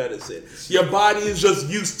addicted to the medicine. Your body is just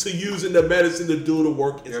used to using the medicine to do the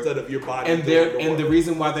work instead of your body and doing the work. the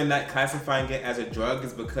reason why they're not classifying it as a drug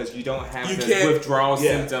is because you don't have the can't- withdrawal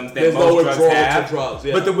yeah. symptoms that There's most no drugs withdrawal have. to drugs,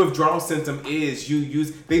 yeah. But the withdrawal symptom is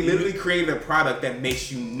they literally created a product that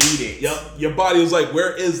makes you need it. Yep, your body is like,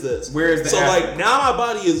 where is this? Where is the So Afrin? like now my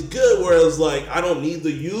body is good, whereas like I don't need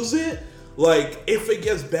to use it. Like if it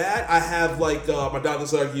gets bad, I have like my doctor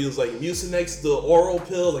said I can use like Mucinex, the oral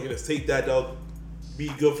pill. I can just take that. That'll be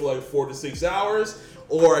good for like 4 to 6 hours.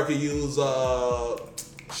 Or I could use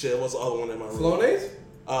what's the other one in my room? Flonase?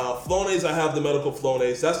 Flonase, I have the medical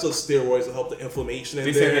Flonase. That's just steroids to help the inflammation in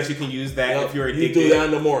They there. say that you can use that Yep, if you're you addicted. do that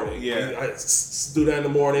in the morning. Yeah. I do that in the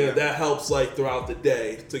morning, and Yeah. that helps like throughout the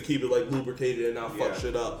day to keep it like lubricated and not fuck Yeah.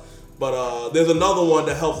 shit up. But there's another one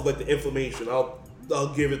that helps with like the inflammation. I'll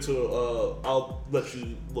give it to I'll let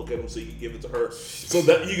you look at them so you can give it to her, so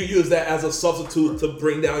that you can use that as a substitute to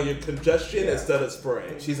bring down your congestion instead of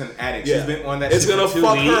spraying. She's an addict. Yeah. She's been on that It's shit gonna for 2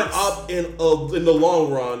 fuck weeks. her up in the long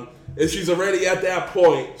run if she's already at that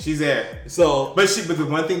point. She's there. So But the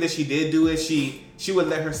one thing that she did do is she would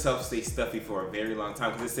let herself stay stuffy for a very long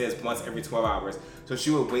time because it says once every 12 hours. So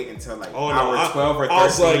she would wait until like hour 12 or 13. I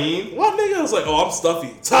was like, what nigga? I was like, oh, I'm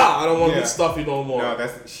stuffy. I don't want to Yeah. be stuffy no more.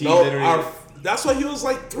 No, literally. That's why he was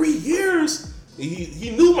like 3 years.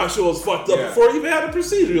 He knew my shit was fucked up Yeah. before he even had a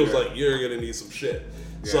procedure. He was Yeah. like, you're gonna need some shit.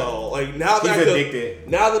 Yeah. So like now that He's addicted.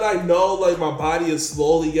 now that I know like my body is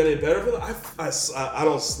slowly getting better, I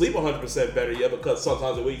don't sleep 100% better yet because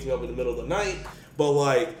sometimes it wakes me up in the middle of the night. But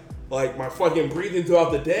like my fucking breathing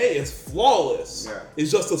throughout the day is flawless. Yeah.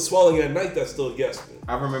 It's just the swelling at night that still gets me.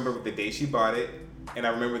 I remember the day she bought it, and I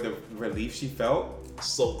remember the relief she felt.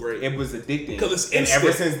 So great. It was addicting. 'Cause it's and ever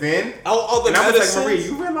instant. since then, all the and I was medicines, like, Marie,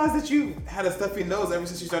 you realize that you had a stuffy nose ever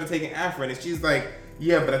since you started taking Afrin? And she's like,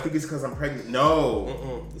 yeah, but I think it's because I'm pregnant.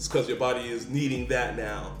 No. It's because your body is needing that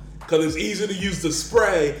now. Because it's easy to use the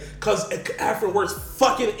spray. Because Afrin works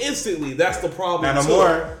fucking instantly. That's the problem. Not no too.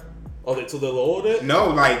 more. Oh, they lowered it?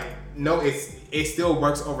 No, it still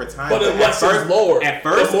works over time. But unless it's lower. At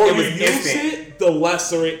first, the more it you was use instant. it, the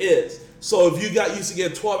lesser it is. So if you got used to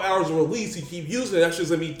getting 12 hours of release, you keep using it, that's just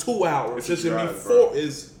going to be 2 hours. It's It's just going to be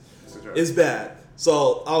drugs, 4. bro. It's bad.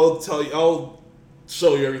 So I'll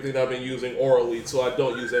show you everything that I've been using orally so I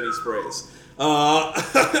don't use any sprays.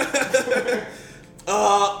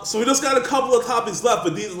 So we just got a couple of topics left,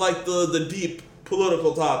 but these are like the deep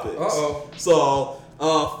political topics. Uh-oh. So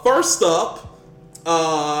first up,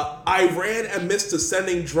 Iran admits to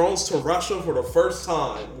sending drones to Russia for the first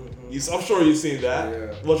time. I'm sure you've seen that.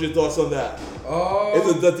 Yeah. What's your thoughts on that? Is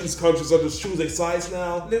it that these countries are just choosing sides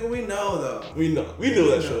now? Nigga, we know though. We knew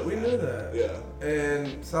that shit. We knew that. Yeah.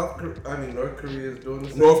 And North Korea is doing the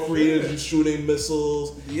same North Korea is shit. just shooting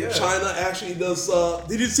missiles. Yeah. China actually does.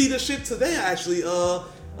 Did you see this shit today? Actually,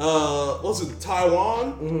 what's it?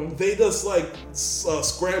 Taiwan. Mm-hmm. They just like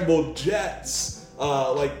scrambled jets.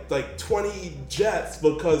 Like 20 jets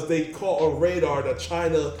because they caught on radar that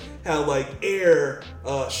China had like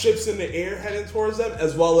ships in the air heading towards them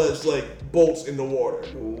as well as like boats in the water.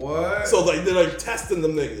 What? So like they're like testing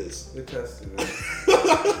them niggas. They're testing it.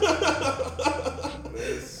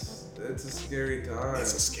 It's a scary time.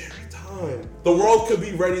 It's a scary time. The world could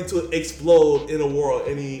be ready to explode in a war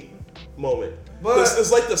any moment. But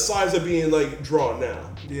it's like the signs are being like drawn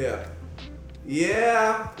now. Yeah.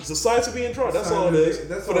 Yeah. It's the signs are being drawn. That's all it is.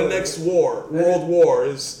 That's for all the it next is. war, world war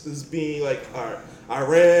is being like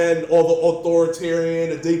Iran, all the authoritarian,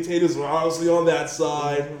 the dictators are obviously on that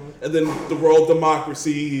side, and then the world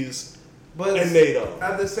democracies and NATO.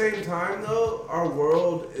 At the same time, though, our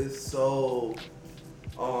world is so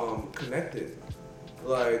connected.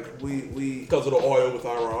 Like we Because of the oil with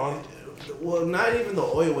Iran. well, not even the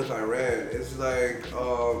oil with Iran. It's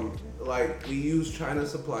like we use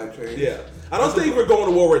China's supply chain. Yeah. I don't think we're going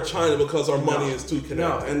to war with China because our money is too connected.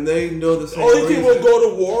 No, and they know the The same. only thing we'll reason. go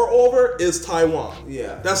to war over is Taiwan.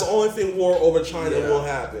 Yeah. That's the only thing war over China Yeah. will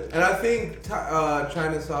happen. And I think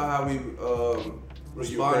China saw how we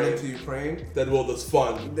responded to Ukraine. That will just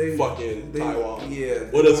fund They- fucking they- Taiwan. yeah,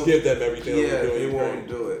 We'll they just won't- give them everything Yeah, we're doing they in won't Ukraine.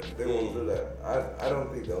 do it. They won't do that. I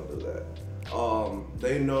don't think they'll do that.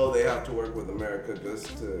 They know they have to work with America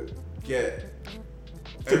just to get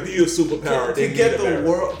To be a superpower, they to get need the America.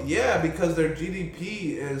 world. Yeah, because their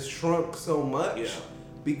GDP has shrunk so much. Yeah.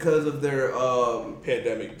 Because of their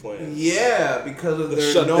Pandemic plan. yeah, because of The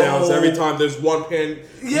their shutdowns no, every time there's one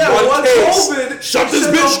Yeah, one case. COVID. Shut this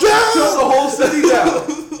shut bitch the- down. Shut the whole city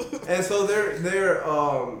down. And so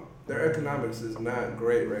their economics is not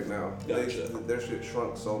great right now. Gotcha. Their shit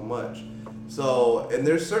shrunk so much. So, and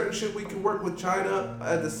there's certain shit we can work with China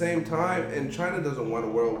at the same time, and China doesn't want a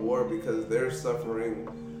world war because they're suffering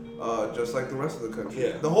just like the rest of the country.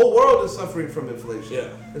 Yeah. The whole world is suffering from inflation.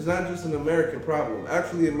 Yeah. It's not just an American problem.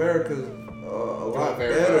 Actually, America's a lot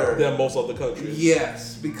very better. Than most other countries.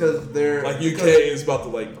 Yes, because they're Like UK because- is about to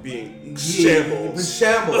like being yeah, shambles.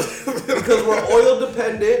 shambles. Because we're oil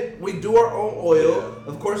dependent. We do our own oil.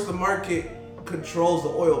 Yeah. Of course, the market controls the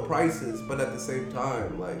oil prices, but at the same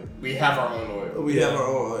time, like We have our own oil. we Yeah. have our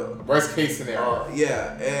own oil. Worst case scenario.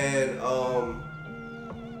 Yeah, and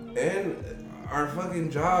our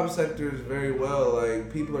fucking job sector is very well.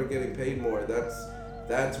 Like people are getting paid more.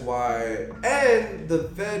 That's why. And the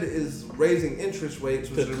Fed is raising interest rates,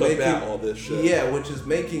 which To is cut making back all this shit. yeah, which is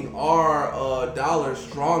making our dollar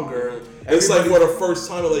stronger. It's like Everybody- for the first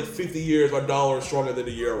time in like 50 years, our dollar is stronger than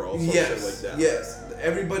the euro. Some yes, shit like that. yes.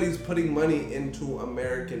 Everybody's putting money into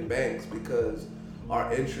American banks because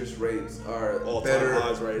our interest rates are All-time better.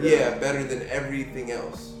 highs right now. Yeah, better than everything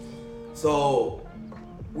else. So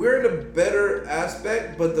we're in a better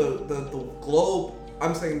aspect, but the globe.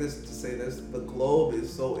 I'm saying this to say this: the globe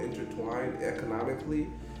is so intertwined economically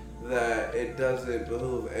that it doesn't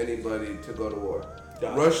behoove anybody to go to war.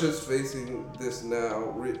 Gotcha. Russia's facing this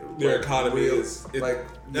now. Their like, economy real- is yes.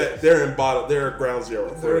 they're in bottom. They're at ground zero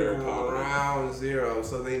for their They're economy. around zero,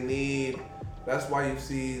 so they need. That's why you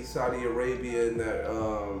see Saudi Arabia and that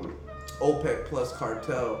OPEC Plus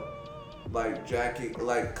cartel,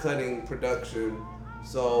 like cutting production,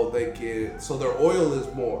 so they can. So their oil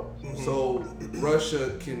is more. Mm-hmm. So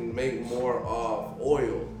Russia can make more off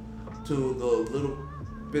oil to the little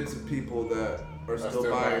bits of people that are still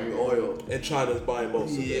buying buying oil. And China's buying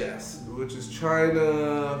most of it. Yes, which is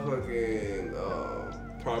China, fucking.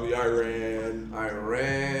 Probably Iran.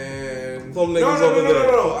 Iran. Some no, niggas no, over no, no,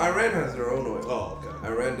 there. no, no. Iran has their own oil. Oh, okay.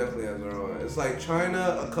 Iran definitely has their own oil. It's like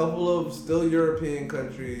China, a couple of still European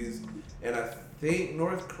countries, and I think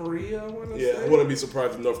North Korea, I want to Yeah, say. I wouldn't be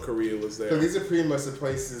surprised if North Korea was So there. these are pretty much the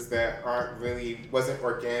places that wasn't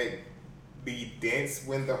organically dense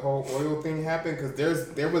when the whole oil thing happened.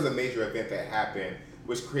 Because there was a major event that happened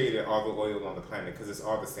which created all the oil on the planet because it's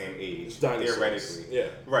all the same age Dinosaurs. theoretically. Yeah.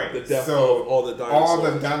 Right. The death so of all the all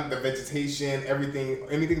dinosaurs. the vegetation,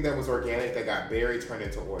 anything that was organic that got buried turned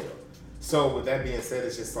into oil. So with that being said,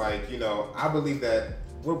 it's just like, I believe that.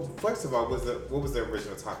 Well, first of all, what was the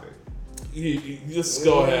original topic? You just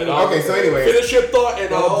go ahead. Okay, so anyway. Finish your thought,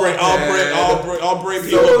 and I'll bring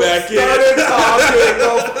people back in. Started talking.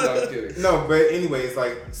 No, I'm kidding. No, but anyways,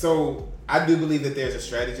 like, so I do believe that there's a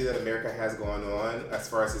strategy that America has going on as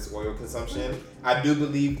far as its oil consumption. I do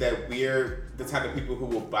believe that we're the type of people who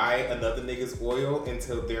will buy another nigga's oil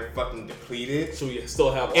until they're fucking depleted. So we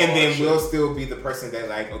still have all and then shit. we'll still be the person that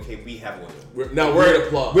like, okay, we have oil. We're the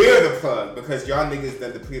plug. We're the plug because y'all niggas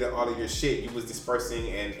that depleted all of your shit. You was dispersing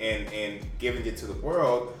and giving it to the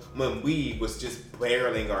world when we was just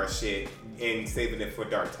barreling our shit and saving it for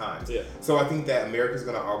dark times. Yeah. So I think that America's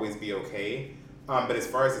gonna always be okay. But as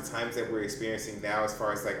far as the times that we're experiencing now, as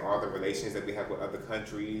far as like all the relations that we have with other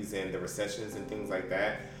countries and the recessions and things like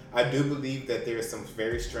that, I do believe that there's some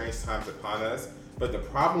very strange times upon us. But the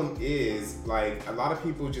problem is, like, a lot of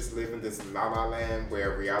people just live in this la-la land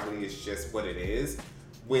where reality is just what it is,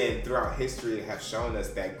 when throughout history it have shown us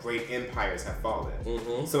that great empires have fallen.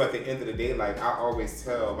 Mm-hmm. So at the end of the day, like, I always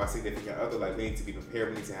tell my significant other, like, we need to be prepared,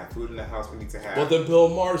 we need to have food in the house, we need to have... What did Bill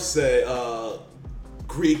Maher say?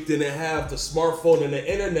 Greek didn't have the smartphone and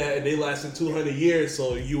the internet, and they lasted 200 years.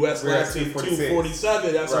 So U.S. lasted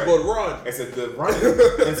 247. That's right. A good run. It's a good run.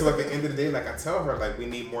 And so at the end of the day, like I tell her, like we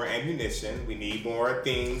need more ammunition, we need more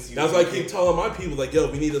things. That's why I keep telling my people, like,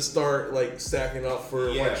 yo, we need to start like stacking up for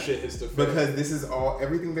when shit hits the fan. Because this is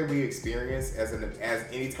everything that we experience as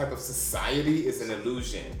any type of society is an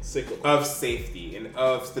illusion of safety and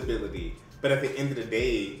of stability. But at the end of the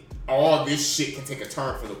day, all this shit can take a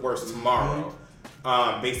turn for the worse tomorrow. Mm-hmm.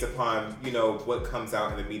 Based upon, you know, what comes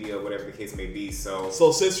out in the media, whatever the case may be. So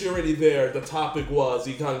since you're already there, the topic was,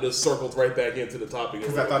 you kind of just circled right back into the topic.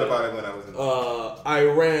 Because I thought about it when I was in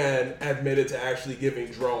Iran admitted to actually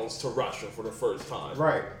giving drones to Russia for the first time.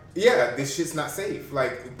 Right. Yeah, this shit's not safe.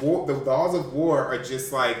 Like, the laws of war are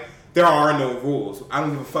just like, there are no rules. I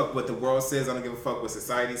don't give a fuck what the world says. I don't give a fuck what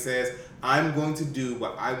society says. I'm going to do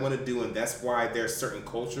what I want to do, and that's why there are certain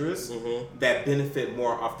cultures that benefit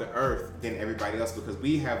more off the earth than everybody else, because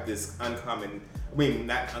we have this uncommon, I mean,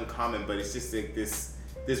 not uncommon, but it's just like this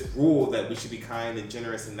rule that we should be kind and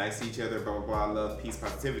generous and nice to each other, blah, blah, blah, love, peace,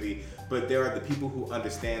 positivity. But there are the people who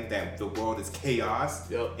understand that the world is chaos,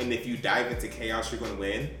 and if you dive into chaos, you're going to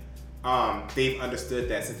win. They've understood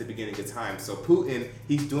that since the beginning of time. So Putin,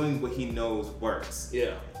 he's doing what he knows works.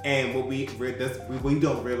 Yeah. And what we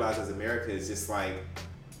don't realize as America is just like,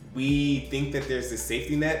 we think that there's this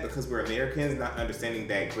safety net because we're Americans, not understanding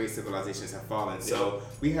that great civilizations have fallen. So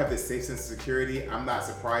we have this safe sense of security. I'm not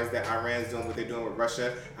surprised that Iran's doing what they're doing with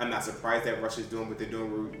Russia. I'm not surprised that Russia's doing what they're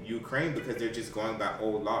doing with Ukraine, because they're just going by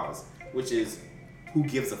old laws, which is, who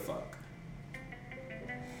gives a fuck?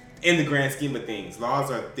 In the grand scheme of things, laws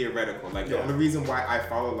are theoretical. Like, the only reason why I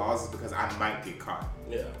follow laws is because I might get caught.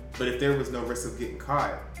 Yeah. But if there was no risk of getting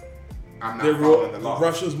caught, I'm not following the law.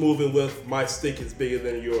 Russia's moving with, my stick is bigger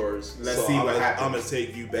than yours. Let's see what happens. I'm gonna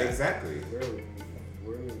take you back. Exactly.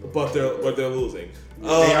 But they're losing.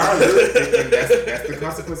 They are losing, and that's the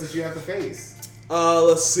consequences you have to face.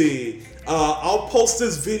 Let's see. I'll post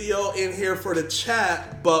this video in here for the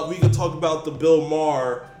chat, but we can talk about the Bill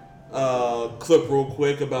Maher clip real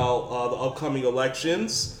quick about the upcoming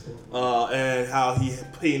elections and how he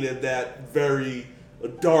painted that very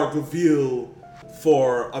dark view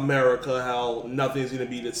for America, how nothing's going to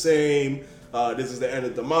be the same. This is the end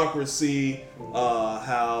of democracy.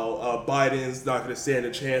 How Biden's not going to stand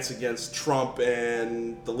a chance against Trump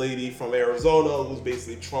and the lady from Arizona, who's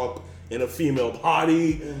basically Trump in a female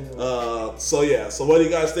body. So what do you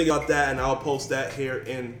guys think about that? And I'll post that here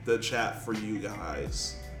in the chat for you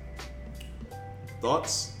guys.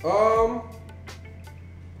 Thoughts? I'll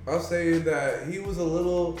say that he was a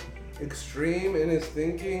little extreme in his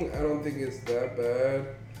thinking. I don't think it's that bad.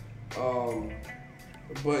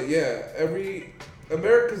 But yeah,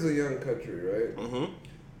 America's a young country, right? Mm-hmm.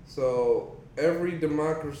 So every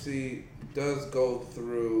democracy does go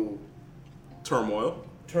through turmoil.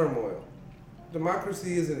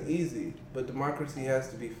 Democracy isn't easy, but democracy has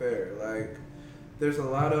to be fair. Like, there's a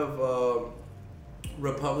lot of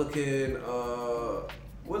Republican,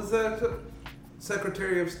 what is that?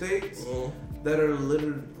 Secretary of States that are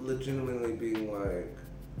legitimately being like,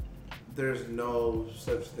 there's no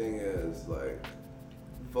such thing as like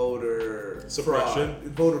voter suppression,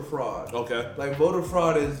 voter fraud. Okay. Like, voter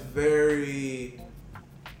fraud is very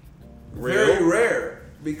rare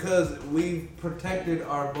because we've protected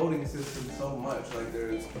our voting system so much. Like,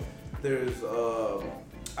 there's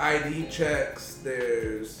ID checks,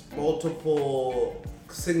 there's multiple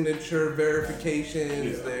signature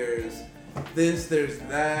verifications, there's this, there's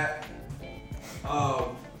that.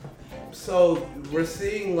 So we're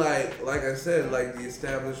seeing like I said, like the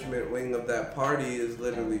establishment wing of that party is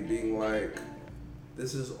literally being like,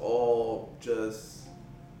 this is all just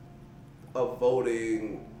a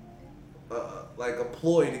voting like a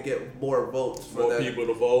ploy to get more votes for more that, people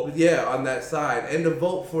to vote. Yeah, on that side, and to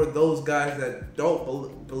vote for those guys that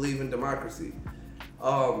don't believe in democracy.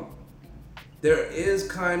 There is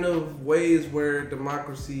kind of ways where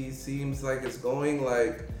democracy seems like it's going.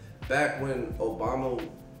 Like back when Obama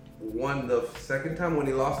won the second time, when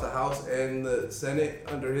he lost the House and the Senate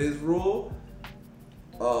under his rule,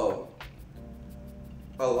 a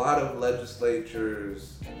lot of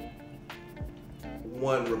legislatures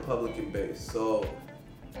won Republican base. So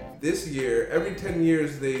this year, every 10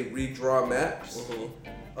 years they redraw maps.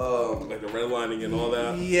 Like the redlining and all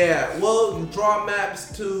that. Yeah, well, draw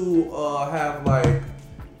maps to have like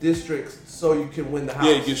districts so you can win the House.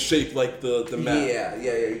 Yeah, you can shape like the map. Yeah,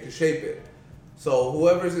 you can shape it. So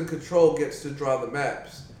whoever's in control gets to draw the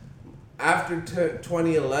maps. After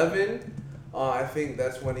 2011, I think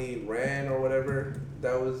that's when he ran or whatever.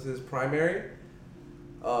 That was his primary.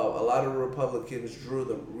 A lot of Republicans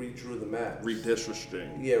redrew the maps.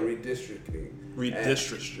 Redistricting. Yeah, redistricting.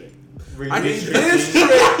 Redistricting.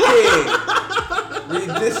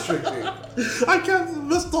 Redistricting. I can't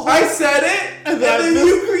miss the whole. I said it, and then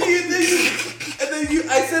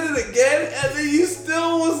I said it again, and then you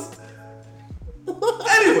still was.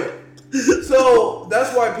 Anyway, so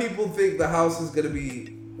that's why people think the House is going to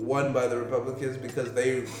be won by the Republicans, because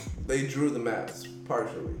they drew the maps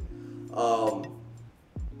partially.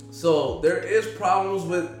 So there is problems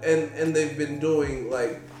with, and they've been doing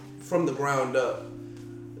like from the ground up.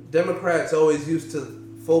 Democrats always used to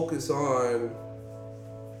focus on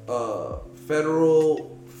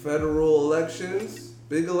federal elections,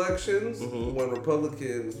 big elections, when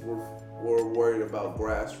Republicans were worried about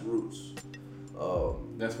grassroots.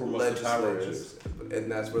 That's where most of the power legislatures,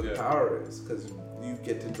 and that's where the power is, because you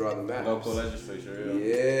get to draw the maps. Local legislature,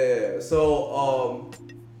 Yeah. So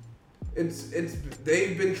it's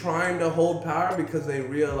they've been trying to hold power because they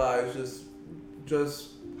realize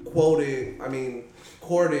just courting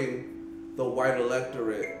the white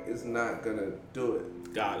electorate is not gonna do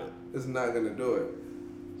it. Got it. It's not gonna do it.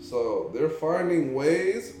 So they're finding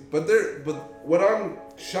ways, but what I'm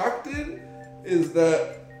shocked in is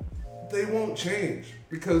that they won't change,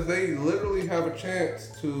 because they literally have a chance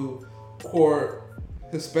to court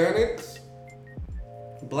Hispanics,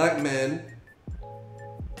 black men,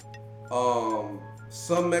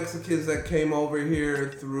 some Mexicans that came over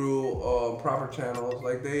here through proper channels.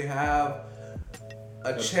 Like, they have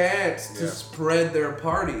a chance to spread their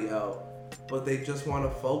party out, but they just want to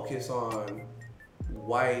focus on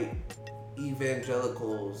white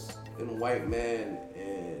evangelicals and white men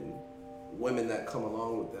and women that come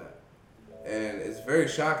along with that. And it's very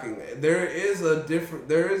shocking. There is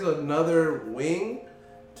another wing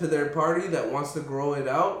to their party that wants to grow it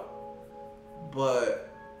out, but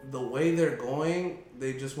the way they're going,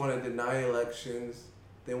 they just want to deny elections.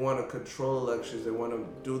 They want to control elections. They want to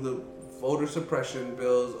do the voter suppression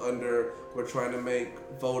bills we're trying to make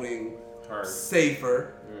voting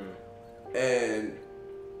safer. And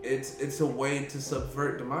it's a way to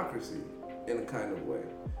subvert democracy in a kind of way.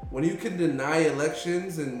 When you can deny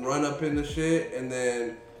elections and run up into shit and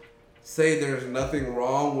then say there's nothing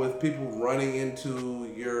wrong with people running into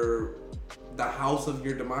the house of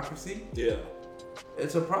your democracy,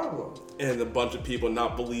 it's a problem. And a bunch of people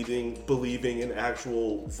not believing in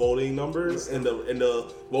actual voting numbers, and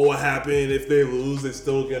the what will happen if they lose? They're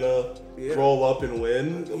still gonna roll up and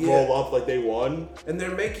win, roll up like they won. And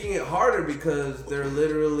they're making it harder because they're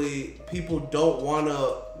literally, people don't want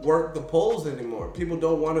to work the polls anymore. People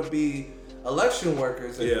don't want to be election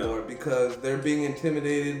workers anymore because they're being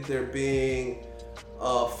intimidated. They're being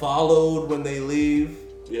followed when they leave.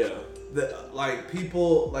 Yeah.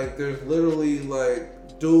 People, there's literally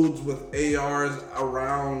dudes with ARs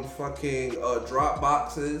around fucking drop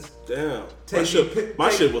boxes. Damn. My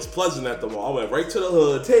shit was pleasant at the mall. I went right to the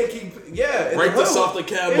hood. Right to South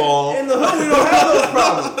DeKalb Mall. In the hood, we don't have those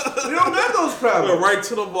problems. We don't have those problems. Went right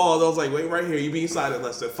to the mall. I was like, wait right here. You be inside in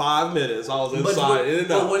less than 5 minutes. I was inside.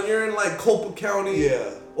 But when you're in Culper County,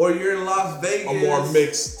 or you're in Las Vegas, a more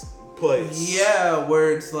mixed place. Yeah,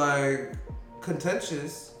 where it's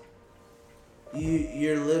contentious.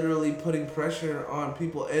 You're literally putting pressure on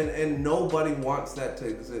people, and nobody wants that to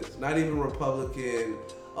exist. Not even Republican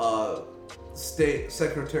state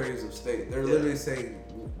secretaries of state. They're literally saying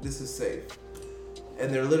this is safe,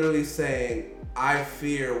 and they're literally saying, I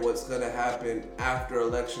fear what's gonna happen after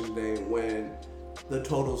election day when the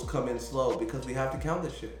totals come in slow, because we have to count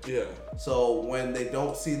this shit. Yeah. So when they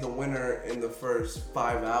don't see the winner in the first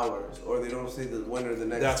 5 hours, or they don't see the winner the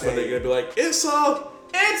next day, that's when they're gonna be like, it's an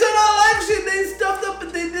election. They stuffed up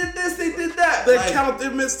and they did this, they did that.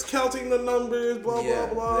 They're miscounting the numbers, blah, blah,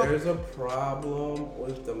 blah. There's a problem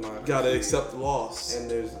with democracy. Gotta accept the loss.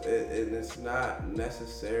 And it's not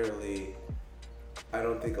necessarily, I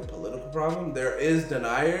don't think, a political problem. There is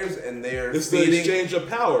deniers, and it's the exchange of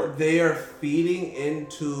power. They are feeding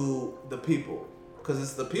into the people. Because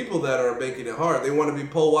it's the people that are making it hard. They want to be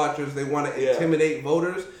poll watchers. They want to intimidate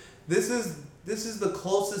voters. This is the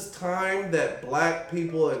closest time that black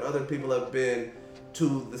people and other people have been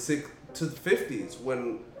to the 50s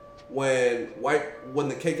when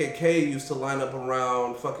the KKK used to line up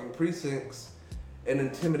around fucking precincts and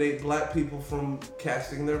intimidate black people from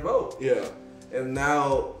casting their vote. Yeah. And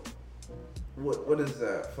now, what is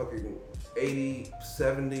that? Fucking 80,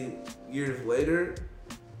 70 years later,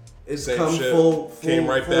 it's come full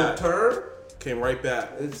right back. Turn. Came right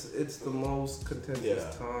back. It's the most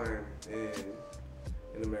contentious time in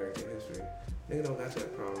American history. Nigga don't got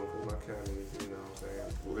that problem because my county, you know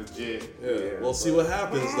what I'm saying? Legit. Yeah. We'll see what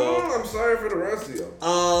happens though. I'm sorry for the rest of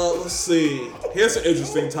y'all. Let's see. Here's an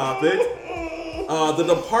interesting topic. The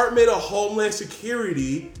Department of Homeland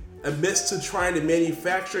Security admits to trying to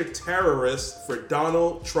manufacture terrorists for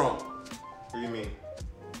Donald Trump. What do you mean?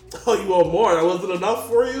 Oh, you want more? That wasn't enough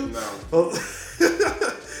for you? No.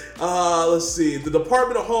 Let's see. The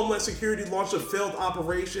Department of Homeland Security launched a failed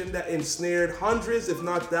operation that ensnared hundreds, if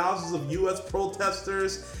not thousands, of U.S.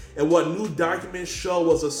 protesters in what new documents show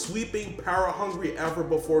was a sweeping, power-hungry effort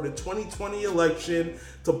before the 2020 election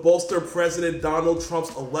to bolster President Donald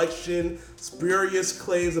Trump's election, spurious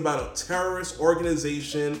claims about a terrorist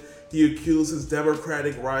organization he accused his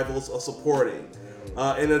Democratic rivals of supporting.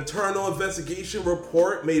 An internal investigation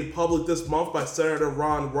report made public this month by Senator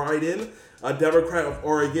Ron Wyden, a Democrat of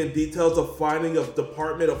Oregon, details the finding of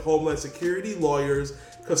Department of Homeland Security lawyers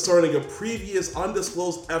concerning a previous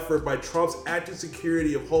undisclosed effort by Trump's acting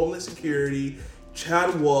Secretary of Homeland Security,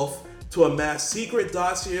 Chad Wolf, to amass secret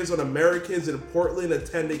dossiers on Americans in Portland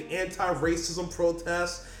attending anti-racism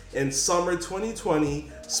protests in summer 2020,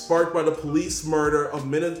 sparked by the police murder of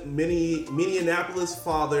Minneapolis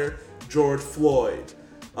father George Floyd.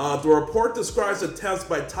 The report describes attempts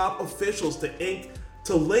by top officials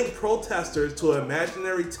to link protesters to an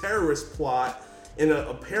imaginary terrorist plot in an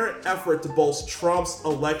apparent effort to boost Trump's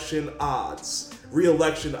re-election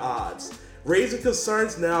odds, raising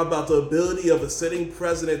concerns now about the ability of a sitting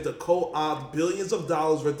president to co-opt billions of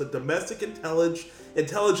dollars worth of domestic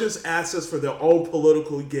intelligence assets for their own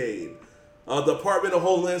political gain. The Department of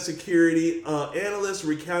Homeland Security analysts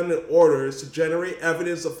recounted orders to generate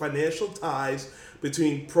evidence of financial ties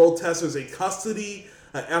between protesters in custody,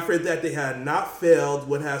 an effort that they had not failed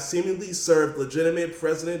would have seemingly served legitimate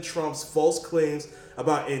President Trump's false claims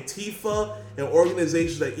about Antifa, an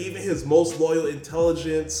organization that even his most loyal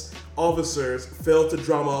intelligence officers failed to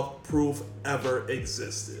drum up proof ever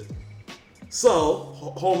existed. So,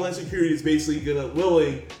 Homeland Security is basically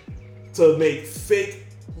willing to make fake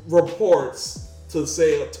reports to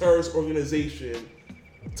say a terrorist organization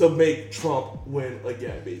to make Trump win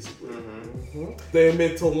again, basically. Mm-hmm. They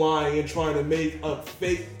admit to lying and trying to make a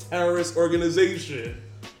fake terrorist organization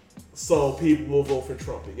so people will vote for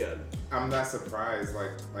Trump again. I'm not surprised.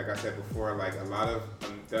 Like I said before, like a lot of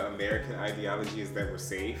the American ideology is that we're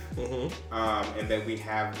safe, and that we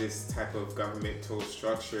have this type of governmental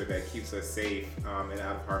structure that keeps us safe and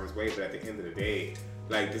out of harm's way. But at the end of the day,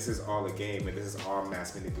 like this is all a game, and this is all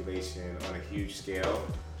mass manipulation on a huge scale.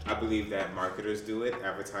 I believe that marketers do it,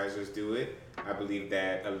 advertisers do it. I believe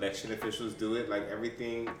that election officials do it. Like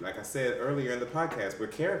everything, like I said earlier in the podcast, we're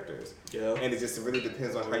characters. Yeah. And it just really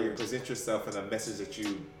depends on how you present yourself and the message that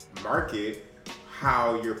you market,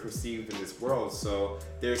 how you're perceived in this world. So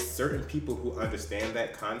there's certain people who understand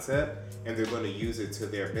that concept and they're going to use it to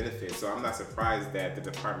their benefit. So I'm not surprised that the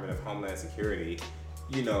Department of Homeland Security,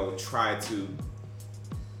 tried to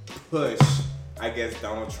push, I guess,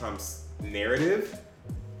 Donald Trump's narrative.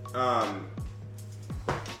 I'm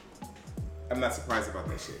not surprised about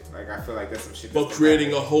that shit. Like, I feel like that's some shit. But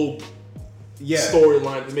creating a whole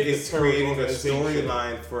storyline to make it creating a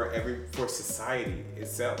storyline for society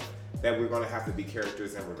itself that we're gonna have to be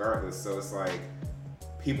characters in regardless. So it's like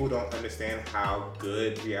people don't understand how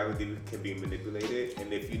good reality can be manipulated,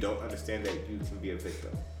 and if you don't understand that, you can be a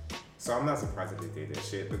victim. So I'm not surprised that they did that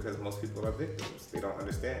shit because most people are victims. They don't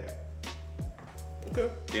understand. Okay.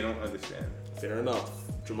 They don't understand. Fair enough.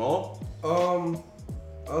 Jamal?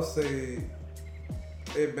 I'll say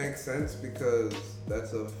it makes sense because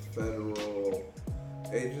that's a federal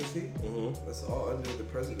agency. Mm-hmm. That's all under the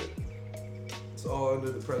president. It's all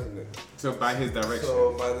under the president. So by his direction.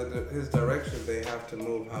 So by his direction, they have to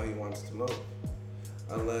move how he wants to move.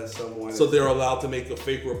 unless someone. So they're allowed to make a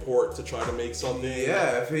fake report to try to make something.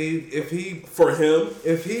 Yeah, if he for him,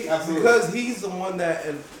 Absolutely. because he's the one that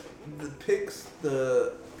picks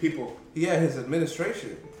the people. Yeah, his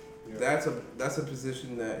administration. Yeah. That's a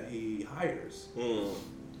position that he hires. Mm.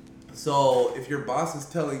 So if your boss is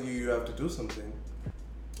telling you have to do something,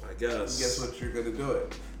 I guess what, you're gonna do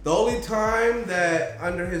it. The only time that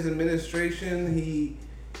under his administration he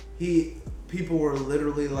people were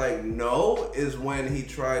literally like no is when he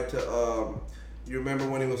tried to you remember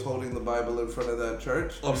when he was holding the Bible in front of that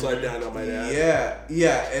church? Upside down, I might add.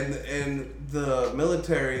 Yeah, and the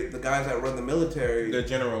military, the guys that run the military, The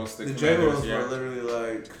generals were literally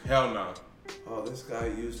like, hell no. oh, this guy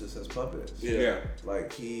used us as puppets. Yeah.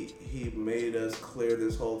 Like he made us clear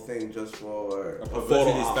this whole thing just for A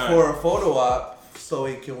publicity stunt. for a photo op so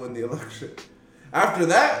he could win the election. After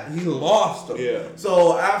that, he lost them. Yeah.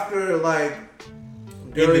 So after like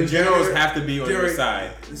And the generals have to be on your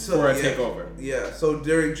side for a takeover. Yeah, so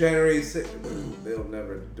during January 6th, they'll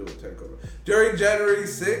never do a takeover. During January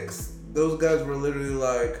 6th, those guys were literally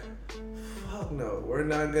like, fuck no, we're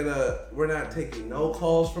not taking no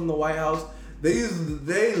calls from the White House.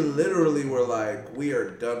 They literally were like, we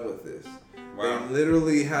are done with this. Wow. They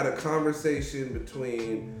literally had a conversation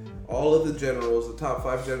between all of the generals, the top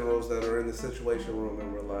 5 generals that are in the Situation Room,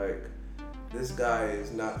 and were like, this guy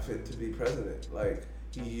is not fit to be president. Like,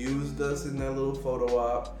 he used us in that little photo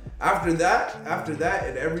op. After that,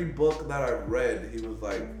 in every book that I've read, he was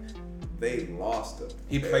like, they lost him.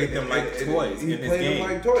 He played them like toys in his game. He played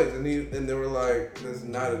them like toys, and they were like, there's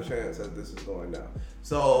not a chance that this is going down.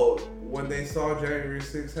 So when they saw January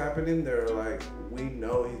 6th happening, they were like, we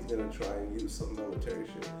know he's gonna try and use some military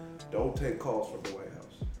shit. Don't take calls from the White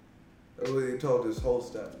House. That's what he told his whole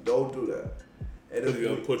staff. Don't do that. And He's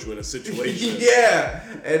gonna put you in a situation. yeah,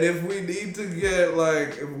 and if we need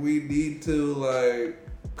to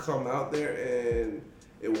come out there, and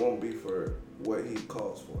it won't be for what he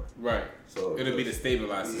calls for. Right. So it'll be to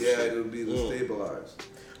stabilize. Yeah, it'll be to stabilize.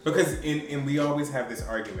 Because and we always have this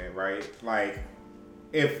argument, right? Like,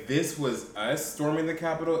 if this was us storming the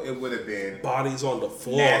Capitol, it would have been Bodies on the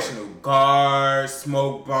floor. National Guard,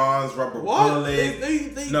 smoke bombs, rubber bullets.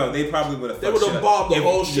 They probably would have. They would have bombed the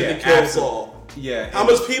whole shit and killed us all. Yeah. How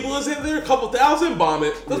much people is in there? A couple thousand? Bomb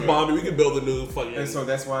it. Let's bomb it. We can build a new fucking. And so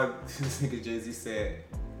that's why this nigga Jay-Z said,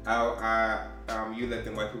 you let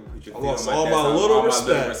them white people put your feet on my lost all my little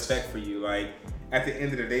respect for you. Like, at the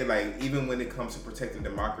end of the day, like, even when it comes to protecting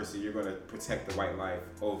democracy, you're gonna protect the white life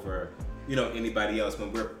over, anybody else.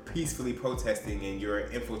 When we're peacefully protesting and your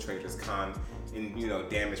infiltrators come and,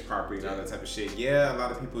 damage property and all that type of shit. Yeah, a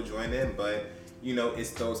lot of people join in, but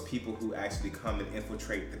it's those people who actually come and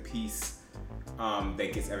infiltrate the peace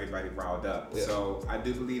that gets everybody riled up. Yeah. So I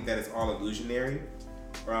do believe that it's all illusionary.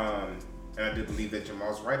 And I do believe that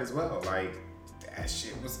Jamal's right as well. Like, that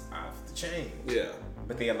shit was off the chain. Yeah.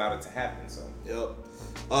 But they allowed it to happen, so. Yep.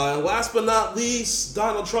 Last but not least,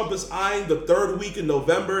 Donald Trump is eyeing the 3rd week in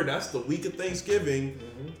November, that's the week of Thanksgiving,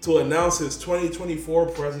 to announce his 2024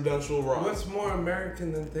 presidential run. What's more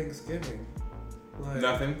American than Thanksgiving? Like,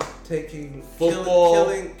 nothing. Taking football,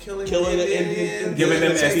 killing the Indians, giving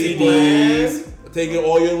them STDs, taking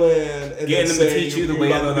all your land, and getting them to teach you the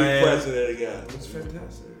way of the land. President again. It's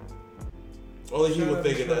fantastic. Only he would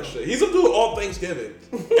think of that shit. He's gonna do it all Thanksgiving.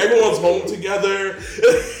 Everyone's home together.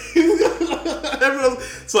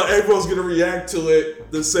 So everyone's gonna react to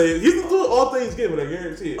it the same. He's gonna do it all Thanksgiving, I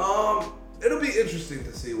guarantee it. It'll be interesting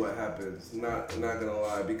to see what happens. Not gonna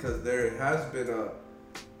lie, because there has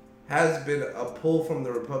been a pull from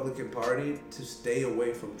the Republican Party to stay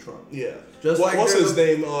away from Trump. Yeah. What's his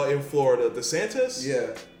name in Florida? DeSantis?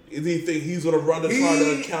 Yeah. Do you think he's gonna run to try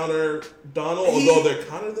to counter Donald? Although they're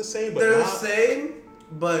kind of the same, but they're not. the same.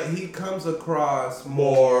 But he comes across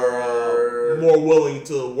more willing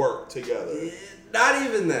to work together. Not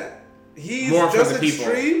even that. He's more just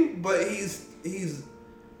extreme, but he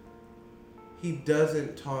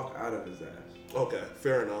doesn't talk out of his ass. Okay,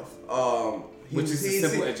 fair enough. Which is a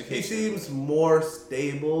simple education. He seems more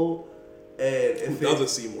stable, and who doesn't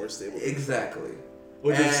seem more stable? Exactly.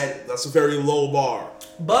 That's a very low bar.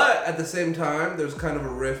 But at the same time, there's kind of a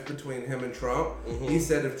rift between him and Trump. Mm-hmm. He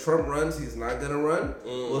said if Trump runs, he's not going to run.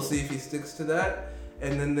 Mm-hmm. We'll see if he sticks to that.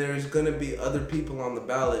 And then there's going to be other people on the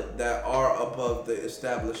ballot that are above the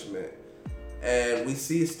establishment. And we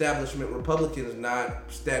see establishment Republicans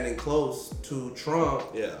not standing close to Trump.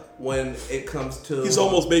 Yeah. When it comes to... He's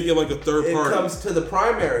almost making like a third party. It comes to the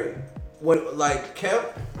primary. When, like, Kemp...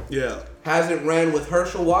 Yeah. Hasn't ran with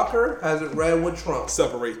Herschel Walker, hasn't ran with Trump.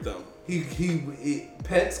 Separate them. He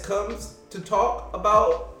Pence comes to talk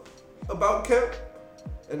about Kemp,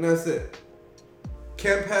 and that's it.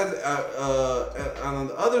 Kemp has on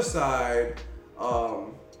the other side.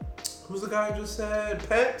 Who's the guy I just said?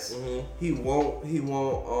 Pence. Mm-hmm. He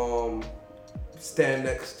won't stand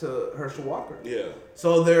next to Herschel Walker. Yeah.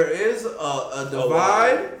 So there is a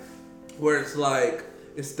divide where it's like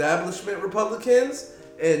establishment Republicans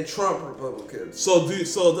and Trump Republicans. So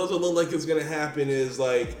it doesn't look like it's gonna happen. Is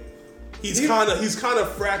like he's kind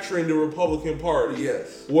of fracturing the Republican Party.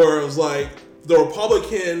 Yes. Whereas like the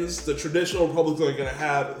Republicans, the traditional Republicans are gonna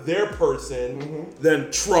have their person,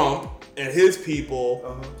 then Trump and his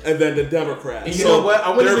people, and then the Democrats. And you know what?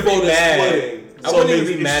 I wouldn't even be mad. I wouldn't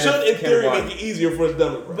even be mad. It should, in theory, won. make it easier for the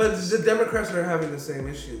Democrats. But the Democrats are having the same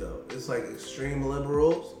issue though. It's like extreme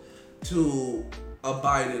liberals to a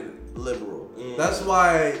Biden liberal. That's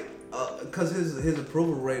why, because his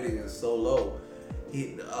approval rating is so low.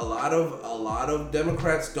 A lot of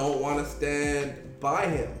Democrats don't want to stand by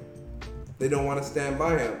him. They don't want to stand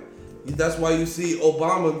by him. That's why you see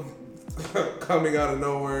Obama coming out of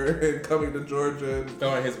nowhere and coming to Georgia and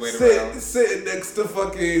throwing his weight around, sitting next to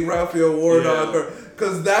fucking Raphael Warnock,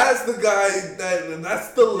 because that's the guy that's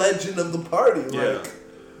the legend of the party. Yeah. Like,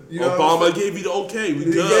 you know Obama gave you the okay. We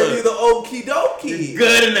he good. gave you the okie dokie.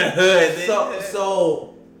 Good in the hood.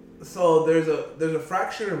 So there's a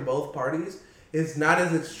fracture in both parties. It's not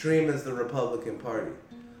as extreme as the Republican Party,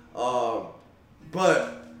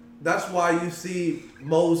 but that's why you see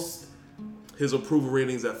most. His approval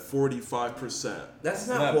rating's at 45%. That's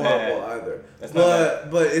not horrible bad. either. That's not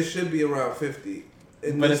bad. But it should be around 50.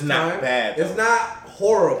 But it's not bad, though. It's not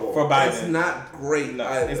horrible for Biden. It's not great. No,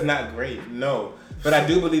 either. it's not great. No, but I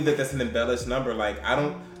do believe that that's an embellished number. Like I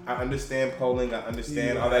understand polling. I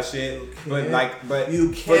understand all that shit. But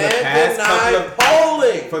you for the can't past deny couple of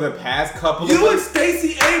polling. For the past couple you of and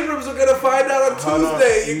Stacey Abrams are gonna find out on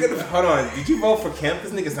Tuesday. Hold on. Did you vote for Kemp?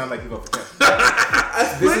 This nigga sound like you vote for Kemp.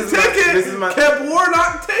 This is my Kemp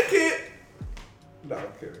Warnock ticket. No,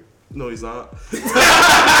 I'm kidding. No, he's not.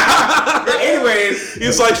 Anyways,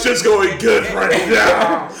 he's like, shit's going good right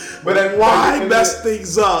now. But why mess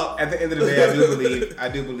things up? At the end of the day, I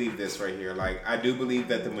do believe this right here. Like, I do believe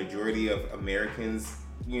that the majority of Americans,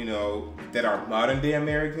 you know, that are modern day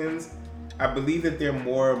Americans, I believe that they're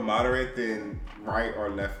more moderate than right or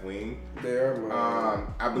left wing. They are moderate.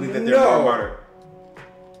 I believe that they're more moderate.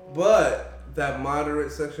 But that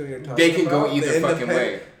moderate section you're talking about, they can go either fucking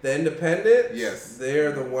way. The independents, yes,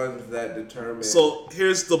 they're the ones that determine. So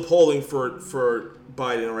here's the polling for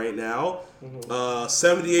Biden right now.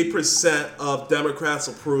 78% of Democrats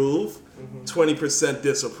approve, 20%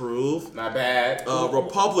 disapprove. Not bad.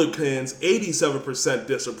 Republicans, 87%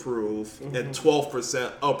 disapprove, and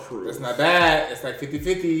 12% approve. That's not bad. It's like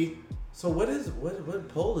 50-50. So what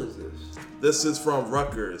poll is this? This is from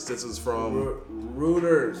Rutgers. This is from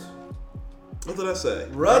Reuters. What did I say?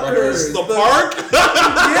 Rutgers. The park? Yeah.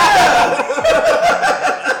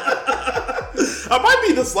 I might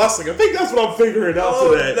be dyslexic. I think that's what I'm figuring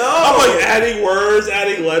out today. No. I'm like adding words,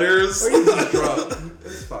 adding letters. Or you just drunk.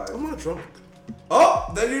 It's fine. I'm not drunk.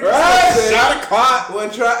 Oh, then you just shot a clock. Well, I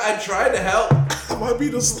tried to help. I might be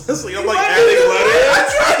dyslexic. I'm like adding letters. I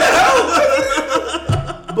tried to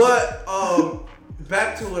help. But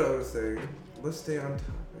back to what I was saying. Let's stay on topic.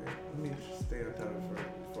 Let me just stay on topic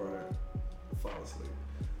before I fall asleep.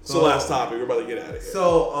 So last topic. We're about to get out of here.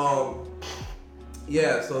 So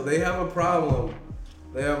yeah. So they have a problem.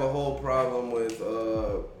 They have a whole problem with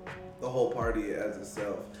the whole party as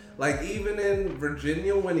itself. Like even in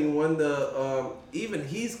Virginia when he won the even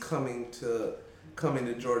he's coming to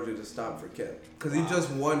Georgia to stop for Kemp because he just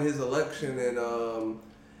won his election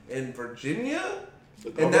in Virginia.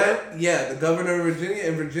 And the governor of Virginia,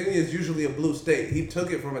 and Virginia is usually a blue state. He took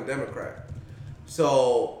it from a Democrat.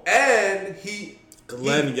 So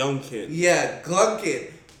Glenn Youngkin. Yeah, Glenn.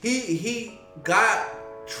 He got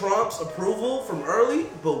Trump's approval from early,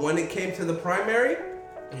 but when it came to the primary,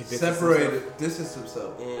 distanced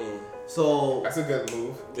himself. So that's a good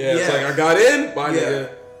move. Yeah, it's like I got in, Biden.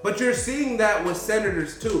 But you're seeing that with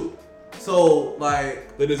senators too. So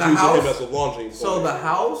like they just using him as a launching point. So the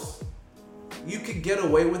House, you could get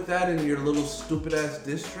away with that in your little stupid ass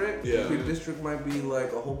district. Yeah. Your district might be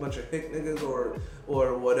like a whole bunch of hick niggas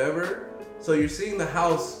or whatever. So you're seeing the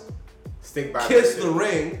House kiss the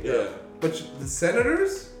ring. Yeah. But the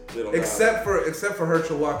senators, except for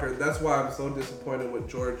Herschel Walker, that's why I'm so disappointed with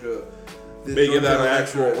Georgia. Making that an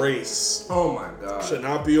actual race. Oh my God. Should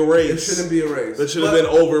not be a race. It shouldn't be a race. That should have been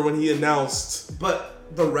over when he announced. But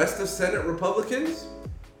the rest of Senate Republicans,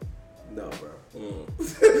 no, bro.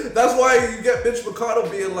 That's why you get Mitch McConnell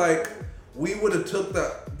being like, we would have took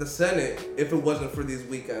the Senate if it wasn't for these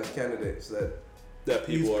weak ass candidates that that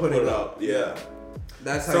people he's are putting putting up. up. Yeah.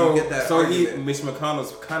 That's how you get that argument. Mitch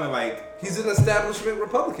McConnell's kind of like... He's an establishment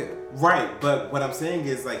Republican. Right, but what I'm saying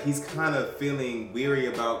is like he's kind of feeling weary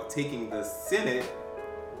about taking the Senate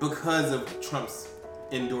because of Trump's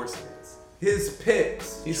endorsements. His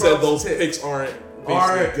picks. He Trump's said those picks aren't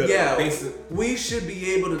good. Yeah, Basic. we should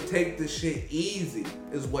be able to take this shit easy,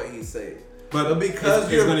 is what he's saying. But because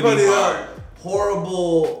it's you're gonna putting be up hard.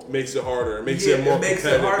 horrible... Makes it harder. It makes it more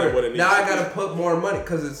competitive than what it needs Now to I gotta be. put more money,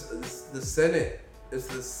 because it's the Senate. It's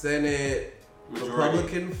the Senate Majority.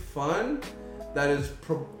 Republican fund that is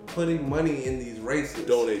putting money in these races.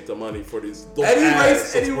 Donate the money for these Any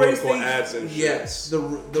ads, race political they, ads and shit. yes, the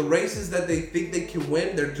races that they think they can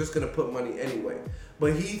win, they're just gonna put money anyway.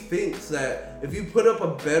 But he thinks that if you put up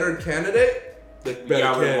a better candidate, The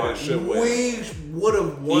better candidate should win. we would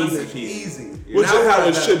have won Easy this peasy. easy. Which Now is how we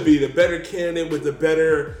it gotta- should be. The better candidate with the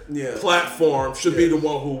better Yeah. platform should be Yeah. the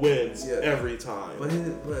one who wins Yeah. every time. But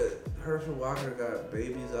Herschel Walker got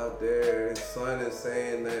babies out there. His son is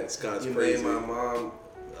saying that This guy's you crazy. made my mom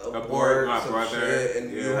Abort abort my some brother. shit,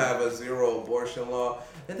 and you Yeah. have a 0 abortion law,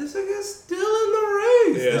 and this nigga's still in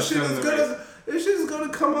the race. Yeah. This shit Still is in the gonna this shit is gonna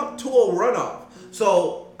come up to a runoff.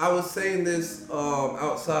 So I was saying this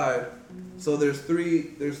outside. So there's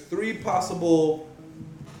three possible.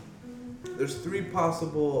 Who's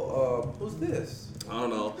this? I don't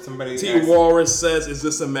know. Somebody T. asked- Walrus says, "Is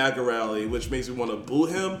this a MAGA rally?" Which makes me want to boot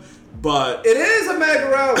him. But It is a MAGA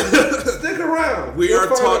rally. Stick around. we You'll are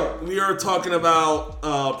find out. we are talking about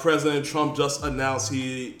President Trump just announced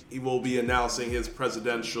he will be announcing his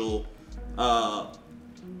presidential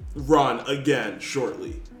run again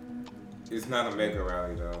shortly. It's not a mega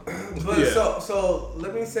rally though. But Yeah. so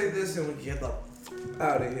let me say this and we get the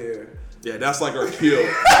out of here. Yeah, that's like our cue.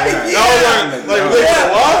 Yeah.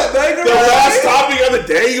 What? MAGA The rally? last topic of the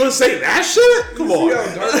day, you gonna say that shit? Come See on.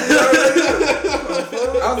 how dark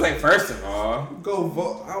we are? I was like, first of all, Go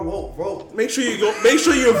vote. I won't vote. Make sure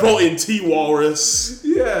you're voting T. Walrus.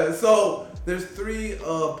 Yeah. So there's three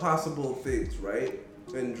possible things, right,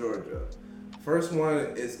 in Georgia. First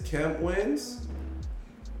one is Kemp wins,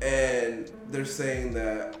 and they're saying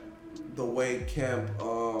that the way Kemp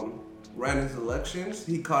ran his elections,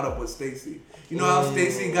 he caught up with Stacey. You know how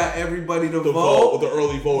Stacey got everybody to The vote? the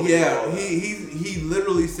early voting. Yeah, and all that. he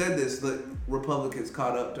literally said this. The Republicans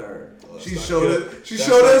caught up to her. Well, She that's showed not it. good. She That's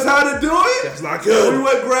showed not- us how to do it. That's not And good. we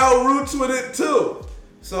went ground roots with it too.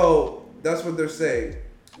 So that's what they're saying.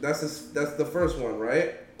 That's the first one,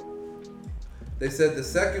 right? They said the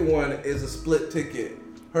second one is a split ticket.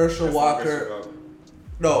 Herschel Walker.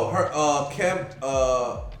 No, Kemp.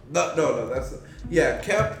 No. That's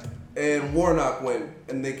Kemp and Warnock win,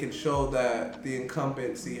 and they can show that the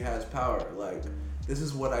incumbency has power. Like, this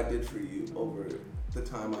is what I did for you over the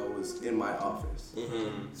time I was in my office.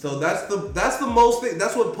 Mm-hmm. So that's the most thing.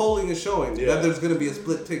 That's what polling is showing. Yeah. That there's gonna be a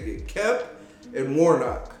split ticket. Kemp and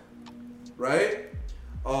Warnock, right?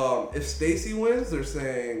 If Stacey wins, they're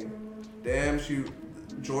saying, "Damn,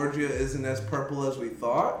 Georgia isn't as purple as we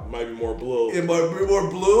thought." Might be more blue. It might be more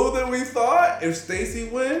blue than we thought if Stacey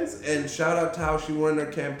wins. And shout out to how she won her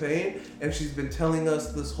campaign. And she's been telling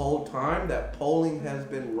us this whole time that polling has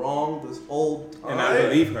been wrong this whole time. And I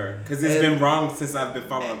believe her because it's been wrong since I've been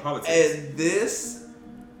following politics. And this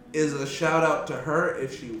is a shout out to her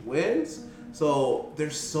if she wins. So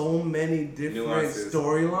there's so many different Nuances.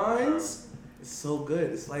 storylines. It's so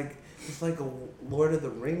good. It's like a Lord of the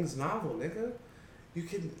Rings novel, nigga. You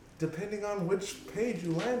can, depending on which page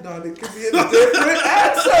you land on, it could be a different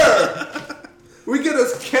answer. We get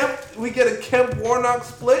a Kemp Warnock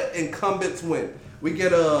split, incumbents win. We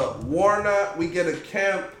get a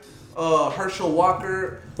Kemp Herschel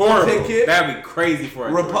Walker Horrible. ticket. That'd be crazy for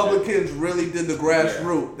us. Republicans really did the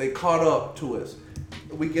grassroots. They caught up to us.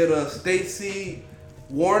 We get a Stacey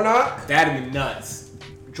Warnock. That'd be nuts.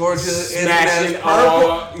 Georgia isn't Smashing as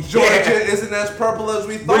all- purple. Georgia isn't as purple as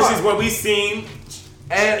we thought. Which is what we've seen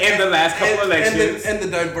in the last couple elections. And the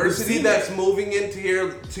diversity seen that's moving into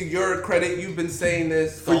here. To your credit, you've been saying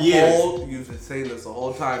this For years. You've been saying this the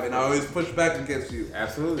whole time, and I always push back against you.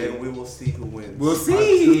 Absolutely. And we will see who wins. We'll on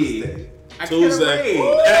see. Tuesday. I can't Tuesday.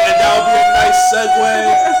 wait. And that would be a nice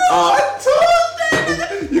segue.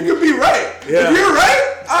 Tuesday. You could be right. Yeah. If you're right,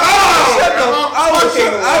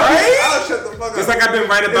 I'll shut the fuck up. Just like I've been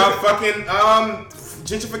right about fucking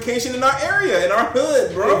gentrification in our area, in our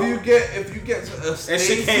hood, bro. If you get a Stacey, That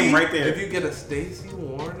shit came right there. If you get a Stacey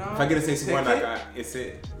Warnock, If I get a Stacey ticket, Warnock, it's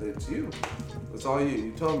it. it's you. It's all you.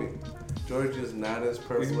 You told me. Georgia's not as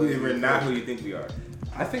purple as We're you not think. who you think we are.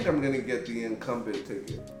 I think I'm gonna get the incumbent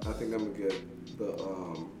ticket. I think I'm gonna get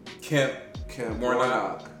the Kemp Kemp Warnock.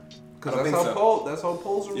 Warnock. Because think so. That's how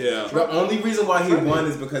polls are. Yeah. The only reason why he won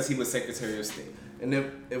is because he was Secretary of State. And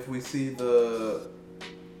if we see the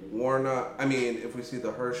if we see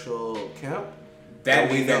the Herschel camp,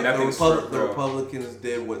 that means that nothing's true, the Republicans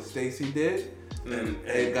did what Stacey did,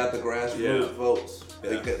 and got the grassroots votes.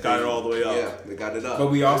 They got it all the way up. Yeah, they got it up. But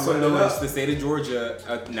we also know it's the state of Georgia,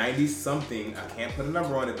 90-something, I can't put a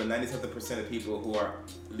number on it, but 90-something% of people who are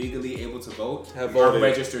legally able to vote are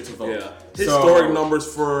registered to vote. Yeah. Historic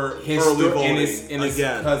numbers for early voting. And it's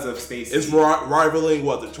because of Stacey. It's rivaling,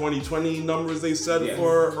 the 2020 numbers they said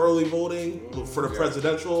for early voting for the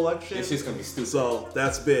presidential election. It's just going to be stupid. So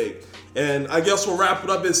that's big. And I guess we'll wrap it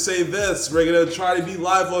up and say this. We're going to try to be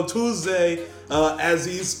live on Tuesday as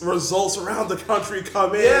these results around the country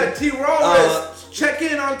come in. Yeah, T-Rollers, check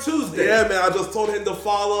in on Tuesday. Yeah, man, I just told him to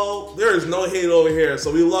follow. There is no hate over here.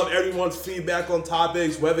 So we love everyone's feedback on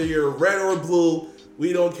topics, whether you're red or blue.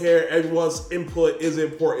 We don't care. Everyone's input is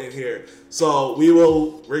important here. So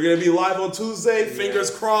we're gonna be live on Tuesday. Fingers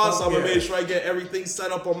crossed. I'm gonna make sure I get everything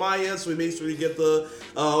set up on my end. So we make sure we get the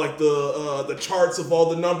charts of all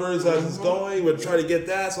the numbers as it's going. We're trying to get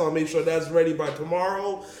that. So I'll make sure that's ready by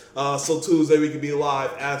tomorrow. So Tuesday we can be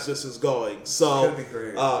live as this is going. So that'd be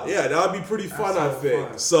great. That would be pretty fun. I think.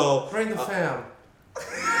 Fun. So bring the fam. Bring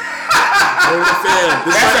the fam.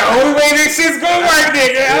 That's the only way this shit's gonna work,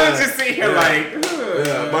 nigga. I was just sitting here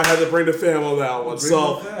might have to bring the fam on that one.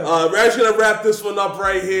 We're actually gonna wrap this one up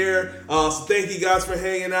right here. So thank you guys for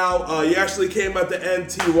hanging out. You actually came at the end,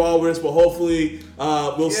 T-Walrus, but hopefully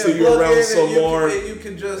we'll see you around some more. You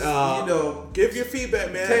can just give your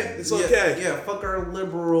feedback, man. It's okay. Yeah, fuck our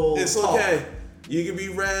liberal. It's talk. okay. You can be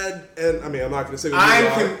red, and I'm not gonna say.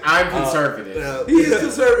 I'm conservative. He is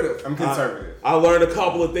conservative. I'm conservative. I learned a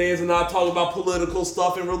couple of things, and not talking about political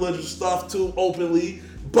stuff and religious stuff too openly,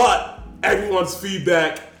 but everyone's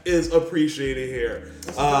feedback is appreciated here. It's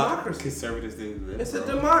a democracy. Conservatives do. It's a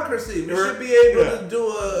democracy. We should be able to do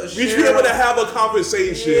a. We should be able to have a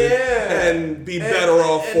conversation and be better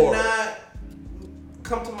off for it. Not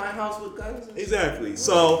come to my house with guns. Exactly.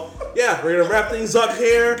 So, we're going to wrap things up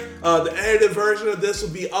here. The edited version of this will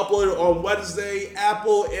be uploaded on Wednesday.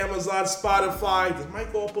 Apple, Amazon, Spotify. This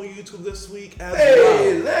might go up on YouTube this week as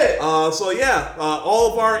well.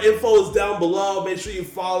 All of our info is down below. Make sure you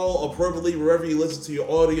follow appropriately wherever you listen to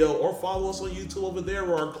your audio, or follow us on YouTube over there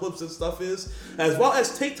where our clips and stuff is, as well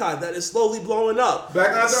as TikTok that is slowly blowing up. Back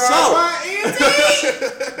on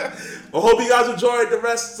I hope you guys enjoyed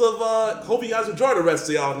the rest of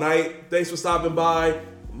y'all night. Thanks for stopping by.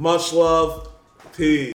 Much love. Peace.